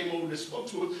one came over that spoke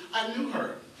to her, I knew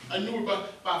her. I knew her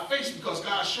by face because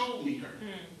God showed me her.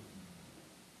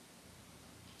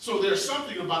 So there's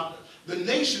something about the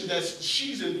nation that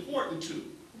she's important to.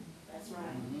 That's right.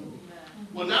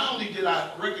 Well, not only did I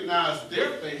recognize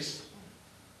their face,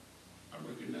 I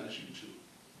recognize you too.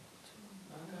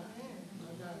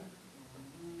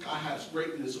 God has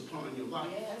greatness upon your life.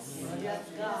 Yes,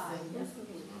 God.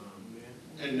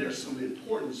 And there's some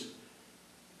importance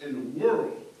in the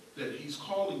world that he's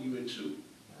calling you into.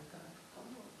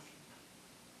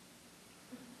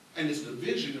 And it's the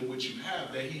vision in which you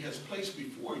have that he has placed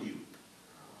before you.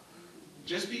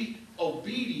 Just be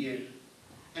obedient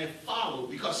and follow.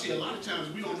 Because, see, a lot of times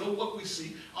we don't know what we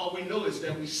see. All we know is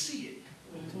that we see it.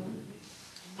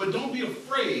 But don't be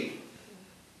afraid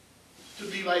to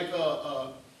be like,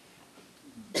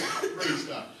 praise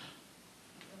God.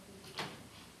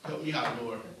 Help me out,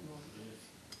 Lord.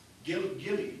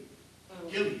 Gilead.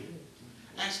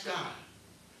 Ask God.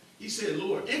 He said,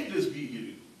 Lord, if this be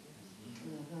you,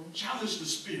 challenge the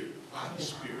Spirit by the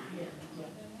Spirit.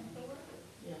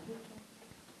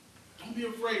 Don't be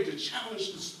afraid to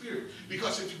challenge the Spirit.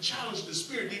 Because if you challenge the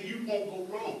Spirit, then you won't go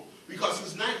wrong. Because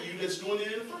it's not you that's doing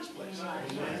it in the first place.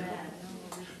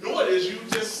 Nor is you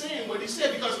just saying what he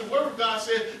said. Because the word of God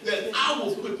said that I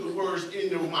will put the words in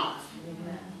your mouth.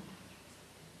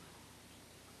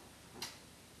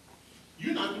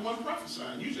 You're not the one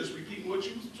prophesying. You're just repeating what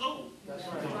you was told. That's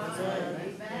right.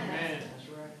 Amen. That's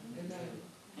right.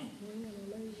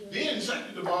 Then,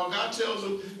 second of all, God tells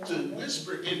him to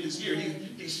whisper in his ear.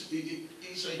 He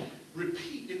say,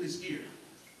 repeat in his ear.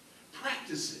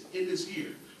 Practice it in his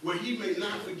ear, where he may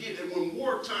not forget. And when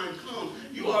wartime comes,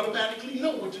 you automatically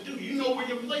know what to do. You know where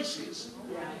your place is.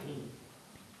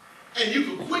 And you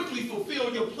can quickly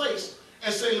fulfill your place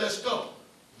and say, let's go.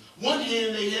 One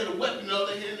hand they had a weapon, the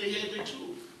other hand they had their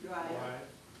tool.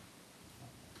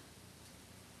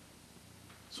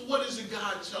 So what is it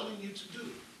God telling you to do?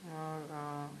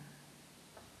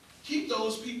 Keep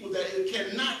those people that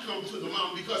cannot come to the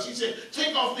mountain, because he said,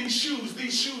 take off these shoes.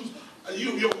 These shoes,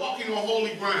 you're walking on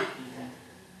holy ground.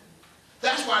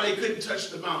 That's why they couldn't touch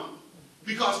the mountain,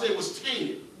 because they was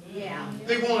tainted.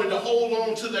 They wanted to hold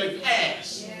on to their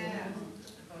past.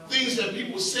 Things that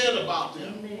people said about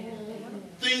them.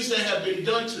 Things that have been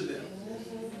done to them.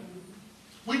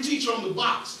 We teach on the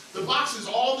box. The box is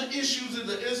all the issues and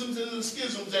the isms and the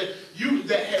schisms that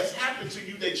has happened to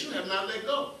you that you have not let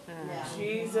go.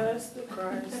 Jesus the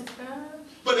Christ.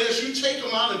 But as you take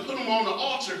them out and put them on the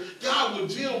altar, God will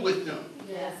deal with them.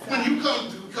 Yes. When you come,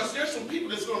 because there's some people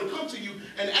that's going to come to you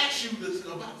and ask you this,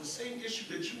 about the same issue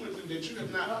that you went through that you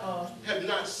have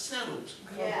not settled.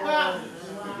 Yeah.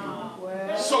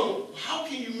 Wow. So how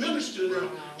can you minister to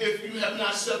them if you have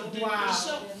not settled it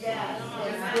yourself? Yes.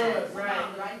 That's good.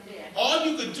 Right there. All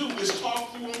you could do is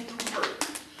talk through them through her.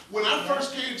 When I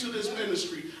first came to this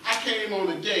ministry, I came on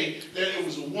a day that it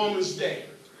was a woman's day.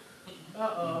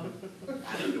 I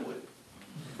didn't do it.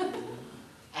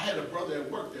 I had a brother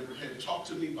at work that had talked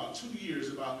to me about 2 years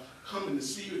about coming to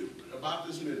see you about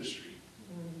this ministry.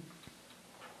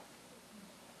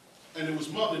 And it was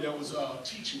mother that was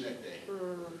teaching that day.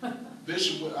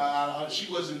 Bishop,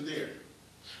 she wasn't there.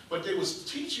 But they was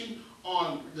teaching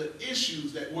on the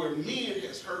issues that where men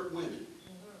has hurt women.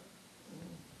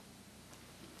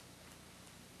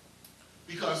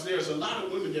 Because there's a lot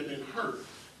of women that have been hurt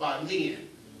by men.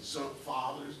 Some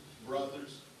fathers,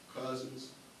 brothers,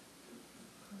 cousins.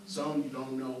 Some you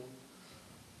don't know.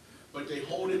 But they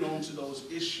holding on to those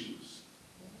issues.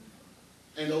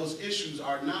 And those issues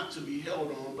are not to be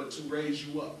held on, but to raise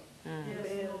you up.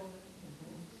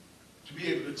 To be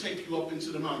able to take you up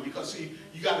into the mountain. Because see,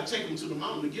 you got to take them to the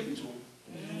mountain to give it to them.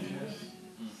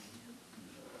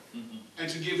 And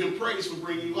to give him praise for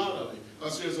bringing you out of it.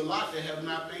 Because there's a lot that have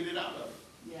not made it out of it.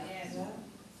 Yes.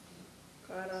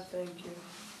 God, I thank you.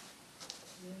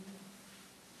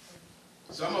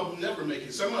 Some of them never make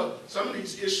it. Some of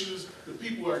these issues, the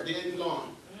people are dead and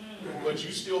gone. But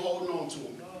you still holding on to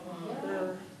them.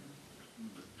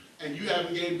 And you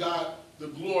haven't gave God the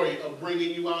glory of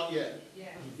bringing you out yet.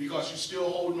 Because you're still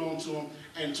holding on to him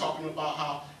and talking about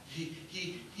how he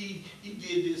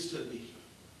did this to me.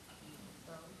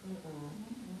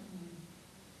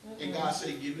 And God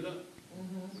said, give it up.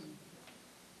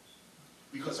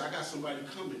 Because I got somebody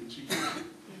coming to you.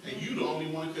 And you the only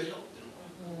one who could help them.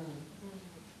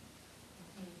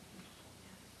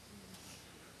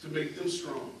 To make them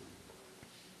strong.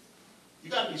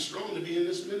 You got to be strong to be in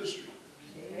this ministry.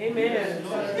 Amen.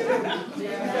 Because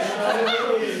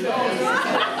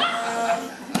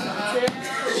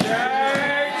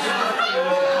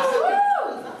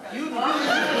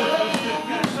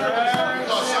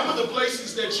some of the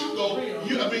places that you go,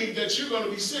 that you're going to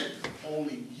be sent,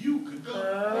 only you could go.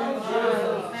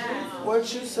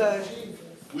 What you say?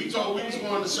 We told we was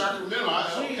going to Sacramento.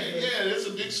 Okay, yeah, it's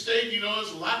a big state,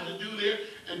 there's a lot to do there.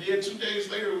 And then 2 days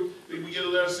later, we get a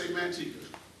letter say Manteca.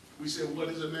 We said, what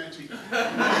is a Manteca? I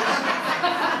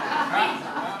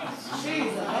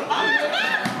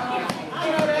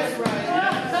know that's right.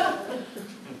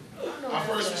 I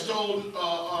first was told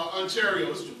Ontario.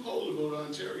 It's too cold to go to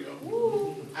Ontario.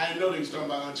 I didn't know they was talking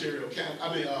about Ontario,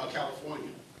 California.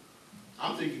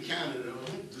 I'm thinking Canada.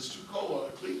 It's too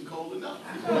cold. Cleveland cold enough.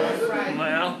 That's right.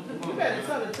 Well, You better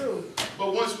tell the truth.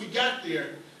 But once we got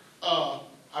there,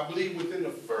 I believe within the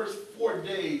first 4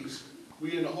 days,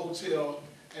 we in a hotel,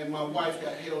 and my wife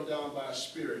got held down by a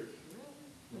spirit.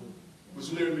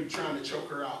 Was literally trying to choke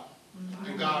her out.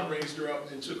 And God raised her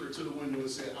up and took her to the window and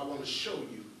said, I want to show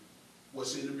you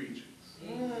what's in the region.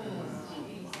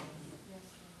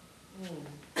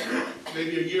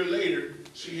 Maybe a year later,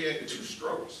 she had 2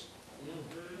 strokes.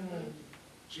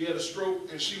 She had a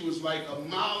stroke, and she was like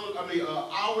an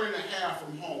hour and a half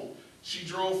from home. She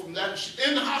drove from that,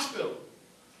 in the hospital.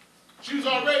 She was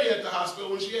already at the hospital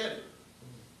when she had it.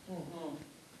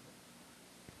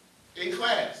 In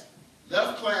class.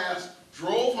 Left class,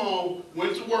 drove home,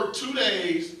 went to work 2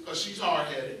 days, because she's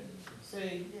hard-headed.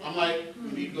 I'm like,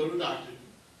 you need to go to the doctor.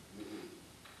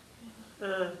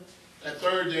 That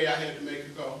 3rd day, I had to make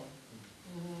her go.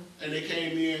 And they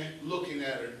came in looking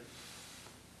at her,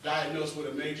 diagnosed with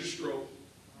a major stroke,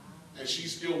 and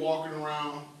she's still walking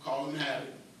around calling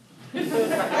havoc.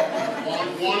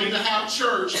 Wanting to have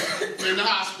church in the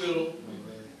hospital.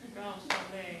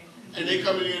 And they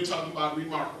coming in talking about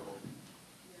remarkable.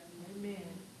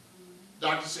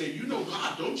 Doctor said, you know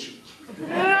God, don't you? A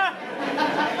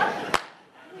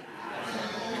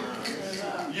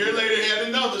year later, had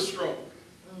another stroke.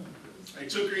 They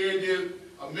took her in and did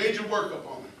a major workup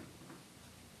on her.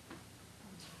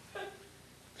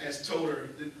 And told her,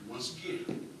 that, once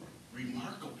again,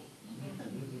 remarkable.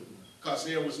 Because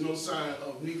there was no sign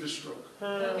of neither stroke.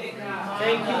 Thank you,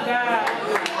 God.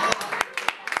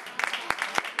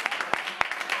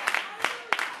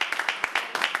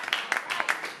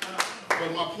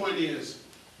 But my point is,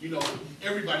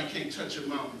 everybody can't touch a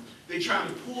mountain. They're trying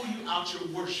to pull you out your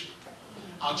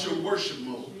worship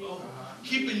mode.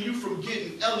 Keeping you from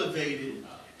getting elevated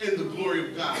in the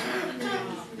glory of God.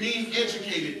 Being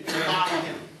educated by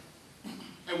Him.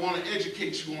 And want to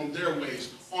educate you on their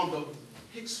ways, on the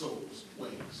Hicks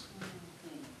ways.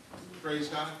 Praise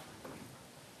God.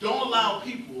 Don't allow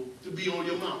people to be on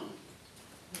your mountain.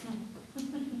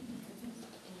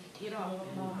 Get off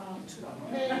my mountain.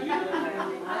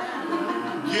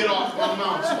 Get off my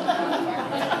mountain.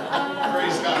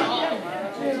 Praise God.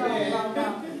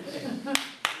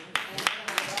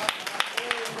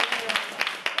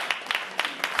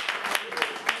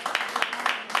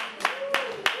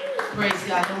 Praise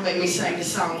God. Don't make me sing the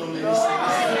song. Don't make me sing the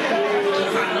song.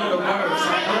 Because I know the words.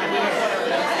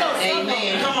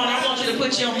 Amen. Come on, I want you to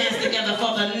put your hands together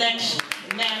for the next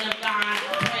man of God.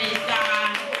 Praise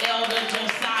God. Elder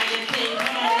Josiah King.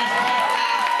 Come on, let's praise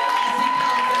God as he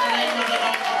comes in the name of the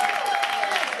Lord.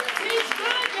 Teach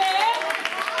good, Dad.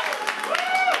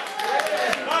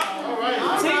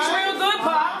 Teach real good,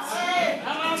 Pops.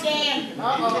 Come on, Dad.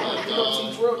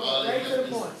 Right to the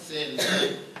point.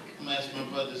 I'm going to ask my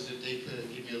brothers if they could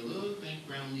give me a little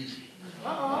background music. Sing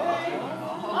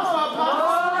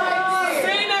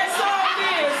that song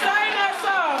again. Sing that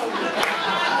song.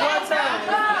 One time.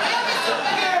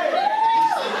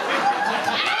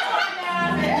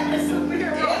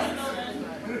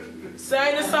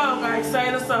 Sing the song, guys.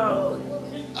 Sing the song.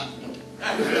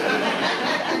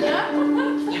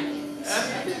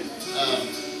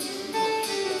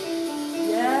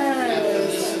 After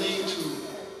listening to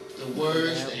the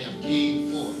words that have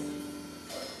came forth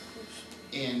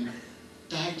and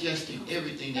digesting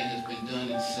everything that has been done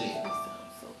and said,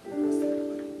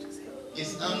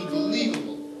 it's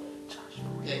unbelievable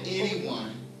that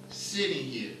anyone sitting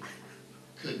here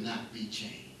could not be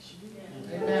changed.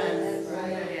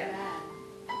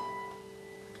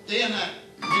 They are not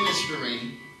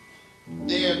ministering,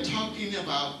 they are talking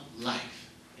about life.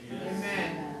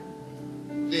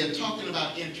 They are talking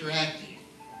about interacting.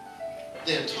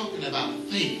 They are talking about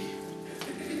faith.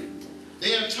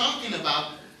 They are talking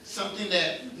about something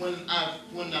that when I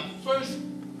first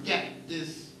got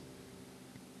this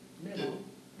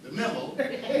the memo,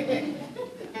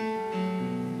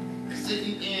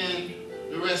 sitting in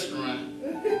the restaurant,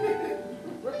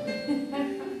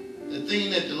 the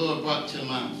thing that the Lord brought to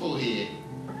my forehead,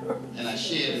 and I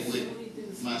shared it with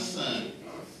my son,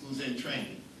 who's in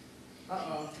training,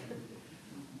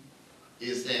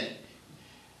 is that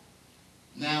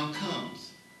now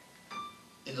comes,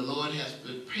 and the Lord has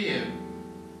prepared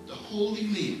the holy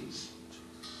meals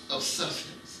of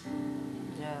substance.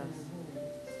 Yes.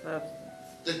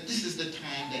 That this is the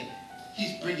time that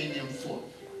he's bringing them forth.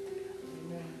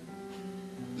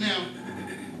 Now,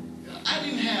 I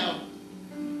didn't have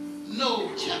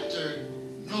no chapter,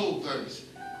 no verse.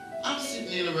 I'm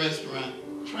sitting in a restaurant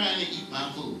trying to eat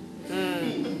my food.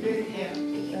 And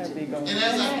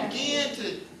as I began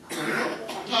to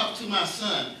talk to my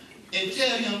son and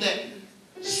tell him that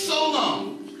so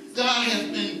long God has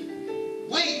been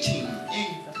waiting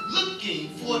and looking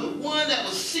for the one that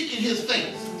was seeking his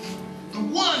face, the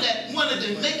one that wanted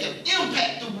to make an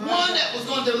impact, the one that was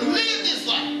going to live this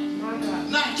life,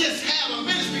 not just have a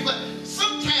ministry, but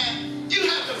sometimes you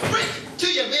have to preach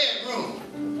to your bedroom.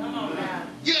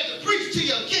 You have to preach to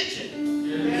your kitchen.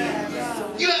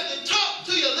 You have to talk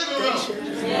to your living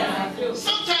room.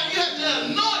 Sometimes you have to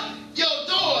anoint your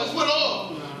doors with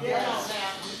oil. You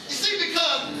see,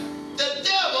 because the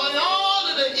devil and all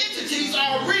of the entities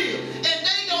are real, and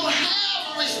they don't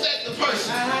have a respect of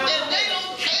person, and they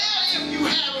don't care if you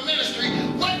have a ministry.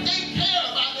 What they care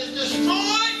about is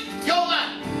destroying your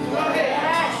life,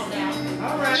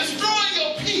 destroying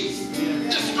your peace,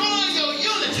 destroying your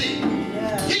unity.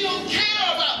 He don't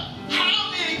care about how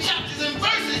many chapters and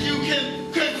verses you can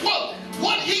quote.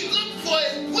 What he looks for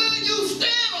is, will you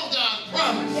stand on God's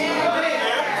promise?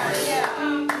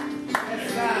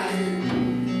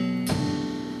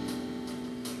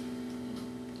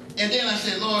 And then I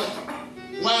said, Lord,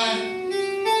 why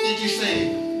did you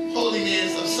say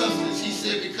holiness of substance? He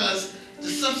said, because the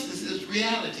substance is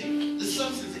reality. The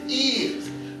substance is.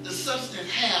 The substance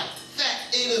has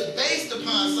fact. It is based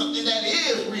upon something that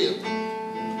is real.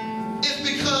 It's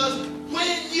because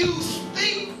when you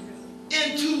speak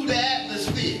into the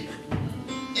atmosphere,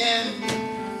 and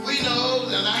we know,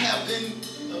 and I have been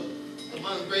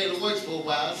among greater works for a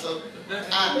while, so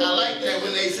I like that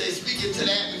when they say speak into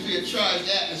the atmosphere, charge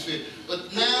the atmosphere.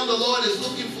 But now the Lord is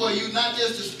looking for you not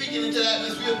just to speak it into the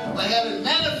atmosphere, but have it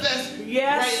manifest right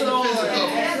in the physical.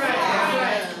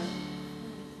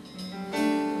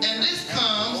 And this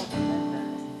comes,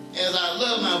 as I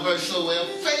love my verse so well,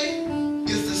 faith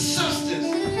is the substance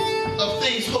of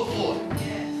things hoped for,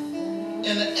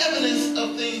 and the evidence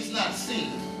of things not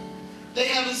seen. They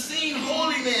haven't seen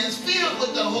holy men filled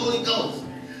with the Holy Ghost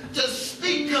to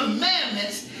speak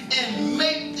commandments and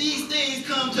make these things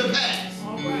come to pass.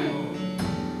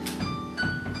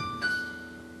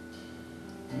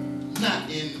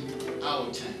 in our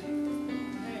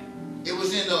time. It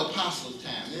was in the apostles'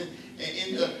 time,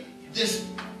 in this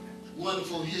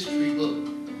wonderful history book.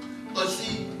 But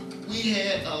see, we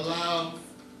had allowed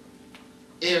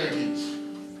arrogance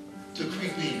to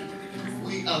creep in.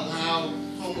 We allowed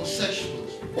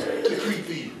homosexuals to creep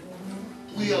in.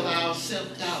 We allowed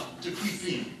self-doubt to creep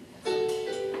in.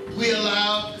 We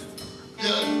allowed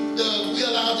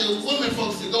the women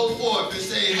folks to go forth and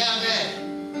say, have at it.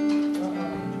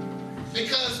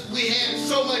 Because we had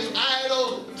so much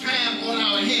idle time on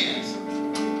our hands.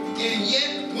 And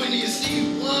yet, when you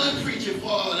see one preacher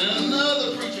fall, and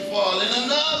another preacher fall, and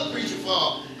another preacher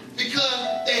fall,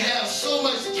 because they have so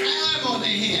much time on their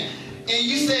hand, and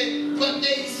you say, but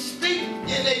they speak,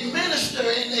 and they minister,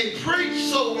 and they preach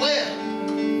so well.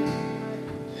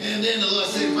 And then the Lord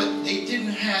said, but they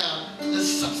didn't have the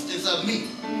substance of me.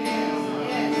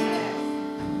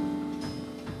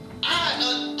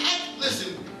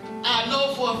 Listen, I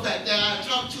know for a fact that I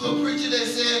talked to a preacher that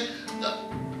said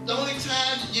the only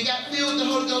time you got filled with the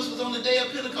Holy Ghost was on the day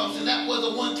of Pentecost, and that was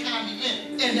a one-time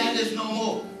event, and that is no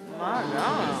more. My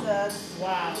God.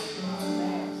 Wow.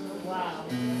 Wow.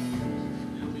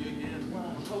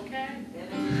 Okay.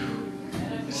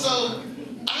 So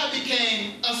I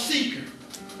became a seeker.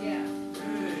 Yeah.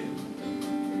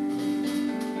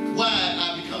 Why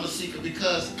I become a seeker?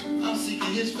 Because I'm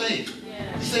seeking his face.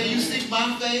 Yeah. He said, you seek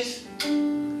my face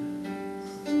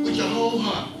with your whole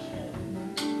heart.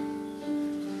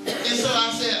 And so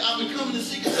I said, I'm becoming a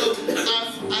seeker. So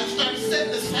I started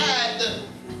setting aside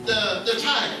the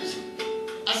titles.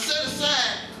 I set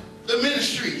aside the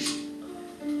ministries.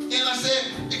 And I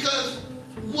said, because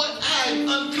what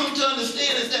I've come to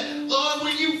understand is that, Lord,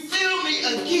 when you fill me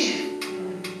again,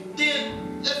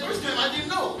 then that first time I didn't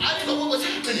know. I didn't know what was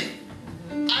happening.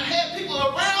 I had people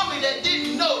around me that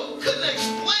didn't know, couldn't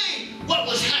explain what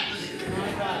was happening.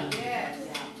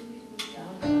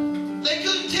 They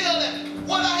couldn't tell that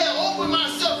what I had opened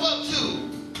myself up to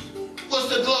was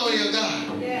the glory of God.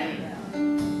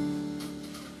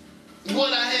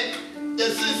 What I had, the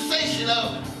sensation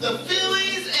of the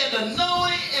feelings and the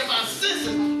knowing and my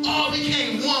senses all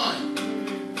became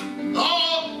one.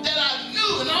 All that I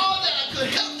knew and all that I could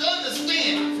help to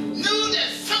understand knew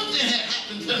that something had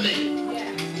happened to me.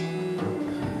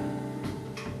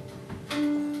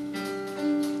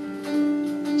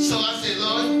 So I said,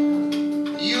 Lord,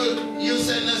 you're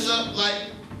setting us up like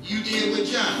you did with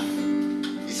John.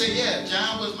 He said, yeah,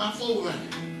 John was my forerunner.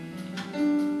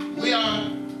 We are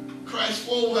Christ's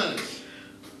forerunners.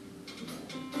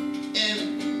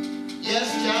 And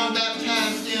yes, John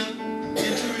baptized them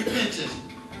into repentance.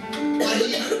 But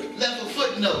he left a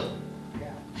footnote.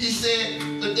 He said,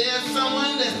 but there's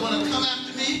someone that's going to come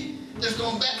after me that's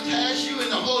going to baptize you in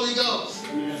the Holy Ghost.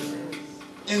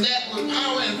 And that with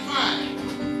power and fire.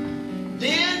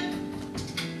 Then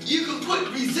you can quit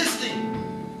resisting.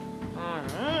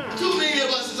 Too many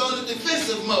of us is on the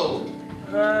defensive mode.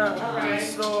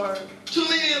 Lord. Too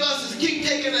many of us is keep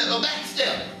taking a back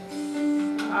step.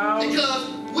 Because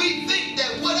we think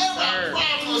that whatever our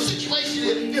problem or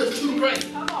situation is too great.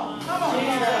 Come on.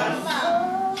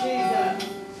 Jesus.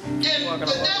 And the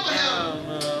devil have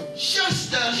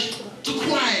shushed us to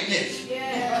quietness.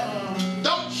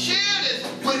 Don't share this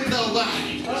with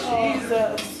nobody.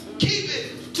 Jesus. Keep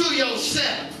it to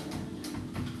yourself.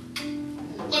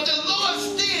 But the Lord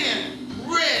stands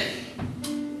ready.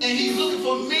 And he's looking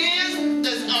for men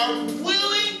that are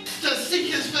willing to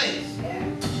seek his face.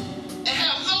 And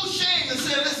have no shame to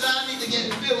say, listen, I need to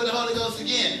get filled with the Holy Ghost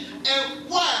again. And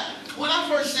why? When I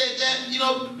first said that, you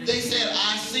know, they said,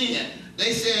 I sinned.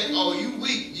 They said, oh, you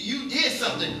weak. You did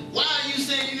something. Why are you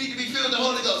saying you need to be filled with the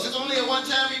Holy Ghost? It's only a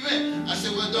one-time event. I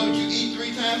said, well, don't you eat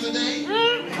 3 times a day?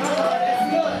 Well,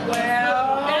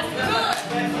 that's good.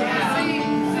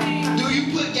 Do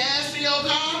you put gas in your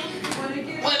car?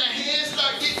 When the hands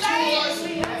start getting towards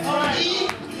eat?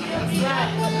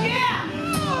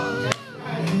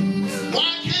 Why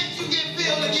can't you get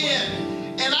filled again?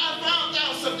 And I found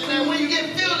out something, that when you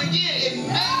get filled again, it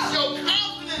makes your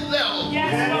confidence level go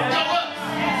up.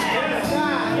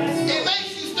 It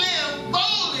makes you stand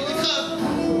boldly because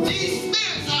these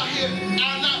spirits out here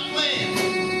are not playing.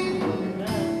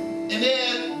 And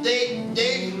then they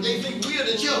think we're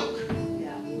the joke.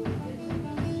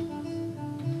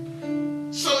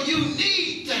 So you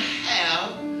need to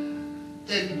have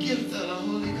the gift of the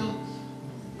Holy Ghost.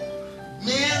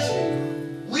 Men,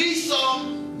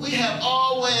 we have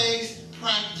always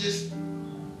practiced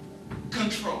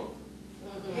control.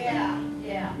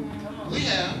 We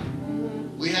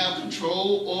have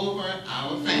control over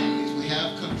our families. We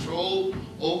have control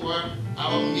over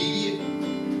our immediate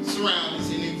surroundings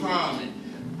and environment.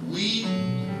 We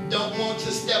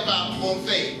on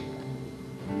faith.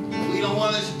 We don't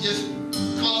want to just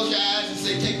close your eyes and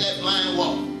say, take that blind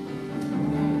walk.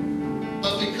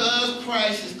 But because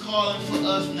Christ is calling for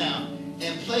us now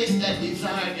and placed that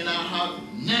desire in our heart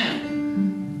now,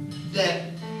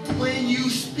 that when you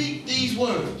speak these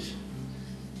words,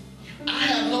 I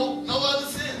have no other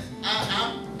sense.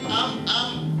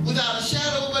 I'm without a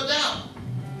shadow of a doubt,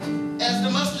 as the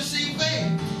mustard seed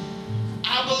faith,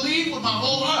 I believe with my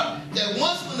whole heart that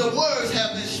once when the words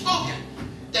have been spoken,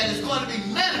 that it's going to be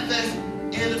manifest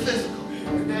in the physical.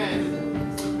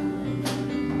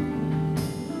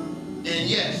 And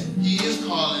yes, he is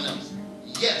calling us.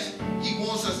 Yes, he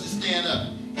wants us to stand up.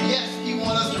 Yes, he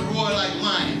wants us to roar like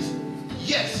lions.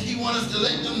 Yes, he wants us to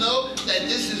let them know that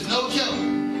this is no joke.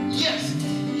 Yes,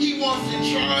 he wants to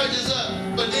charge us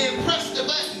up, but then press the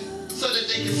button so that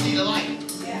they can see the light.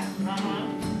 Yeah.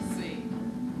 See.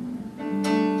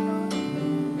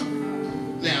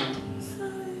 Now,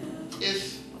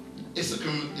 it's a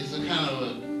kind of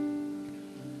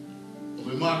a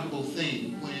remarkable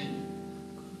thing when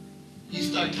you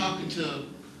start talking to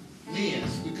men,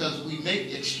 because we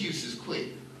make excuses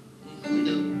quick. We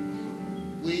do.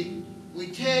 We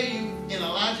tell you in a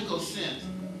logical sense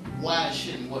why it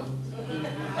shouldn't work.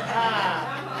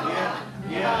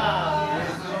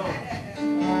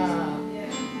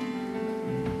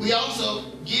 We also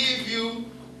give you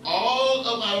all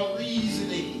of our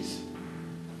reasonings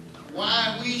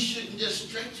why we shouldn't just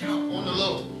stretch out on the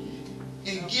Lord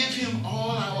and give him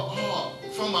all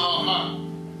from our heart.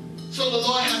 So the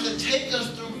Lord has to take us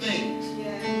through things,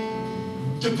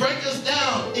 to break us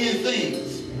down in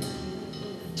things,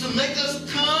 to make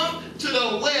us come to the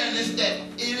awareness that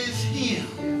it is him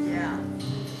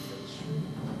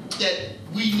that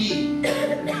we need.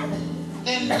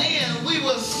 And then we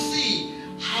will see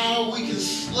how we can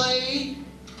slay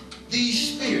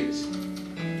these spirits,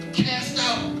 cast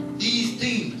out these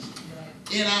demons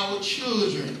in our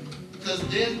children, because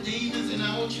there's demons in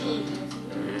our children.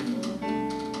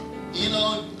 You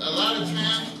know, a lot of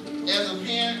times as a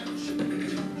parent,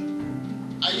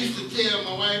 I used to tell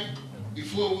my wife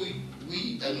before we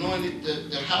anointed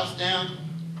the house down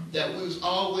that we was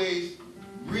always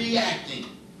reacting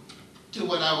to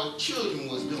what our children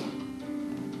was doing.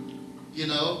 You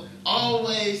know,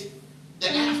 always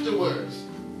the afterwards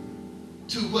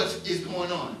to what is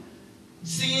going on.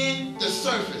 Seeing the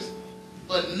surface,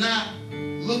 but not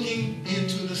looking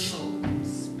into the soul.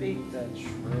 Speak the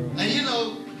truth. And you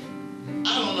know,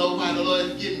 I don't know why the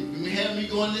Lord is having me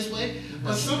going this way,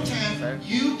 but sometimes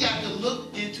you got to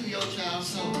look into your child's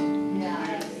soul.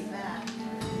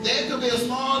 There could be a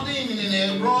small demon in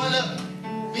there growing up,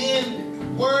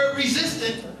 being word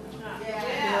resistant.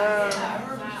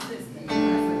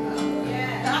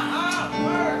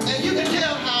 And you can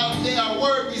tell how they are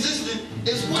word resistant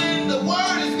is when the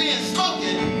word is being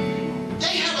spoken,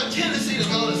 they have a tendency to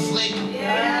go to sleep.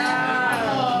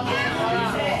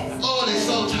 Oh, they're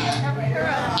so tired.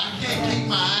 I can't keep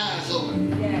my eyes open.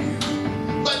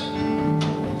 But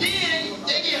then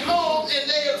they get home and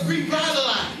they are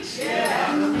revitalized.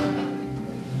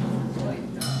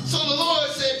 So the Lord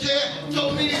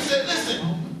told me, he said, listen,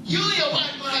 you and your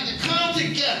wife will have to come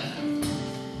together,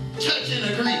 touch and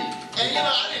agree. And you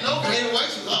know, I didn't know Greater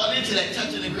Works was all into that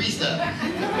touch and agree stuff.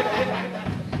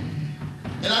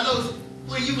 And I know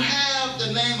when you have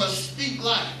the name of Speak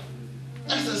Life,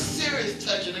 that's a serious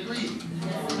touch and agree.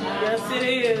 Yes, it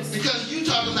is. Because you're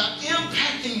talking about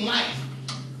impacting life,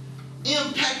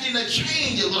 impacting the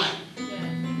change of life,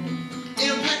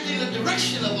 impacting the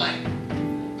direction of life.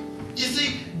 You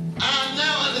see, I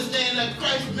now understand that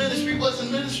Christ's ministry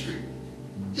wasn't ministry.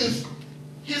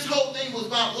 His whole thing was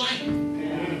about life.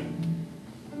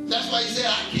 That's why he said,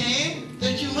 I came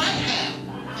that you might have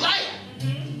life.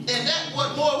 And that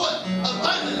what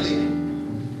abundantly.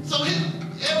 So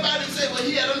everybody said, well,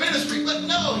 he had a ministry. But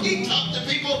no, he talked to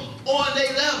people on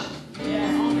their level.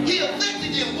 He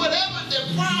affected them. Whatever their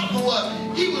problem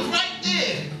was, he was right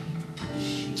there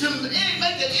to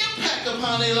make an impact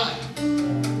upon their life.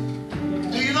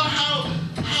 Do you know how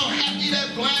happy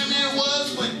that blind man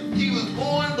was when he was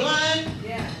born blind?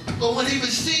 But when he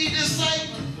received his sight,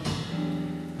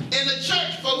 and the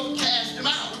church folks cast him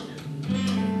out.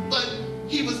 But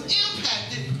he was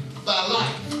impacted by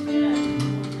life.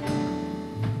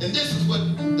 And this is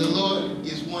what the Lord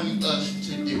is wanting us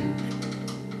to do.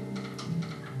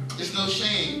 It's no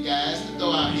shame, guys, to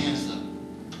throw our hands up.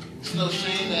 It's no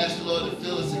shame to ask the Lord to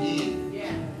fill us again.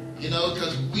 You know,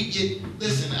 because we get,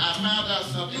 listen, I found out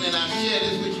something and I share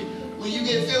this with you. When you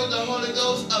get filled with the Holy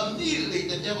Ghost, immediately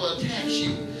the devil attacks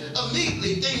you.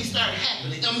 Immediately things start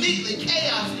happening. Immediately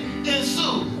chaos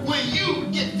ensues when you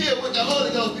get filled with the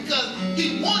Holy Ghost, because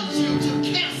he wants you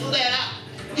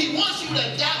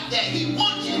He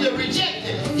wants you to reject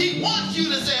it. He wants you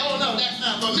to say, oh no, that's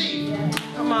not for me.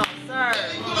 Come on, sir.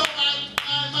 Let me put on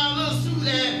my little suit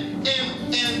and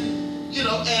you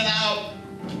know, and I'll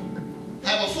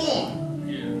have a form.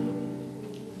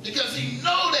 Because he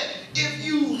knows that if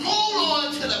you hold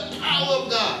on to the power of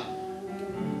God,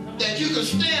 that you can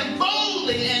stand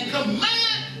boldly and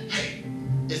command, hey,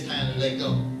 it's time to let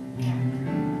go.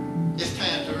 It's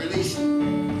time to release it.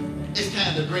 It's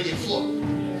time to bring it forth.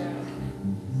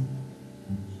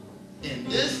 And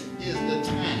this is the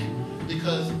time,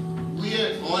 because we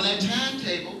are on that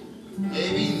timetable.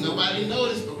 Maybe nobody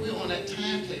noticed, but we're on that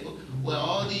timetable where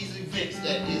all these events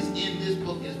that is in this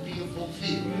book is being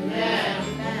fulfilled.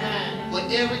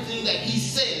 But everything that he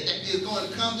said that is going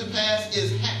to come to pass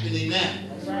is happening now.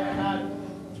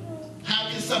 How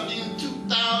can something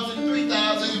 2,000,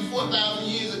 3,000, and 4,000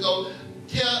 years ago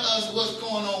tell us what's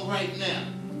going on right now?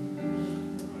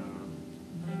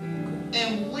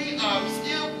 And we are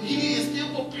still, he is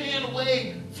still preparing a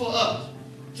way for us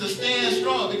to stand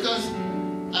strong, because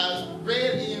I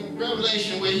read in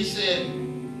Revelation where he said,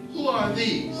 who are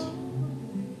these?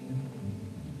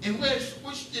 And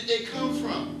which did they come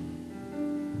from?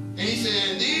 And he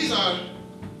said, these are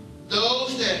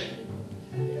those that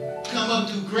come up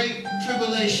through great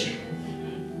tribulation,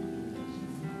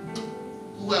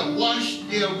 who have washed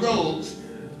their robes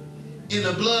in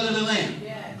the blood of the Lamb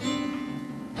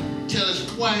till it's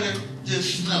whiter than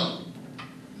snow.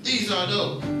 These are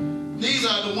those. These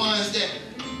are the ones that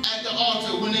at the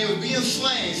altar, when they were being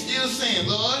slain, still saying,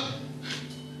 Lord,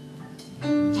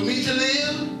 for me to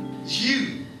live is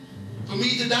you. For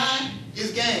me to die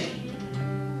is gain.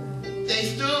 They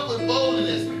stood with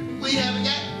boldness. We haven't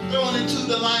got thrown into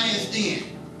the lion's den.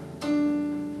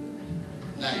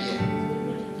 Not yet.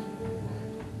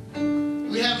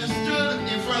 We haven't stood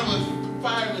in front of a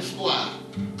firing squad.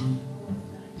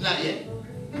 Not yet.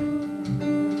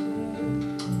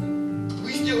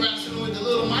 We still wrestling with the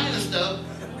little minor stuff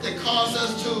that caused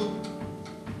us to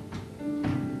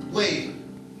waver.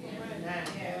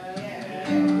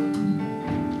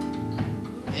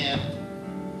 And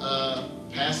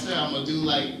Pastor, I'm gonna do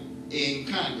like in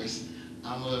Congress.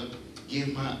 I'm gonna give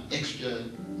my extra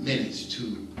minutes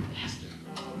to Pastor.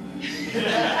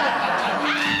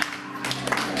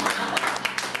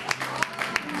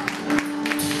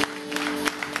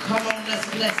 Come on, let's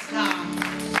bless God.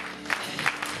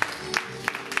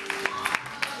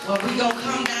 Well, we gonna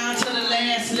come down to the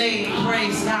last lady,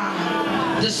 praise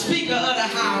God. The Speaker of the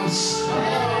House.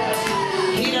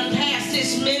 He done passed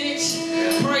his minutes,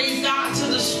 praise God, to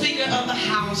the Speaker of the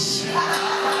House.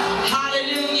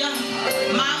 Hallelujah.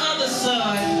 My other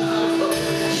son,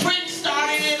 Frank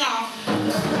started it off.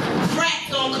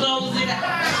 Frank gonna close it out.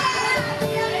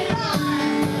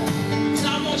 So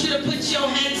I want you to put your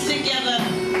hands together,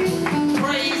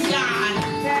 praise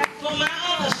God, for my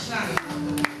other son.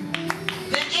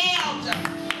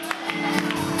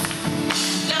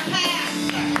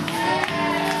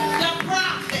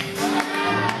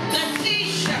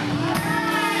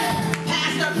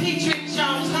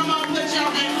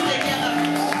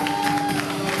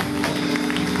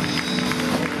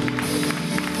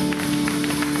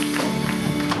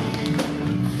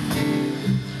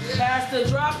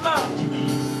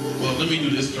 Well, let me do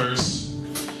this first.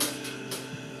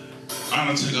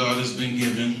 Honor to God has been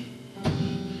given.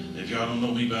 If y'all don't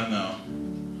know me by now,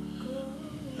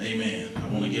 amen. I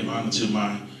want to give honor to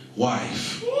my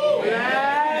wife.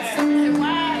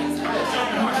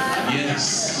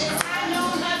 Yes.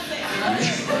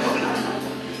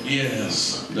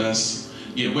 Yes. That's,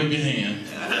 yeah, wave your hand.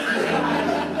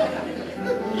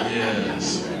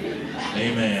 Yes.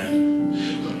 Amen.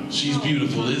 She's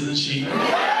beautiful, isn't she?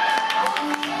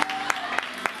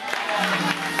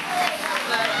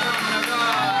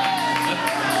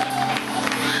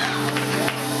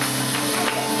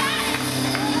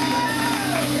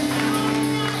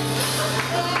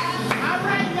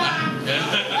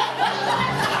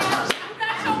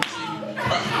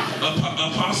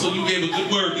 Apostle, you gave a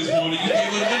good word this morning. You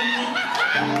gave a good one.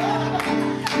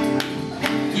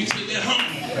 We took that home.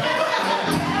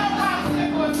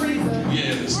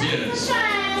 Yes, yes.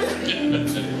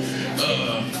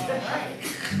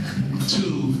 To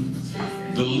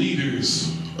the leaders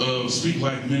of Speak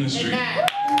Life Ministry.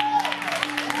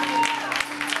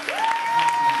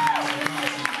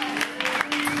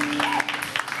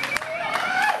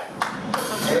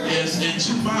 Yes, and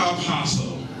to my apostle.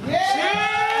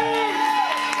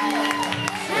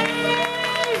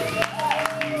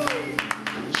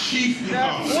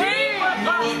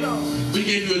 We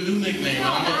gave you a new nickname.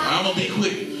 I'm gonna be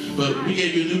quick, but we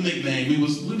gave you a new nickname. We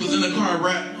was in the car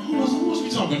rap. Who was we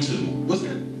talking to?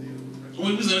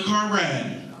 we was in a car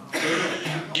riding.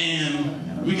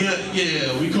 And we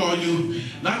call you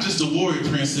not just the warrior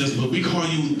princess, but we call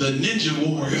you the ninja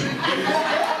warrior.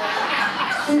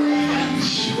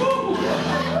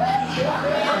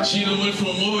 She done went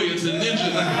from warrior to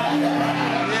ninja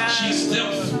now. She's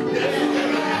stealth. You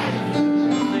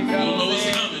don't know what's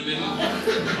coming.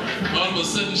 And all of a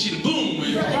sudden she boom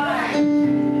went.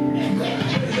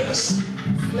 Yes.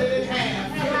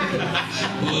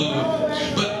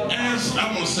 But as I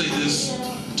want to say this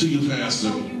to you,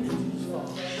 Pastor,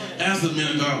 as the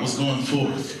man of God was going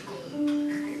forth,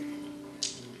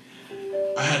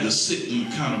 I had to sit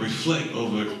and kind of reflect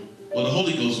over, well, the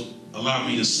Holy Ghost allowed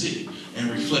me to sit and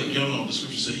reflect. You know, the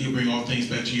scripture said he'll bring all things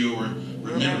back to your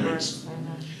remembrance.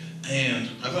 And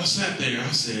as I sat there,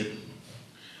 I said,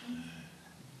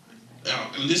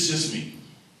 and this is just me.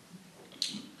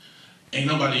 Ain't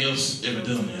nobody else ever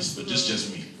done this, but this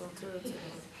just me.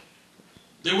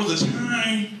 There was a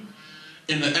time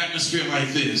in the atmosphere like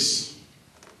this,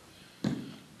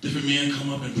 different men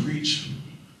come up and preach,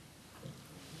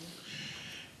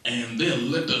 and they'll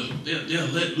let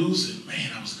loose, and man,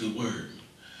 that was a good word.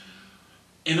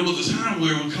 And there was a time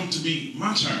where it would come to be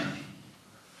my turn,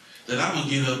 that I would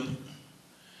get up.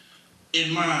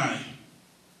 In my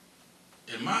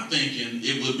thinking,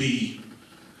 it would be,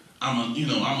 I'm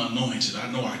anointed. I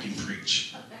know I can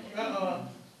preach. I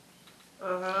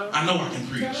know I can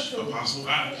preach, Apostle.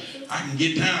 I can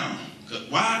get down.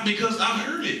 Why? Because I've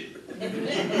heard it. Man,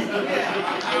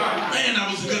 that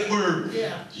was a good word.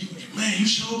 You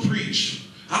sure preach.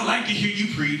 I like to hear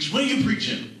you preach. When are you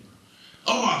preaching?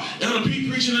 Oh, Elder P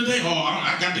preaching today? Oh,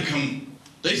 I got to come.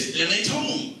 They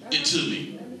told it to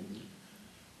me.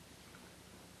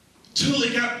 Till they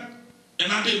got,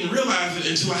 and I didn't realize it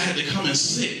until I had to come and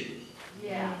sit.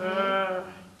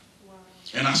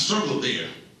 And I struggled there.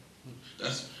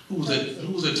 Who was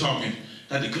that talking?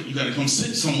 You got to come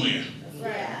sit somewhere.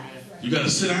 You got to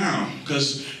sit down,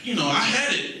 because I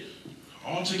had it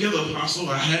all together, Apostle.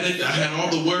 I had it. I had all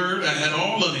the word. I had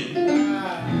all of it.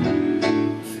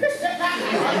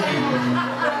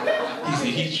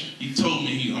 He told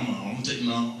me I'm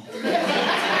taking on.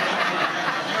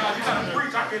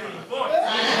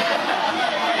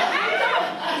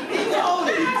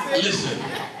 Listen,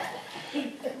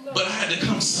 but I had to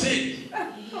come sit,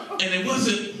 and it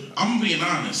wasn't, I'm being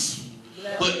honest,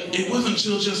 but it wasn't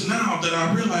until just now that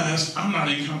I realized I'm not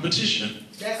in competition.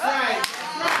 That's right.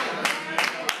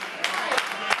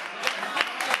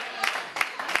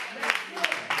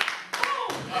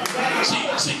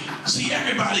 See,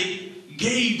 everybody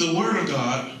gave the word of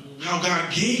God how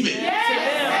God gave it.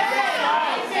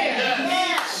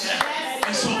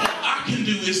 And so all I can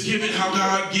do is give it how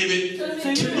God gave it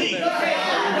to me.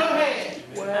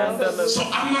 So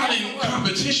I'm not in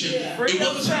competition. It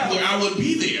was a time where I would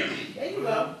be there.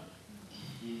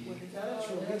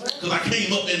 Because I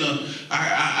came up in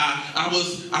I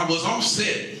was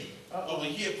offset over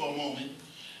here for a moment,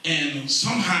 and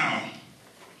somehow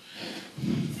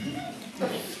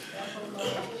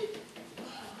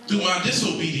through my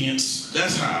disobedience,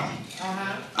 that's how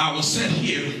I was set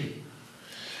here,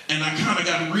 and I kind of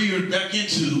got reared back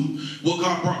into what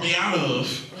God brought me out of.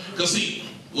 Because see,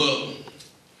 well,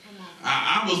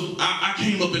 I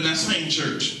came up in that same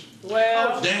church.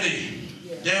 Well,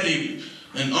 Daddy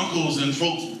and uncles and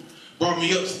folks brought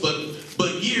me up,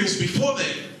 but years before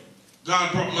that,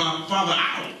 God brought my father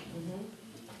out.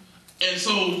 And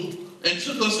so,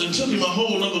 took him a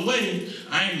whole other way.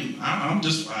 I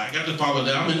got the father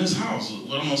there. I'm in his house.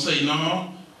 What I'm gonna say?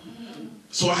 No.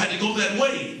 So I had to go that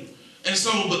way. And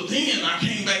so, but then I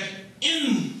came back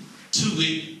into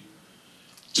it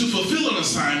to fulfill an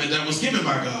assignment that was given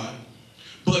by God.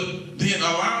 But then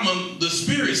allowing the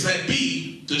spirits that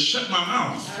be to shut my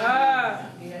mouth.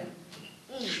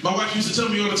 My wife used to tell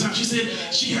me all the time, she said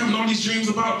she having all these dreams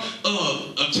about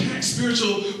attack,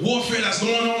 spiritual warfare that's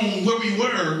going on where we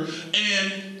were,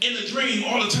 and in the dream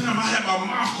all the time I had my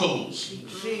mouth closed.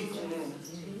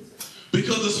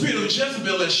 Because the spirit of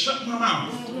Jezebel had shut my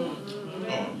mouth.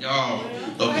 Oh, y'all,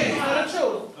 okay.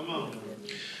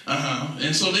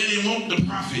 And so they didn't want the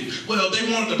prophet. Well, they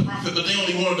wanted the prophet, but they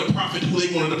only wanted the prophet who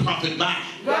they wanted the prophet by.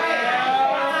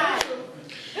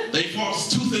 They fought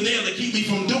tooth and nail to keep me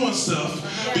from doing stuff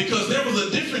because there was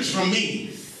a difference from me.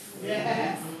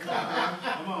 Now,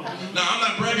 I'm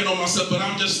not bragging on myself, but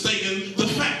I'm just stating the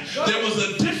fact. There was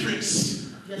a difference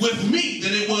with me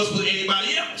than it was with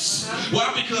anybody else.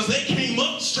 Why? Because they came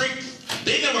up straight.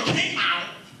 They never came out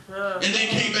and then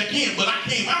came back in. But I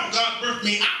came out. God birthed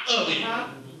me out of it.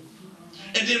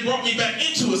 And then brought me back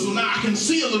into it. So now I can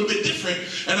see a little bit different,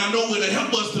 and I know where the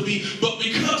help was to be. But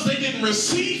because they didn't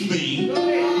receive me,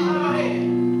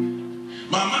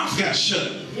 got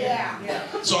shut. Yeah.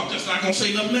 So I'm just not going to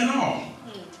say nothing at all.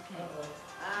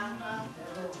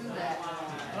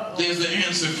 There's the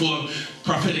answer for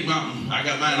Prophetic Mountain. I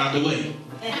got mine out the way. You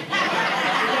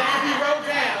wrote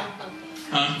down.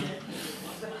 Huh?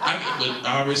 But I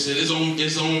already said it's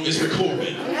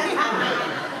recorded.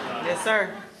 Yes,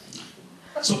 sir.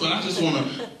 So, but I just want to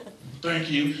thank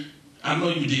you. I know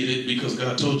you did it because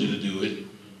God told you to do it.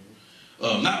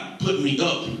 Not putting me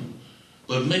up,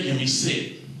 but making me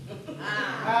sit.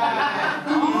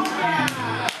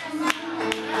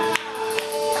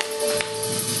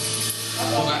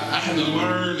 I had to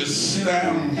learn to sit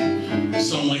down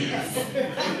somewhere.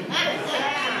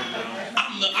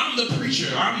 I'm the preacher.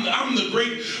 I'm the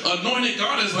great anointed.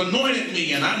 God has anointed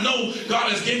me, and I know God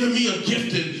has given me a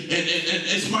gift, and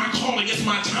it's my calling, it's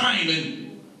my time.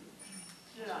 And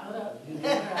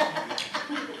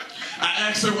I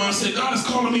asked her, I said, God is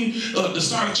calling me to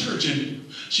start a church, and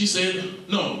she said,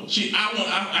 no.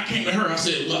 I came to her. I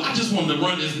said, well, I just wanted to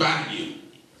run this by you.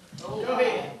 Go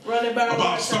ahead. Run it by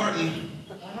About starting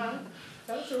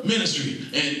ministry.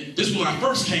 And this was when I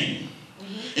first came.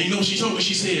 And you know what she told me?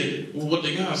 She said, well, what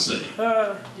did God say?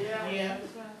 Yeah.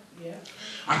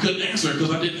 I couldn't answer because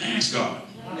I didn't ask God.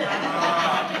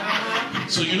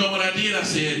 So you know what I did? I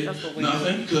said,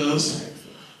 nothing, because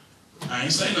I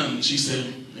ain't say nothing. She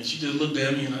said, and she just looked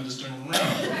at me, and I just turned around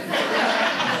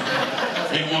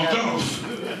and walked off.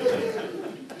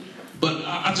 But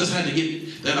I just had to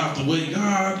get that out the way.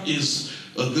 God is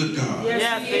a good God.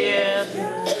 Yes, yes.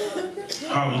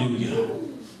 Hallelujah.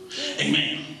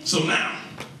 Amen. So now,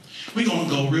 we're going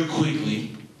to go real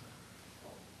quickly.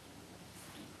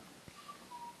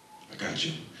 I got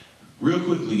you. Real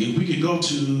quickly, if we can go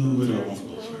to, where do I want to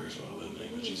go first? Father, in the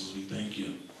name of Jesus, we thank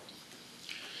you.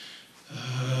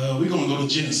 We're going to go to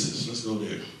Genesis. Let's go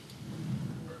there.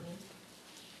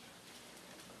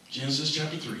 Genesis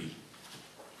chapter 3.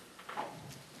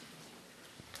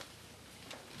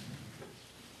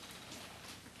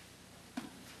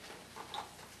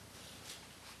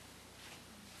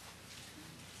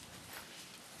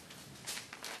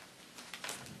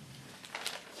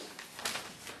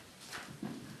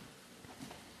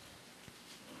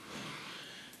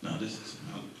 Now this is,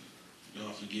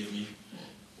 y'all forgive me.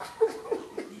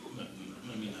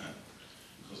 Let me not,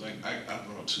 because I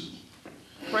brought two.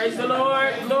 Praise the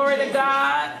Lord. Glory to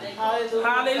God.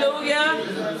 Hallelujah.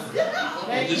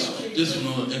 And this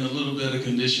one in a little better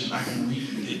condition. I can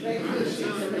read it.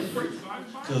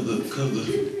 Because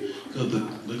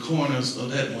the corners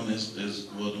of that one is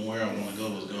well, where I want to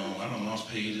go is gone. I done lost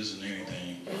pages and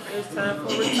everything. It's time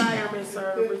for retirement,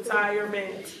 sir.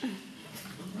 Retirement.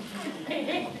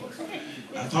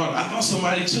 I thought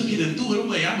somebody took it and threw it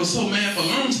away. I was so mad for a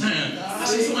long time. I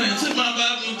said somebody took my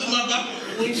Bible and threw my Bible.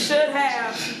 We should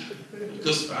have.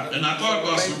 And I thought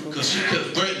about some, because she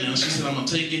kept threatening. She said, I'm going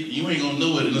to take it. You ain't going to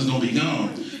know it and it's going to be gone.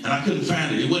 And I couldn't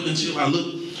find it. It wasn't until I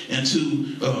looked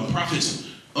into Prophet's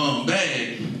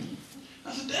bag.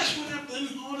 I said, that's what happened.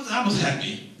 I was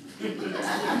happy.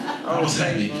 I was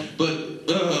happy. But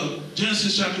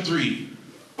Genesis chapter 3.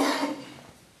 I'm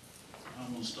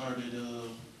going to start at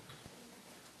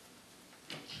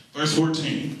verse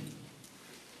 14.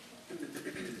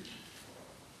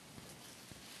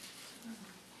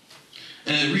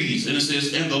 And it reads, and it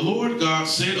says, and the Lord God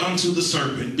said unto the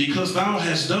serpent, because thou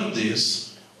hast done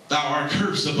this, thou art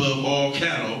cursed above all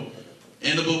cattle,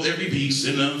 and above every beast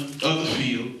of the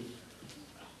field.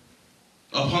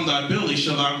 Upon thy belly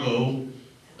shalt thou go,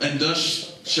 and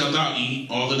thus shalt thou eat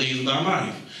all the days of thy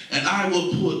life. And I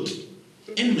will put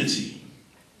enmity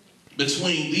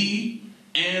between thee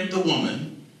and the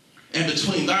woman, and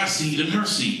between thy seed and her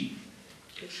seed.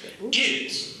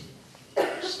 It,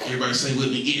 everybody say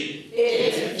with me,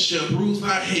 it shall bruise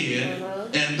thy head,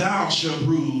 and thou shalt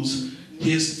bruise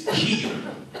his heel.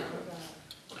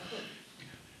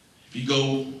 If you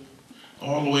go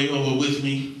all the way over with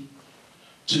me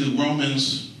to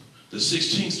Romans, the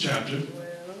 16th chapter.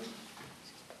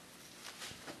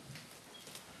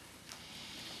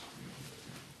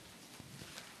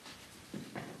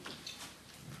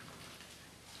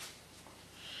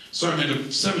 Starting at the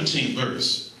 17th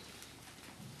verse.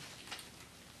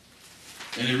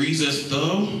 And it reads as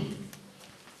though,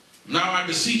 now I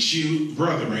beseech you,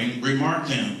 brethren, mark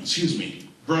them,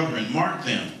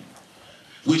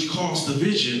 which cause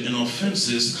division and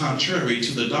offenses contrary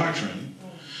to the doctrine,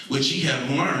 which ye have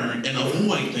learned, and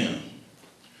avoid them.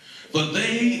 But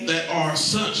they that are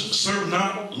such serve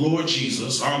not Lord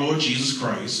Jesus, our Lord Jesus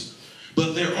Christ,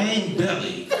 but their own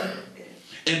belly,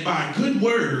 and by good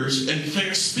words and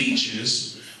fair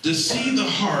speeches deceive the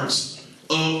hearts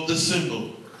of the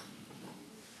simple.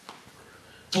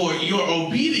 For your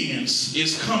obedience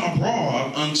is come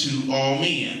abroad unto all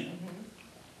men.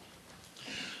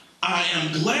 I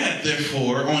am glad,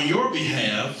 therefore, on your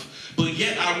behalf, but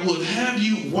yet I would have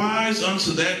you wise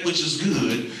unto that which is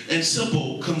good, and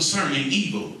simple concerning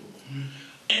evil.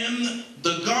 And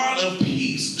the God of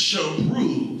peace shall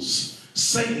bruise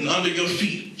Satan under your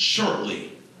feet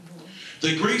shortly.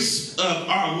 The grace of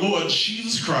our Lord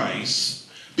Jesus Christ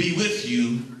be with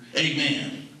you.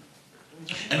 Amen.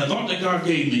 And the thought that God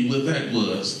gave me with that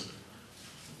was,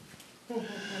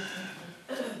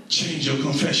 change your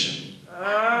confession. All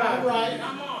right,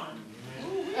 come on.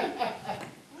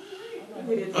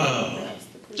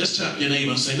 Just tap your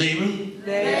neighbor and say, neighbor,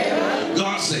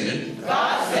 God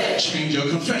said, change your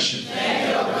confession.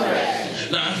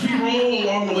 Now, if we roll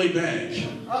all the way back,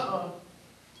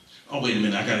 oh, wait a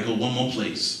minute, I got to go one more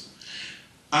place.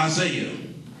 Isaiah,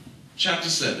 chapter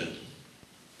 7.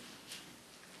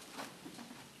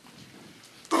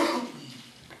 Isaiah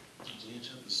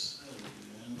chapter 7,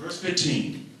 verse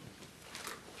 15.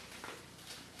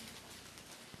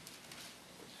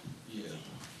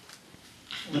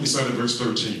 Let me start at verse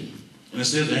 13. And it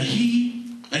says, and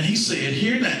he said,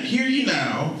 hear ye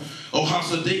now, O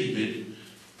house of David,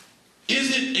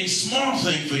 is it a small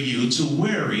thing for you to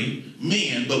weary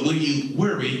men, but will you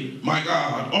weary my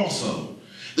God also?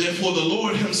 Therefore the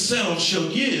Lord himself shall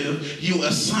give you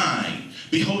a sign.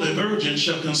 Behold, a virgin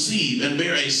shall conceive and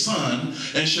bear a son,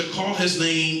 and shall call his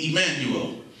name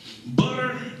Emmanuel.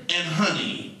 Butter and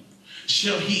honey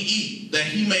shall he eat, that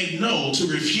he may know to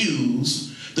refuse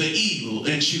the evil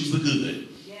and choose the good.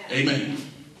 Yeah. Amen.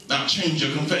 Now change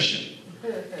your confession.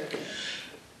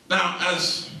 Now,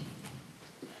 as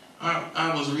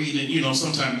I was reading, you know,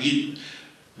 sometimes you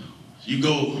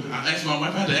go, I had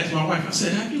to ask my wife, I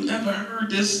said, have you ever heard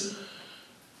this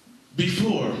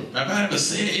before? Have I ever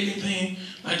said anything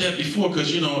like that before?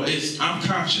 Because, you know, I'm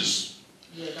conscious.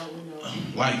 Yeah, don't we know?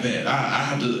 Like that.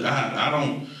 I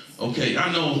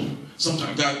know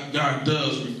sometimes God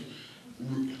does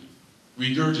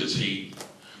regurgitate,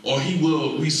 or he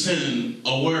will resend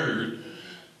a word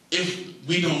if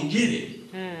we don't get it.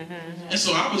 And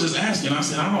so I was just asking, I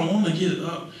said, I don't want to get it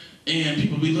up and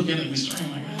people be looking at me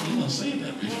strange, like, you done said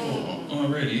that before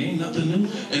already, ain't nothing new.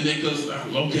 And then, because,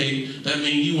 okay, that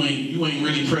means you ain't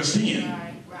really pressed in.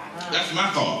 That's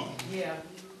my thought. Yeah.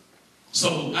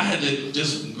 So I had to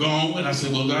just go on with it. I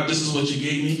said, well, God, this is what you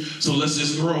gave me, so let's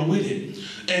just grow with it.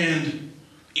 And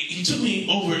he took me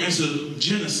over into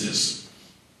Genesis.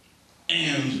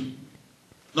 And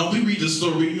now we read the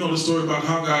story. You know the story about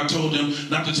how God told them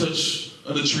not to touch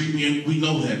the tree. We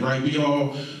know that, right? We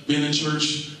all been in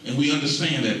church and we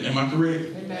understand that. Am I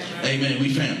correct? Amen. Amen.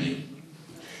 We family.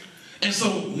 And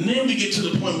so then we get to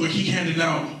the point where he handed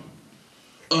out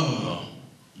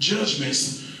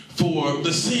judgments for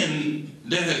the sin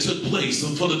that had took place,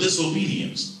 for the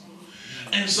disobedience.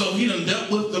 And so he done dealt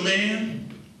with the man,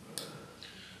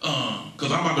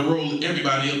 because I'm about to roll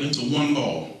everybody up into one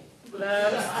ball.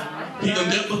 He done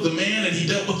dealt with the man and he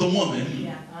dealt with the woman.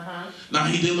 Yeah. Now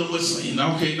he dealing with saying,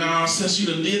 okay, now since you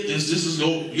done did this, this is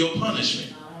your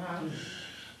punishment.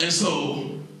 And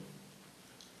so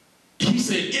he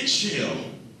said, it shall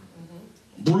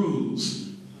bruise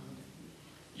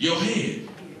your head.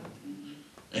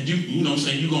 And you know what I'm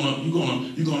saying,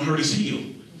 you're gonna hurt his heel.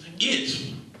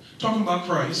 It, talking about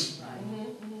Christ,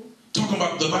 talking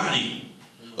about the body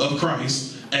of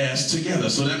Christ as together.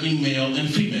 So that means male and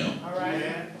female. All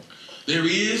right. There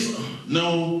is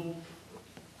no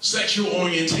sexual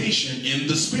orientation in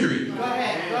the spirit. Go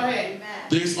ahead.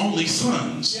 There's only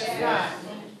sons. Yes, God.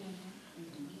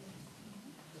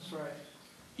 That's right.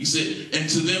 He said, and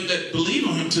to them that believe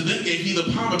on him, to them gave he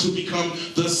the power to become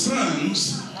the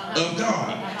sons of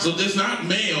God. So there's not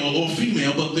male or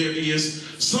female, but there is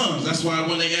sons. That's why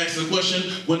when they ask the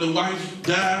question, when the wife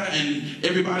died and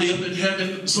everybody up in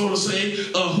heaven sort of say,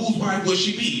 whose wife would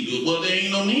she be? Well, there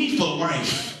ain't no need for a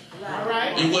wife. All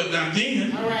right. And what not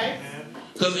then? All right.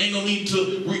 Because ain't no need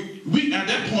to, at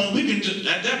that point,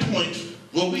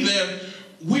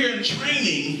 we're in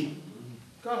training.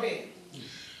 Go ahead.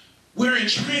 We're in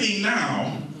training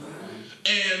now,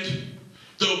 and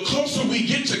the closer we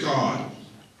get to God,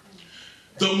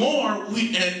 the more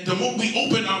we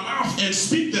open our mouth and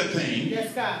speak that thing.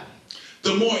 Yes, God.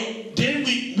 The more then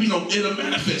it'll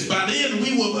manifest. By then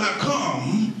we will have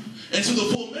come into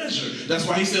the full measure. That's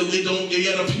why he said it don't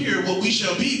yet appear what we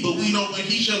shall be, but we know when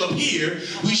he shall appear,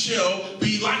 we shall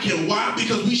be like him. Why?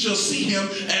 Because we shall see him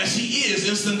as he is.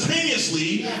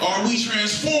 Instantaneously are we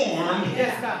transformed.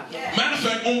 Yes, God. Matter of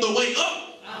fact, on the way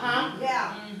up.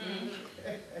 Yeah.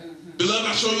 Beloved,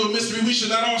 I show you a mystery. We shall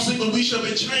not all sleep, but we shall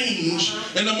be changed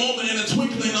in a moment, in a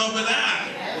twinkling of an eye.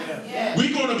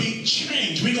 going to be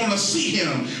changed. We're going to see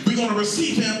him. We're going to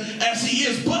receive him as he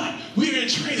is, but we're in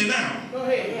training now. Go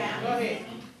ahead. Go ahead.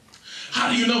 How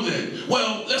do you know that?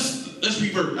 Well, let's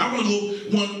revert. I want to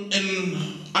go one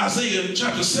in Isaiah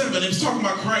chapter 7. It's talking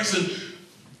about Christ and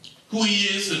who he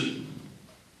is and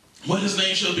what his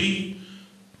name shall be.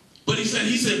 But he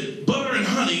said, butter and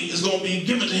honey is going to be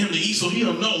given to him to eat, so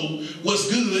he'll know what's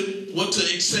good, what to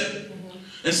accept.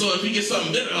 And so if he gets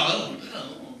something bitter,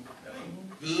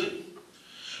 good.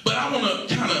 But I want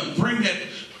to kind of bring that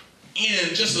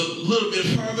in just a little bit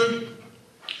further,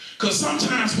 because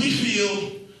sometimes we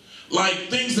feel like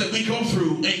things that we go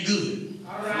through ain't good.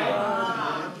 All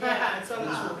right.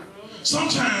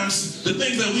 Sometimes the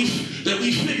things that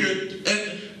we figured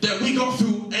and that we go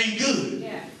through ain't good.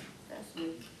 Yeah.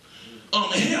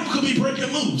 Hell could be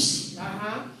breaking loose.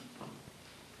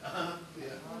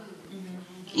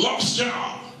 Lost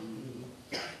job.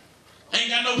 Ain't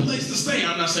got no place to stay.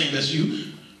 I'm not saying that's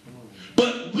you.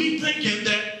 But we thinking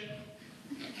that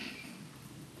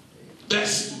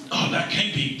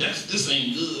can't be, this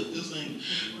ain't good.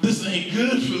 This ain't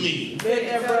good for me. Been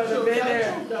there, brother, been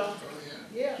there.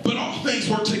 But all things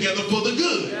work together for the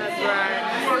good. That's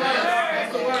right.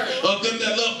 Of them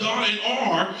that love God and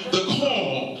are the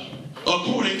called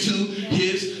according to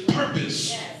his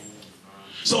purpose.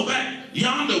 So back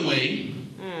yonder way,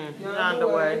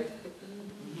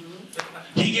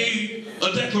 he gave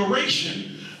a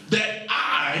declaration that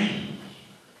I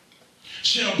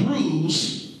shall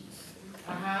bruise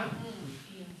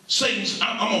Satan's,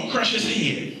 I'm going to crush his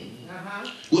head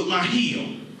with my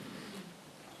heel.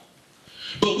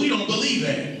 But we don't believe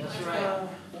that.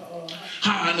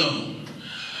 How I know?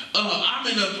 I'm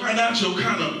in a financial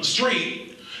kind of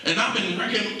strait, and I've been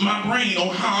wrecking my brain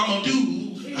on how I'm going to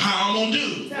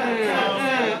do.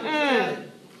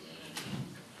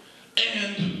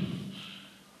 And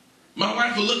my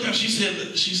wife would look up, she said,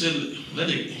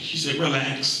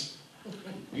 relax.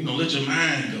 Let your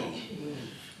mind go.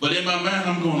 But in my mind,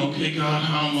 I'm going, okay, God,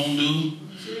 how I'm going to do,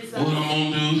 what I'm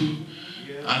going to do.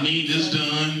 I need this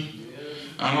done.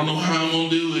 I don't know how I'm going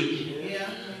to do it.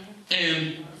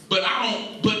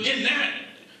 But in that,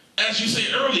 as you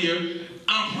said earlier,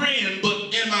 I'm praying,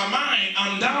 but in my mind,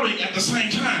 I'm doubting at the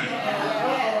same time.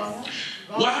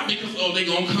 Why? Because, they're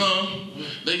going to come.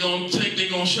 They're going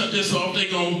to shut this off.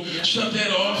 They're going to shut that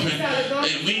off.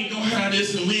 And we ain't going to have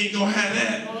this and we ain't going to have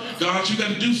that. God, you got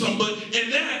to do something. But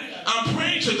in that, I'm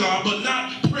praying to God, but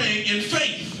not praying in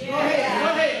faith.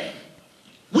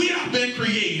 We have been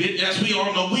created, as we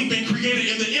all know, we've been created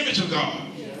in the image of God.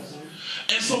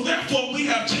 And so therefore we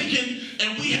have taken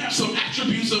and we have some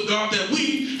attributes of God that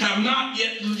we have not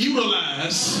yet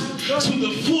utilized to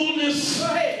the fullness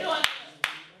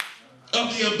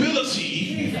of the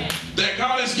ability that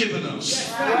God has given us.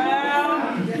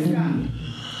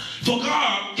 For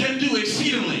God can do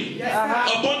exceedingly,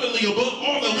 abundantly above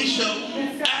all that we shall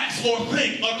ask or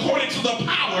think, according to the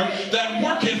power that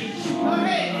worketh.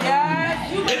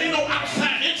 It ain't no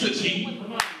outside entity,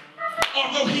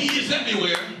 although he is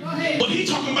everywhere, but he's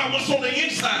talking about what's on the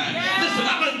inside. Listen,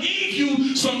 I done gave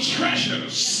you some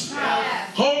treasures.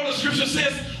 The scripture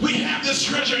says we have this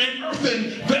treasure in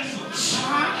earthen vessels.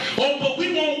 But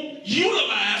we won't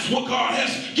utilize what God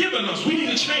has given us. We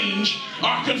need to change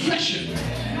our confession.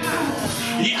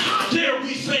 How dare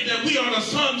we say that we are the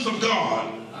sons of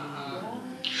God,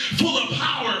 full of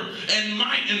power and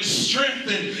might and strength,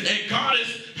 and God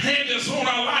is hand is on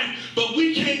our life, but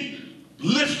we can't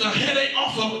lift a headache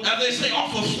off of, as they say,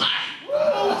 off a fly.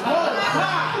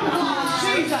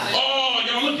 Oh,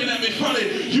 y'all looking at me funny.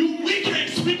 We can't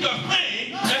speak a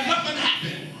thing and nothing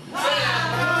happened.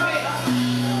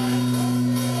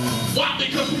 Why?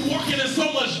 Because we're walking in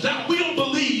so much doubt. We don't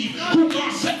believe who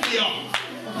God said we are.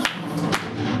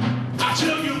 I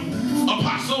tell you,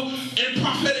 Apostle, in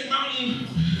Prophetic Mountain,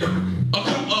 a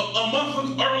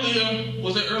month earlier,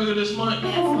 was it earlier this month?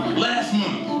 Last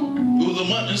month. It was a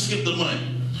month and skipped a month.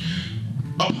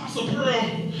 Apostle Pearl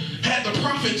had the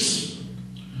prophets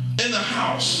in the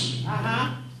house.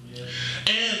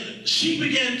 And she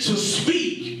began to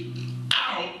speak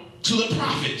out to the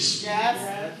prophets.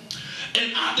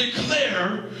 And I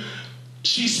declare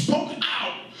she spoke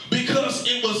out because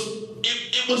it was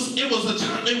a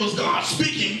time, it was God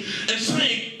speaking and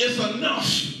saying, it's enough.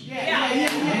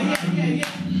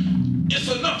 It's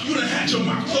enough. You done had your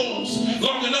mouth closed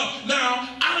long enough. Now,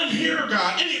 I didn't hear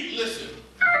God.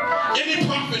 Any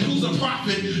prophet who's a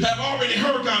prophet have already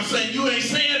heard God saying, you ain't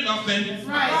saying nothing.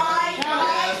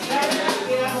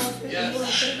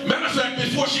 Matter of fact,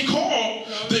 before she called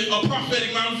a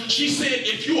prophetic mountain, she said,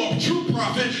 if you're a true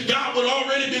prophet, God would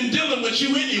already been dealing with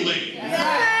you anyway.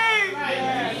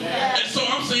 And so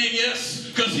I'm saying, yes,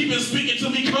 because he's been speaking to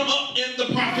me, come up in the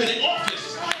prophetic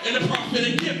office, in the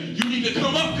prophetic gift. You need to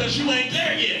come up because you ain't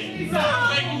there yet.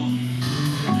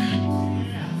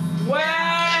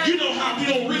 Well, you know how we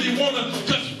don't really want to,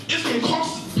 because it's going to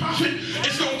cost the prophet,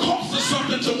 it's going to cost us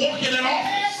something to walk in that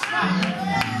office.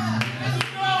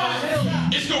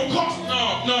 It's going to cost,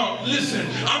 no, listen,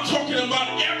 I'm talking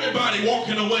about everybody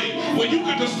walking away. When you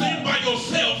get to stand by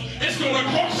yourself, it's going to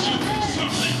cost you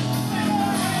something.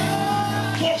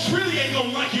 Folks really ain't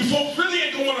going to like you. Folks really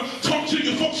ain't going to want to talk to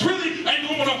you. Folks really ain't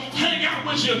going to want to hang out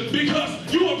with you because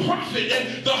you're a prophet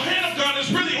and the hand of God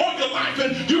is really on your life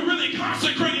and you're really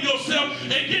consecrating yourself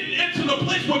and getting into the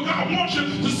place where God wants you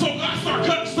to, so God start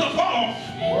cutting stuff off.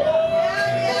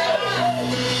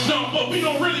 No, but we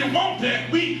don't really want that.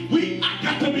 I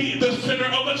got to be the center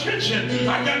of attention.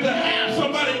 I got to have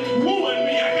somebody wooing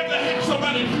me. I got to have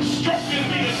somebody stroking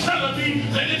me and telling me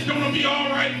that it's going to be all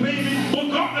right, baby. But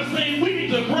God is saying we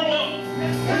need to grow up.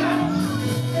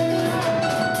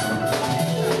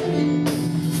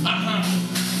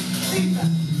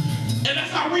 And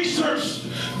as I researched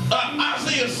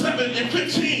Isaiah 7 and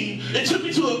 15, it took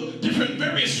me to different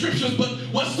various scriptures, but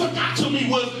what stuck out to me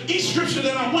was each scripture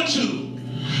that I went to,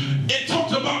 it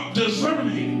talked about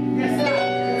discerning. I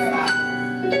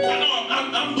know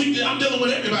I'm dealing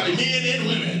with everybody, men and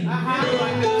women.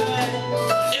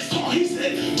 It's taught, he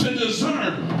said, to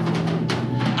discern.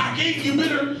 I gave you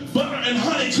bitter butter and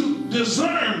honey to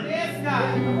discern. Yes,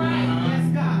 God. Yes,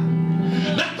 God.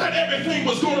 Not that everything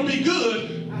was going to be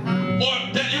good or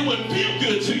that it would feel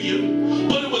good to you,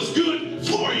 but it was good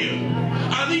for you.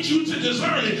 I need you to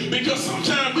discern it because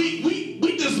sometimes we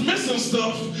dismissing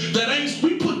stuff that ain't,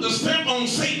 we put the stamp on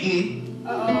Satan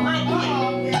real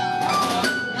quick.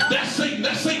 That's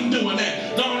Satan doing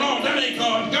that. No, that ain't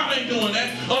God. God ain't doing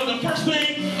that. The first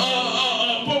thing,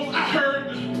 both I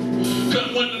heard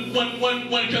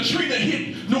when Katrina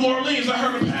hit New Orleans, I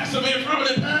heard a pastor, a very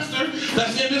prominent pastor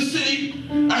that's in this city.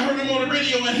 I heard him on the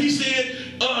radio, and he said,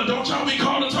 "Don't y'all be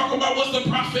called to talk about what's the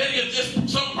prophetic? Is this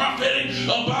something prophetic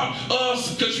about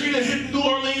Katrina hitting New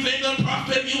Orleans? Ain't nothing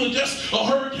prophetic. It was just a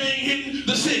hurricane hitting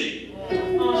the city."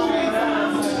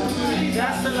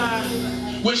 that's the lie.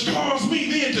 Which caused me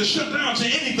then to shut down to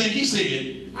anything he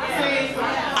said.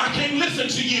 I can't listen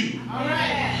to you.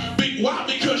 Why?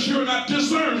 Because you're not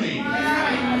discerning.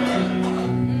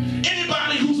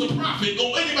 Anybody who's a prophet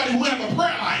or anybody who have a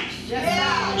prayer life,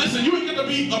 listen, you ain't going to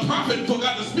be a prophet for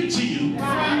God to speak to you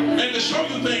and to show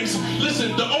you things.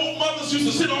 Listen, the old mothers used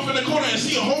to sit off in the corner and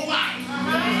see a whole lot.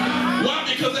 Why?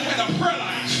 Because they had a prayer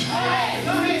life.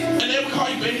 And they would call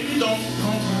you, baby, don't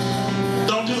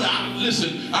do that.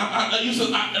 Listen, I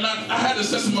had this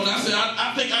testimony. I said,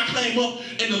 I think I came up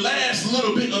in the last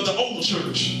little bit of the old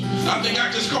church. I think I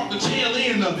just caught the tail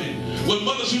end of it. When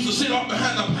mothers used to sit off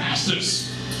behind the pastors.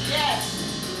 Yes.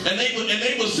 And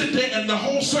they would sit there and the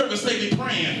whole service they'd be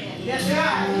praying. Yes,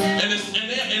 and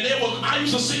they will. I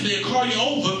used to sit there and call you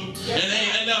over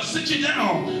and they'll sit you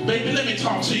down. Baby, let me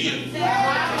talk to you.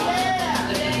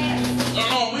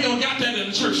 Oh, we don't got that in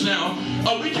the church now.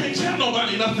 We can't tell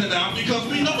nobody nothing now because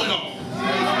we know it all.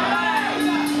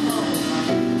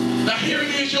 Now here it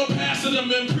is, your pastor done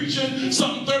been preaching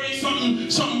something 30,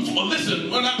 something. Listen,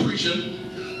 we're not preaching.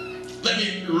 Let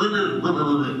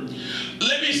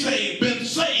me say, been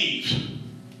saved.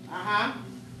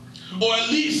 Or at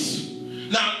least,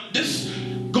 now this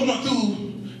going through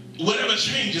whatever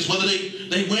changes, whether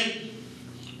they went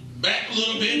back a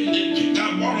little bit and then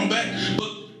got brought on back, but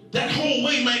that whole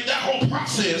way, made that whole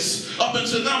process up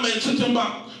until now, man, it took them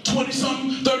about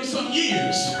 20-something, 30-something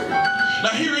years.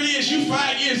 Now here it is, you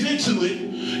 5 years into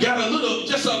it, got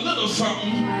just a little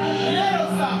something.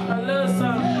 A little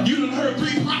something. You done heard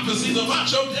 3 prophecies about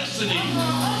your destiny.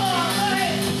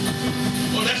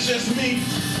 Well, that's just me.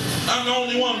 I'm the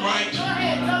only one, right?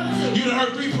 You done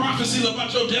heard 3 prophecies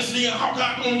about your destiny and how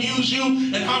God gonna use you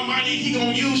and how mighty he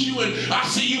gonna use you. And I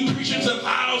see you preaching to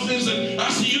thousands and I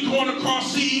see you going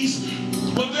across seas.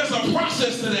 But there's a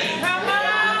process to that.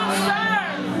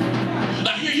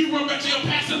 Now here you run back to your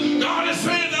pastor. God is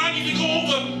saying that I need to go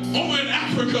over in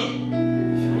Africa.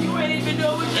 You ain't even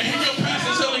doing what and here your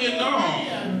pastor telling you, no.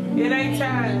 It ain't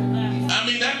time. I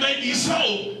mean, that may be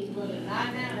so.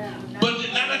 But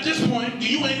not at this point,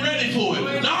 you ain't ready for it.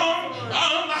 No,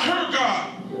 I heard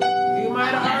God. You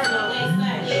might have heard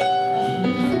him.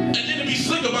 And then to be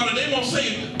slick about it, they won't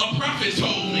say, a prophet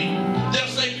told me. They'll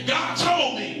say, God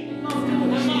told me.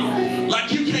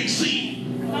 Like you can't see.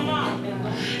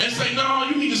 And say, no,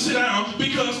 you need to sit down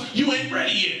because you ain't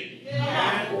ready yet.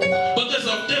 But there's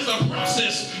a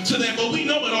process to that, but we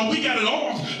know it all. We got it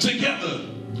all together.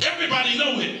 Everybody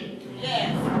know it.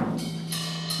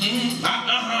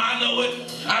 I know it.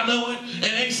 I know it. And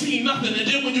ain't seen nothing. And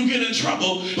then when you get in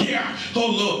trouble, here, oh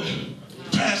Lord,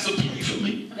 Pastor, pray for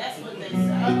me. That's what they say.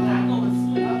 I go to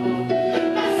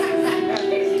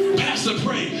sleep. Pastor,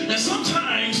 pray. And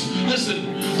sometimes,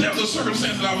 listen, there was a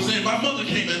circumstance that I was in. My mother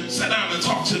came and sat down and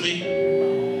talked to me.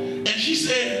 And she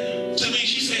said to me,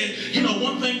 she said, you know,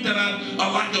 one thing that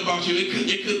I like about you, it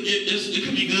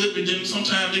could be good, but then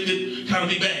sometimes it could kind of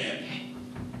be bad.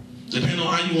 Depending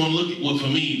on how you want to look at it. Well, for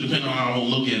me, depending on how I want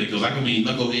to look at it, because I can be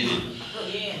knuckleheaded.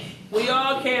 Yeah. We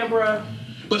all can, bro.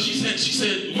 But she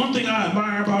said, one thing I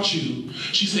admire about you,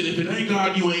 she said, if it ain't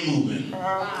God, you ain't moving.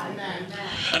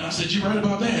 And I said, you're right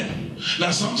about that.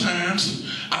 Now, sometimes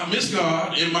I miss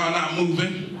God in my not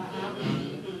moving.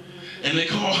 And it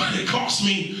cost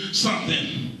me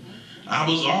something. I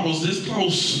was this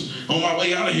close on my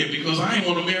way out of here because I ain't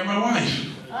want to marry my wife.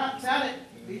 Tell it.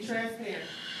 Be transparent.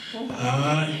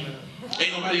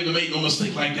 Ain't nobody ever made no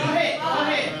mistake like that. Go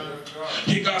ahead.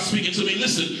 Hear God speaking to me.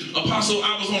 Listen, Apostle,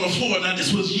 I was on the floor. Now,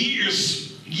 this was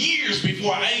years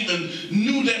before I even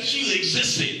knew that she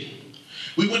existed.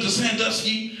 We went to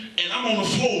Sandusky, and I'm on the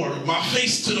floor, my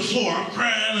face to the floor. I'm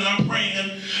crying and I'm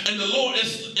praying. And the Lord,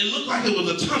 it looked like it was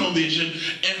a tunnel vision,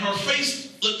 and her face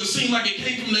looked, it seemed like it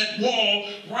came from that wall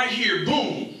right here.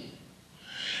 Boom.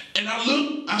 And I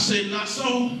looked, I said, not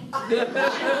so. I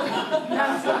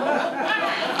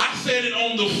said it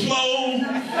on the floor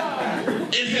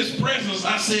in his presence.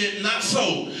 I said, not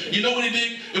so. You know what he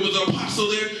did? It was an apostle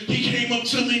there. He came up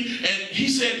to me and he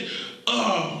said,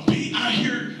 Pete, I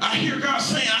hear God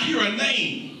saying, I hear a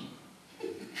name.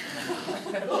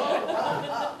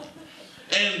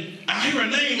 And I hear a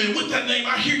name, and with that name,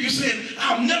 I hear you saying,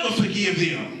 I'll never forgive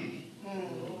them.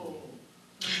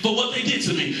 But what they did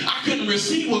to me, I couldn't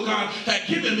receive what God had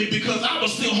given me because I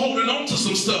was still holding on to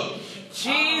some stuff.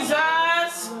 Jesus.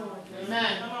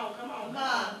 Amen. Come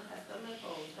on.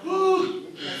 Woo.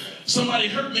 Somebody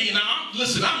hurt me. Now,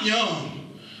 listen, I'm young.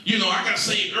 You know, I got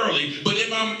saved early. But in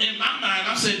my mind,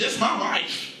 I said, this is my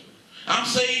wife. I'm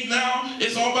saved now.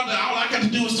 It's all about all I got to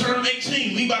do is turn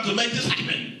 18. We about to make this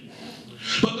happen.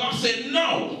 But God said,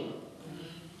 no.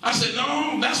 I said,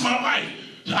 no, that's my wife.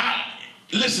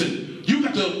 Listen, you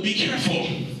got to be careful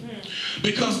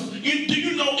because do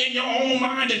you know in your own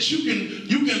mind that you can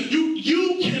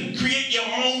create your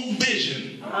own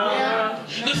vision?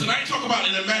 Listen, I ain't talking about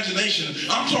an imagination.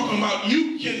 I'm talking about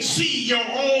you can see your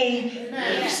own.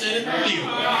 I said it earlier.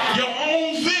 Your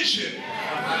own vision.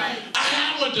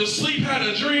 I went to sleep, had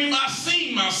a dream. I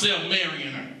seen myself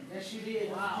marrying her. Yes, you did.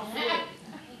 Wow.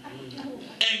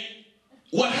 And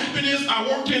what happened is I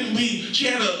walked in, she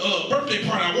had a birthday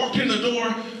party. I walked in the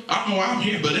door. I don't know why I'm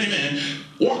here, but amen.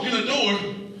 Walked in the door,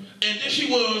 and then she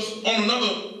was on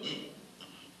another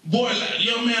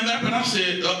young man lap, and I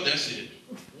said, oh, that's it.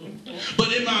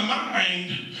 But in my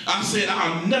mind, I said,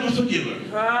 I'll never forgive her.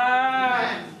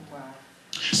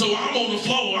 So I'm on the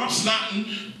floor, I'm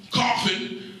snotting,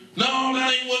 coughing. No,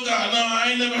 that ain't what God, no, I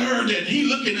ain't never heard that. He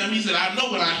looking at me, he said, I know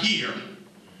what I hear.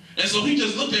 And so he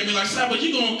just looked at me like, but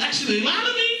you gonna actually lie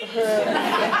to me?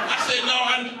 I said,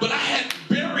 no, but I had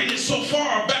buried it so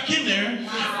far back in there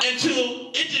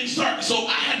until it didn't start. So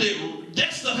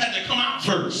that stuff had to come out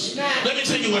first. Let me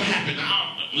tell you what happened.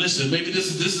 Listen, maybe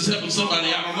this is helping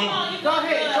somebody, I don't know. Go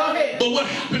ahead. But what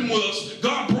happened was,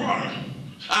 God brought her.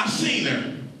 I seen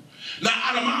her. Now,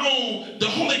 out of my own, the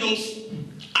Holy Ghost,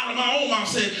 out of my own mouth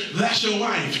said, that's your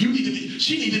wife. She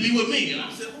need to be with me. And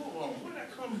I said,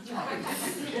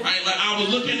 I was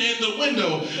looking in the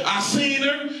window. I seen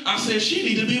her. I said, she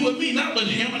need to be with me, not with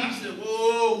him. And I said,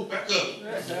 whoa, back up.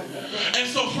 And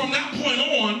so from that point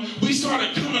on, we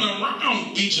started coming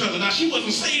around each other. Now, she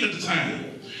wasn't saved at the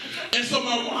time. And so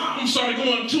my mom started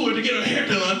going to her to get her hair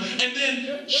done. And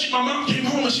then my mom came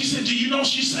home and she said, do you know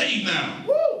she's saved now?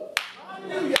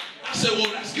 I said,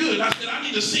 well, that's good. I said, I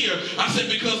need to see her. I said,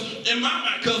 because in my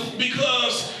mind,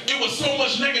 because it was so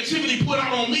much negativity put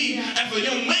out on me as a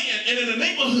young man and in the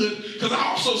neighborhood, because I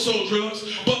also sold drugs,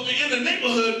 but in the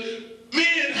neighborhood,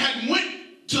 men had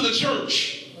went to the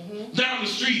church down the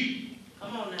street,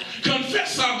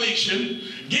 confessed salvation,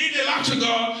 gave their life to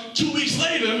God. 2 weeks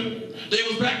later, they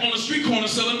was back on the street corner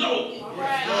selling dope.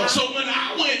 So when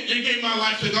I went and gave my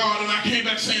life to God and I came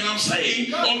back saying I'm saved,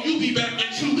 you'll be back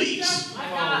in 2 weeks.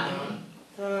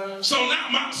 So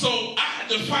I had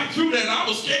to fight through that. I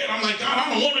was scared. I'm like, God,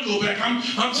 I don't want to go back. I'm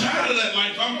tired of that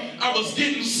life. I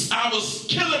was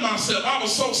killing myself. I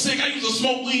was so sick. I used to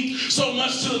smoke weed so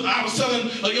much till I was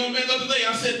telling a young man the other day,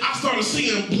 I said, I started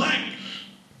seeing black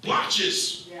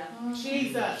blotches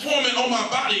forming on my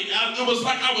body. It was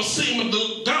like I was seeing,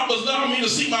 God was allowing me to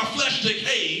see my flesh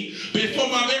decay before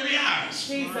my very eyes.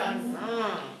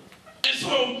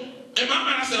 so in my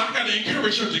mind, I said, I got to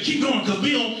encourage her to keep going because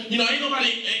we don't, ain't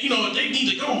nobody, they need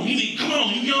to go. You need to come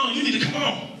on. You young, you need to come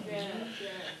on.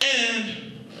 And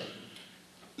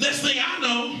next thing I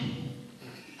know,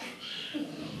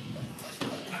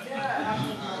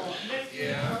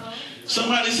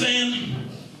 somebody saying,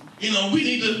 we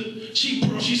need to,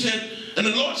 she said, and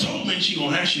the Lord told me she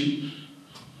going to ask you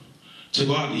to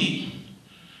go out to eat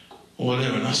or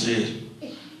whatever. And I said,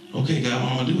 okay, God,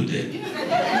 what am I going to do with that?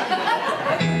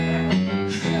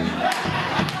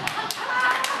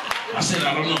 I said,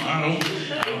 I don't know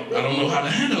how to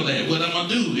handle that. What am I going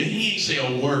to do? And he ain't say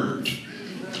a word.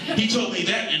 He told me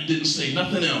that and didn't say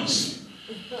nothing else.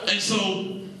 And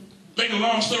so, make a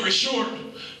long story short,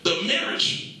 the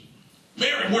marriage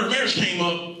came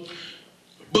up,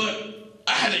 but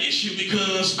I had an issue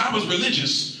because I was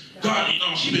religious. God,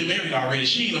 she been married already.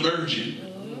 She ain't a virgin.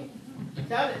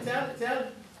 Tell it.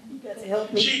 You got to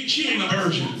help me. She ain't a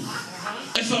virgin.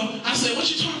 And so I said, what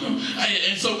you talking about?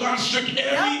 And so God stripped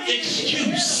every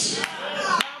excuse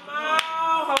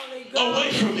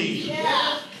away from me.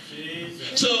 Yeah.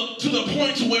 To the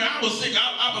point to where I was sick.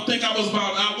 I think I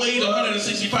weighed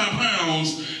 165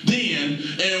 pounds then.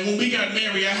 And when we got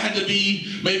married, I had to be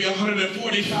maybe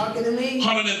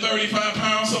 135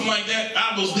 pounds, something like that.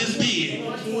 I was this big.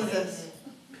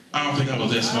 I don't think I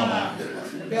was that small.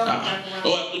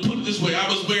 Put it this way, I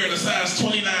was wearing a size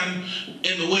 29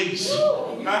 in the waist.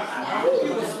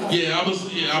 Yeah, I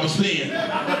was thin.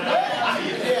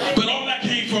 But all that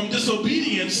came from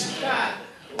disobedience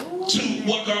to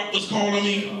what God was calling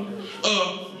me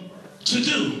to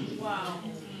do.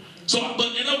 So,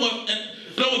 but there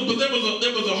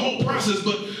was a whole process.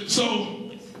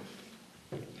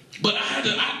 But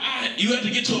you had to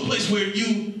get to a place where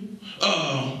you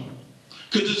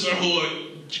could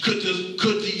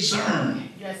discern.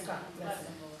 Yes, God.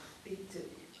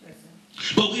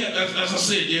 But as I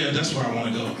said, yeah, that's where I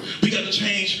want to go. We got to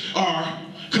change our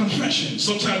confession.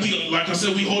 Sometimes like I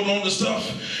said, we hold on to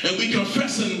stuff and we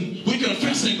confessing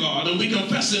God, and we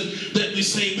confessing that we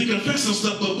confessing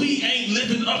stuff, but we ain't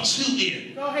living up to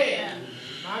it. Go ahead.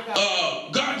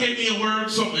 God gave me a word, I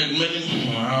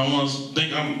don't want to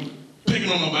think I'm picking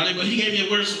on nobody, but he gave me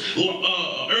a word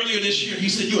earlier this year. He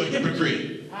said, you're a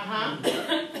hypocrite.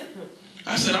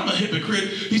 I said, I'm a hypocrite.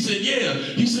 He said, yeah.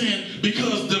 He's saying,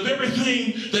 because the very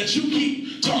thing that you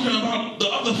keep talking about the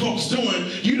other folks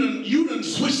doing, you done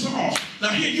switched off. Now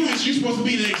here you're supposed to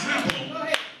be the example.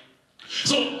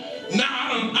 So now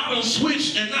I done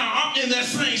switched, and now I'm in that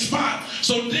same spot.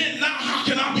 So then now how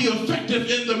can I be effective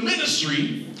in the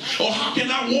ministry? Or how can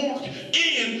I walk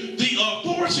in the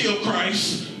authority of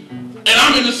Christ? And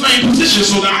I'm in the same position,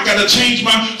 so now I got to change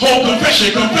my whole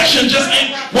confession. Confession just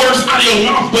ain't words out of your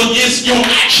mouth, but it's your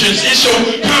actions. It's your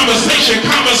conversation.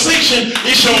 Conversation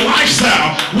is your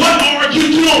lifestyle. What are you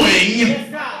doing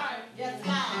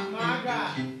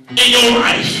in your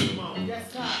life?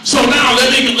 So now let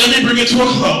me bring it to a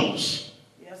close.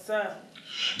 Yes, sir.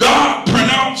 God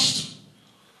pronounced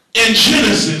in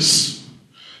Genesis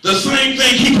the same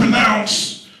thing he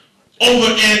pronounced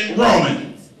over in Romans.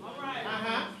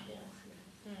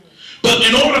 But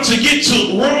in order to get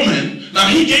to Roman, now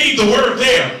he gave the word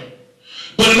there.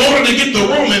 But in order to get to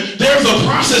Roman, there's a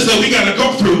process that we got to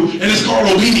go through, and it's called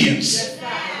obedience.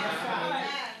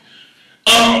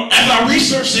 As I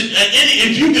researched it,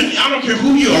 if you can, I don't care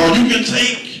who you are, you can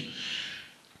take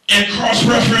and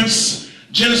cross-reference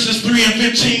Genesis 3 and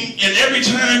 15, and every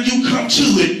time you come to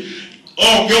it,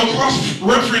 or you'll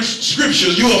cross-reference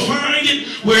scriptures, you will find it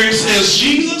where it says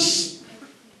Jesus.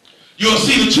 You'll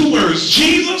see the two words,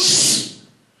 Jesus,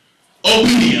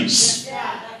 obedience.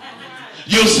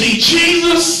 You'll see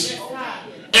Jesus,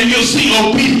 and you'll see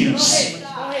obedience.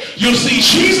 You'll see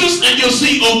Jesus, and you'll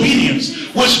see obedience.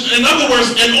 Which, in other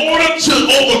words, in order to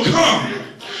overcome,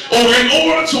 or in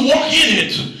order to walk in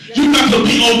it, you got to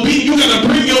be obedient. You got to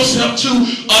bring yourself to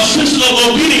a sense of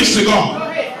obedience to God.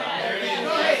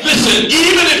 Listen,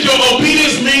 even if your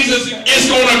obedience means it's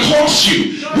going to cost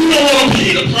you, we don't want to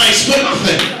pay the price for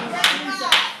nothing.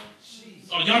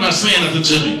 Oh, y'all not saying nothing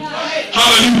to me.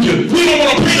 Hallelujah. We don't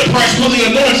want to pay the price for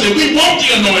the anointing. We want the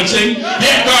anointing.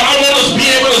 Yeah, God, I want us to be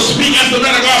able to speak, as the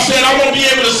man of God said, I want to be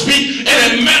able to speak and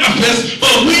it manifests,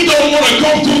 but we don't want to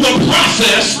go through the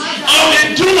process of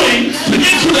it doing to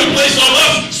get to that place of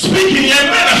us speaking and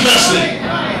manifesting.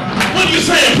 What are you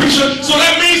saying, preacher? So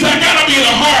that means I got to be in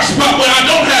a hard spot where I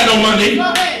don't have no money,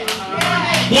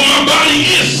 when my body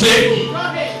is sick.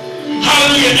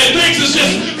 Hallelujah. And things is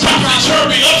just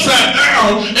topsy-turvy, upside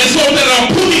down. And so that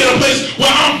I'm put in a place where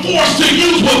I'm forced to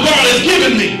use what God has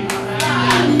given me.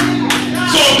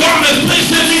 So God has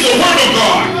placed in me the word of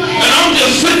God. And I'm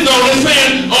just sitting know, they're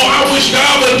saying, oh, I wish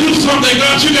God would do something.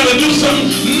 God, you got to do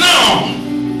something. No.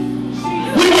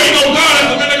 We wait on God, as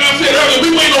the man of God said earlier,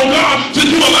 we wait on God to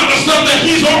do a lot of stuff that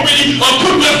he's already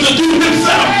equipped us to do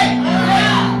himself.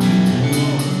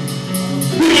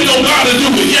 We wait on God to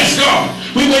do it. Yes, God.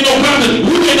 We wait on God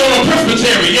we wait on a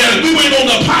presbytery. Yeah, we wait on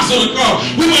the apostle to come.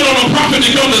 We wait on a prophet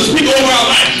to come to speak over our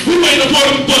life. We wait for,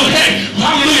 but heck,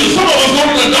 hallelujah, some of us go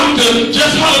to the doctor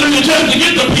just, hallelujah, just to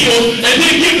get the pills and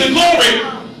then give the glory.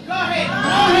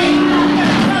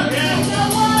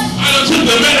 I done took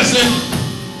the medicine.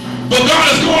 But God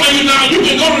is calling you now. You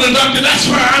can go to the doctor, that's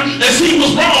fine, and see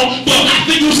what's wrong. But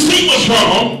after you see what's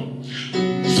wrong,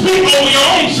 speak over your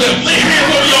own self. Lay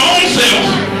hands over your own self.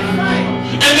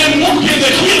 And then walk in the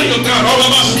healing of God. All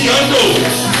of us see undo.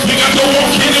 We got to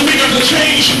walk in and we got to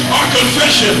change our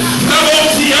confession.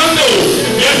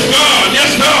 Yes, God.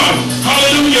 Yes, God.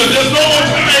 Hallelujah. There's no more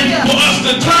time for us.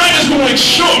 The time is going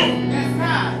short.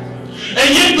 And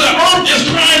yet the earth is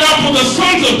crying out for the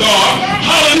sons of God,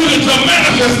 hallelujah, to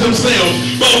manifest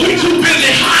themselves. But we're too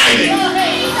busy hiding.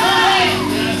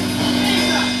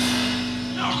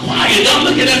 Y'all quiet. Y'all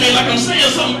looking at me like I'm saying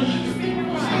something.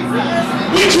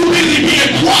 We're too busy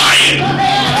being quiet.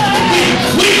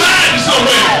 We hiding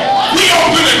somewhere. We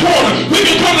off in the corner. We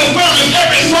can come to service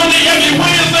every Sunday, every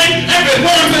Wednesday, every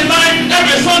Thursday night,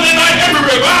 every Sunday night, every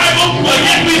revival, but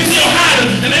yet we still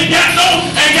hiding. And ain't got nothing,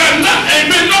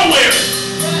 ain't been nowhere.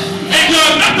 Ain't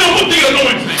done nothing with the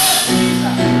anointing.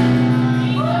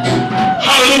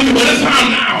 Hallelujah. But it's time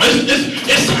now.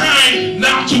 It's time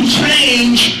now to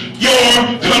change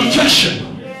your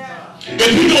confession.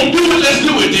 If you're going to do it, let's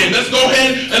do it then. Let's go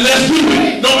ahead and let's do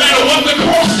it. No matter what the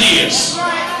cost is.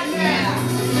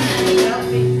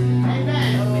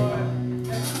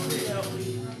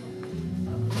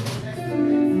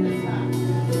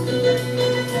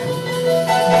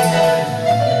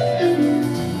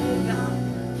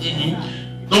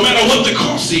 No matter what the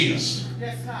cost is.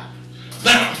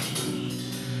 Now,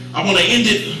 I want to end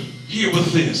it here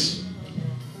with this.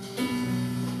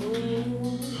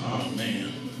 Oh,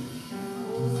 man.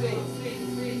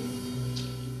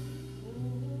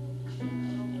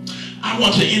 I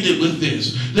want to end it with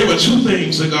this. There were two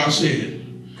things that God said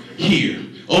here.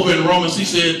 Over in Romans, he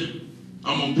said,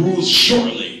 I'm going to bruise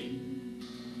shortly.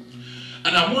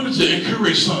 And I wanted to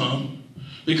encourage some,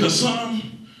 because some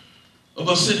of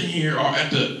us sitting here are at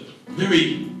the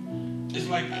it's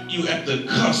like you at the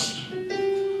cusp,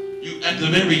 you at the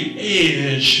very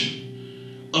edge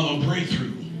of a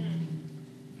breakthrough.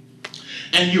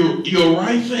 And you're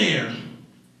right there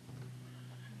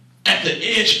at the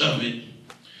edge of it,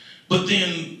 but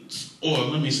then, or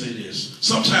let me say this,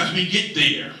 sometimes we get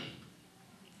there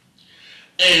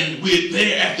and we're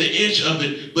there at the edge of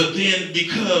it, but then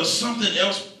because something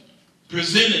else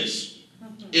presents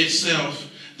itself,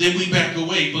 then we back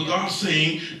away. But God's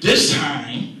saying, this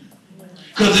time,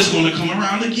 because it's going to come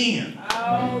around again.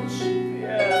 Ouch.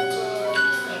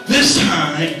 Yeah. This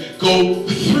time, go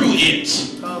through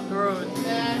it. Go through it.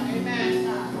 Amen.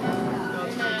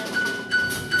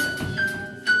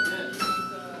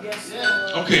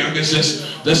 Okay, I guess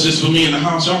that's just for me in the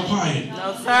house. Y'all quiet.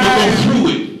 No, sir. But go through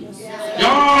it.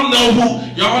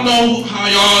 Y'all know how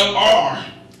y'all are.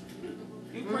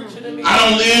 I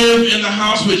don't live in the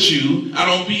house with you. I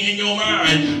don't be in your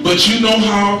mind. But you know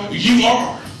how you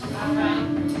are.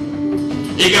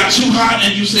 It got too hot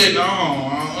and you said, no.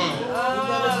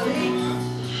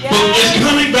 But it's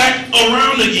coming back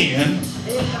around again.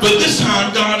 But this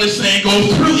time God is saying, go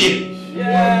through it.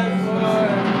 Yes, Lord.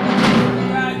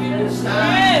 God, give us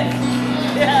strength.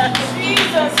 Yes,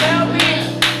 Jesus, help me.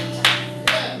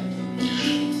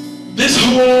 This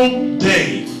whole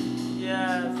day,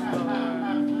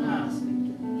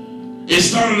 it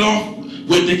started off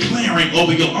with declaring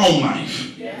over your own life.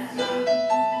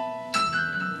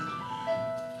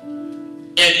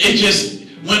 And it just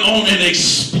went on and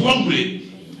exploded.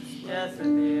 Yes, it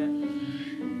did.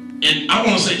 And I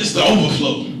want to say this is the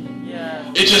overflow.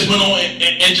 Yeah. It just went on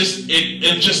and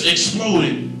just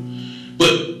exploded.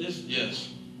 But this, yes,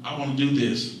 I want to do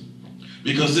this.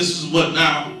 Because this is what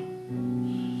now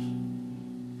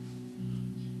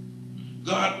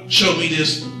God showed me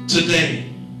this today.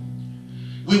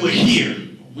 We were here.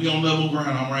 We on level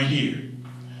ground. I'm right here.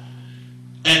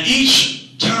 And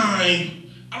each time,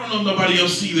 I don't know if nobody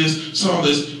else saw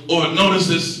this, or noticed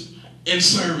this in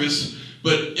service,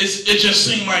 but it just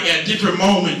seemed like at different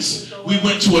moments we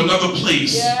went to another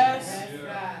place. Yes.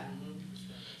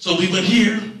 So we went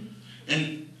here,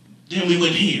 and then we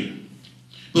went here.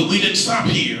 But we didn't stop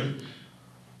here.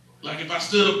 Like if I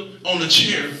stood up on the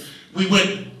chair, we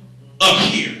went up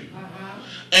here.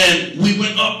 And we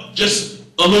went up just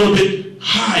a little bit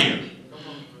higher.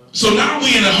 So now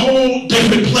we're in a whole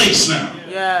different place now.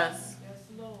 Yes.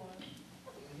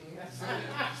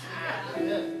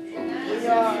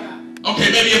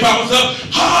 Okay, maybe if I was up,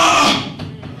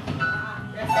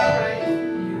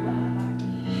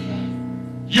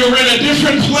 you're in a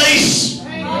different place.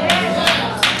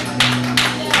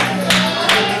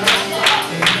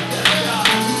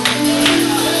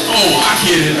 Oh, I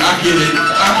get it.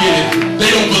 They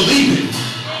don't believe it.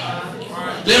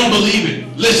 They don't believe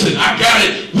it. Listen, I got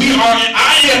it.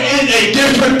 I am in a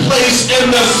different place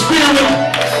in the spirit.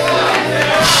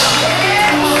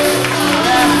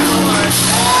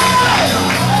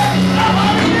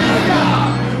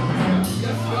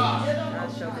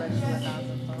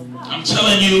 I'm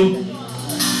telling you,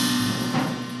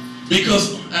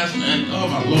 because oh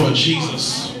my Lord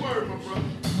Jesus.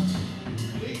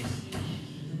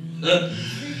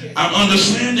 I'm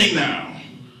understanding now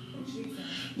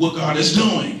what God is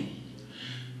doing.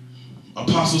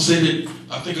 Apostle said it,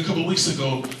 I think a couple of weeks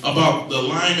ago, about the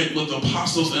alignment with the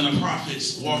apostles and the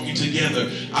prophets walking together.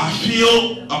 I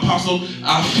feel, Apostle,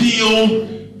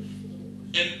 and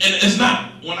it's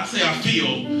not, when I say I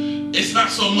feel, it's not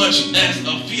so much as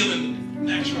a feeling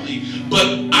naturally,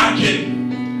 but I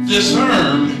can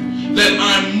discern that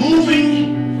I'm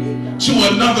moving to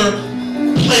another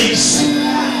place.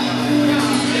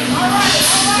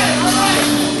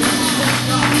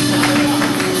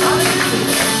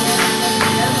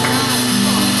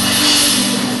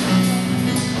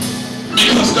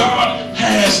 Because God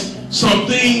has some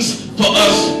things for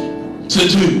us to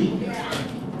do.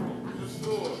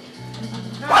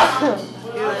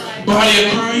 Body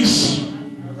of Christ,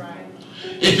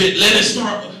 let it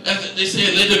start, as they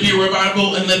said, let there be a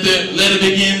revival and let it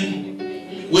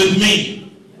begin with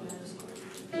me.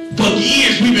 For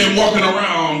years we've been walking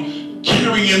around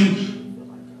carrying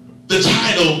the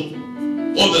title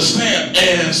or the stamp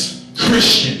as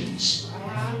Christians.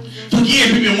 For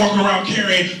years we've been walking around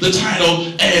carrying the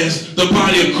title as the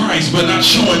body of Christ, but not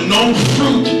showing no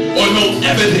fruit or no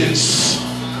evidence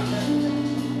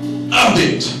of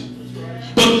it.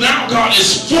 But now God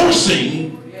is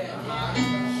forcing,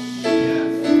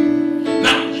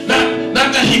 not that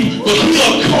but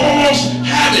he'll cause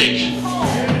havoc.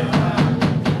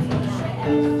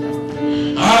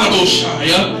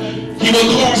 Josiah, he will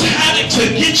cause havoc to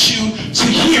get you to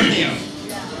hear him.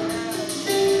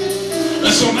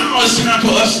 And so now it's time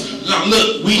for us. Now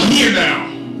look, we here now.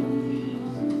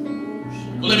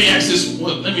 Well, let me ask this.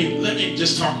 Well, let me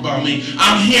just talk about me.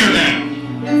 I'm here now.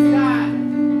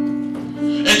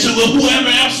 And to whoever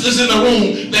else is in the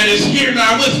room that is here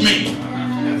now with me.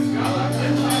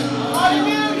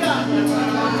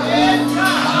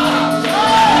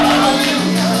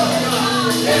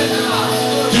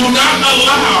 Do not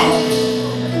allow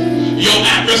your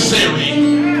adversary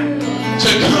to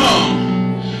come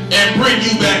and bring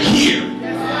you back here.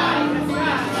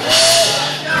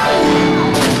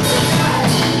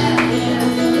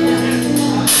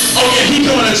 Oh yeah, he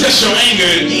coming to test your anger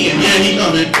again. Yeah, he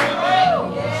coming.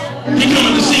 He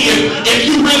coming to see if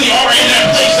you really are in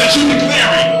that place that you're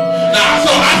declaring. Now,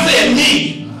 so I said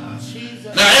me.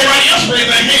 Now everybody else raised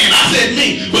their hand. I said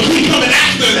me, but he coming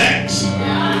after that.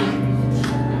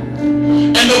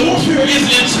 And the warfare is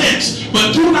intense,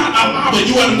 but do not allow it.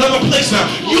 You're in another place now.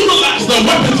 Utilize the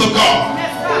weapons of God.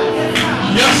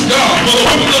 Yes, God. For the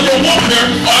weapons of your warfare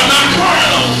are not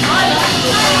carnal,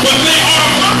 but they are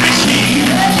mighty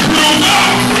through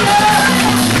God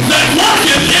that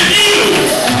worketh in you.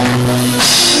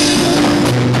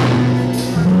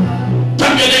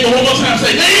 Tap your neighbor one more time.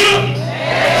 Say, neighbor,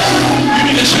 you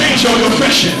need to change your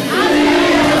confession.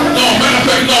 No, matter of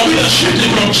fact, no, we done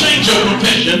shifted from change your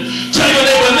confession. Tell your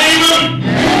neighbor,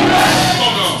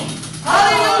 hold on.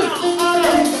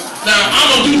 Now, I'm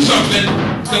going to do something,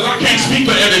 because I can't speak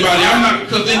for everybody. I'm not,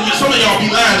 because then some of y'all be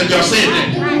lying if y'all said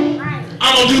that.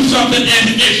 I'm going to do something, and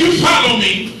if you follow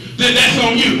me, then that's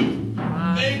on you.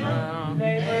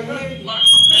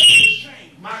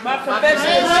 My confession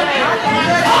is changed. My confession is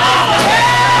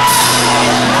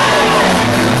changed.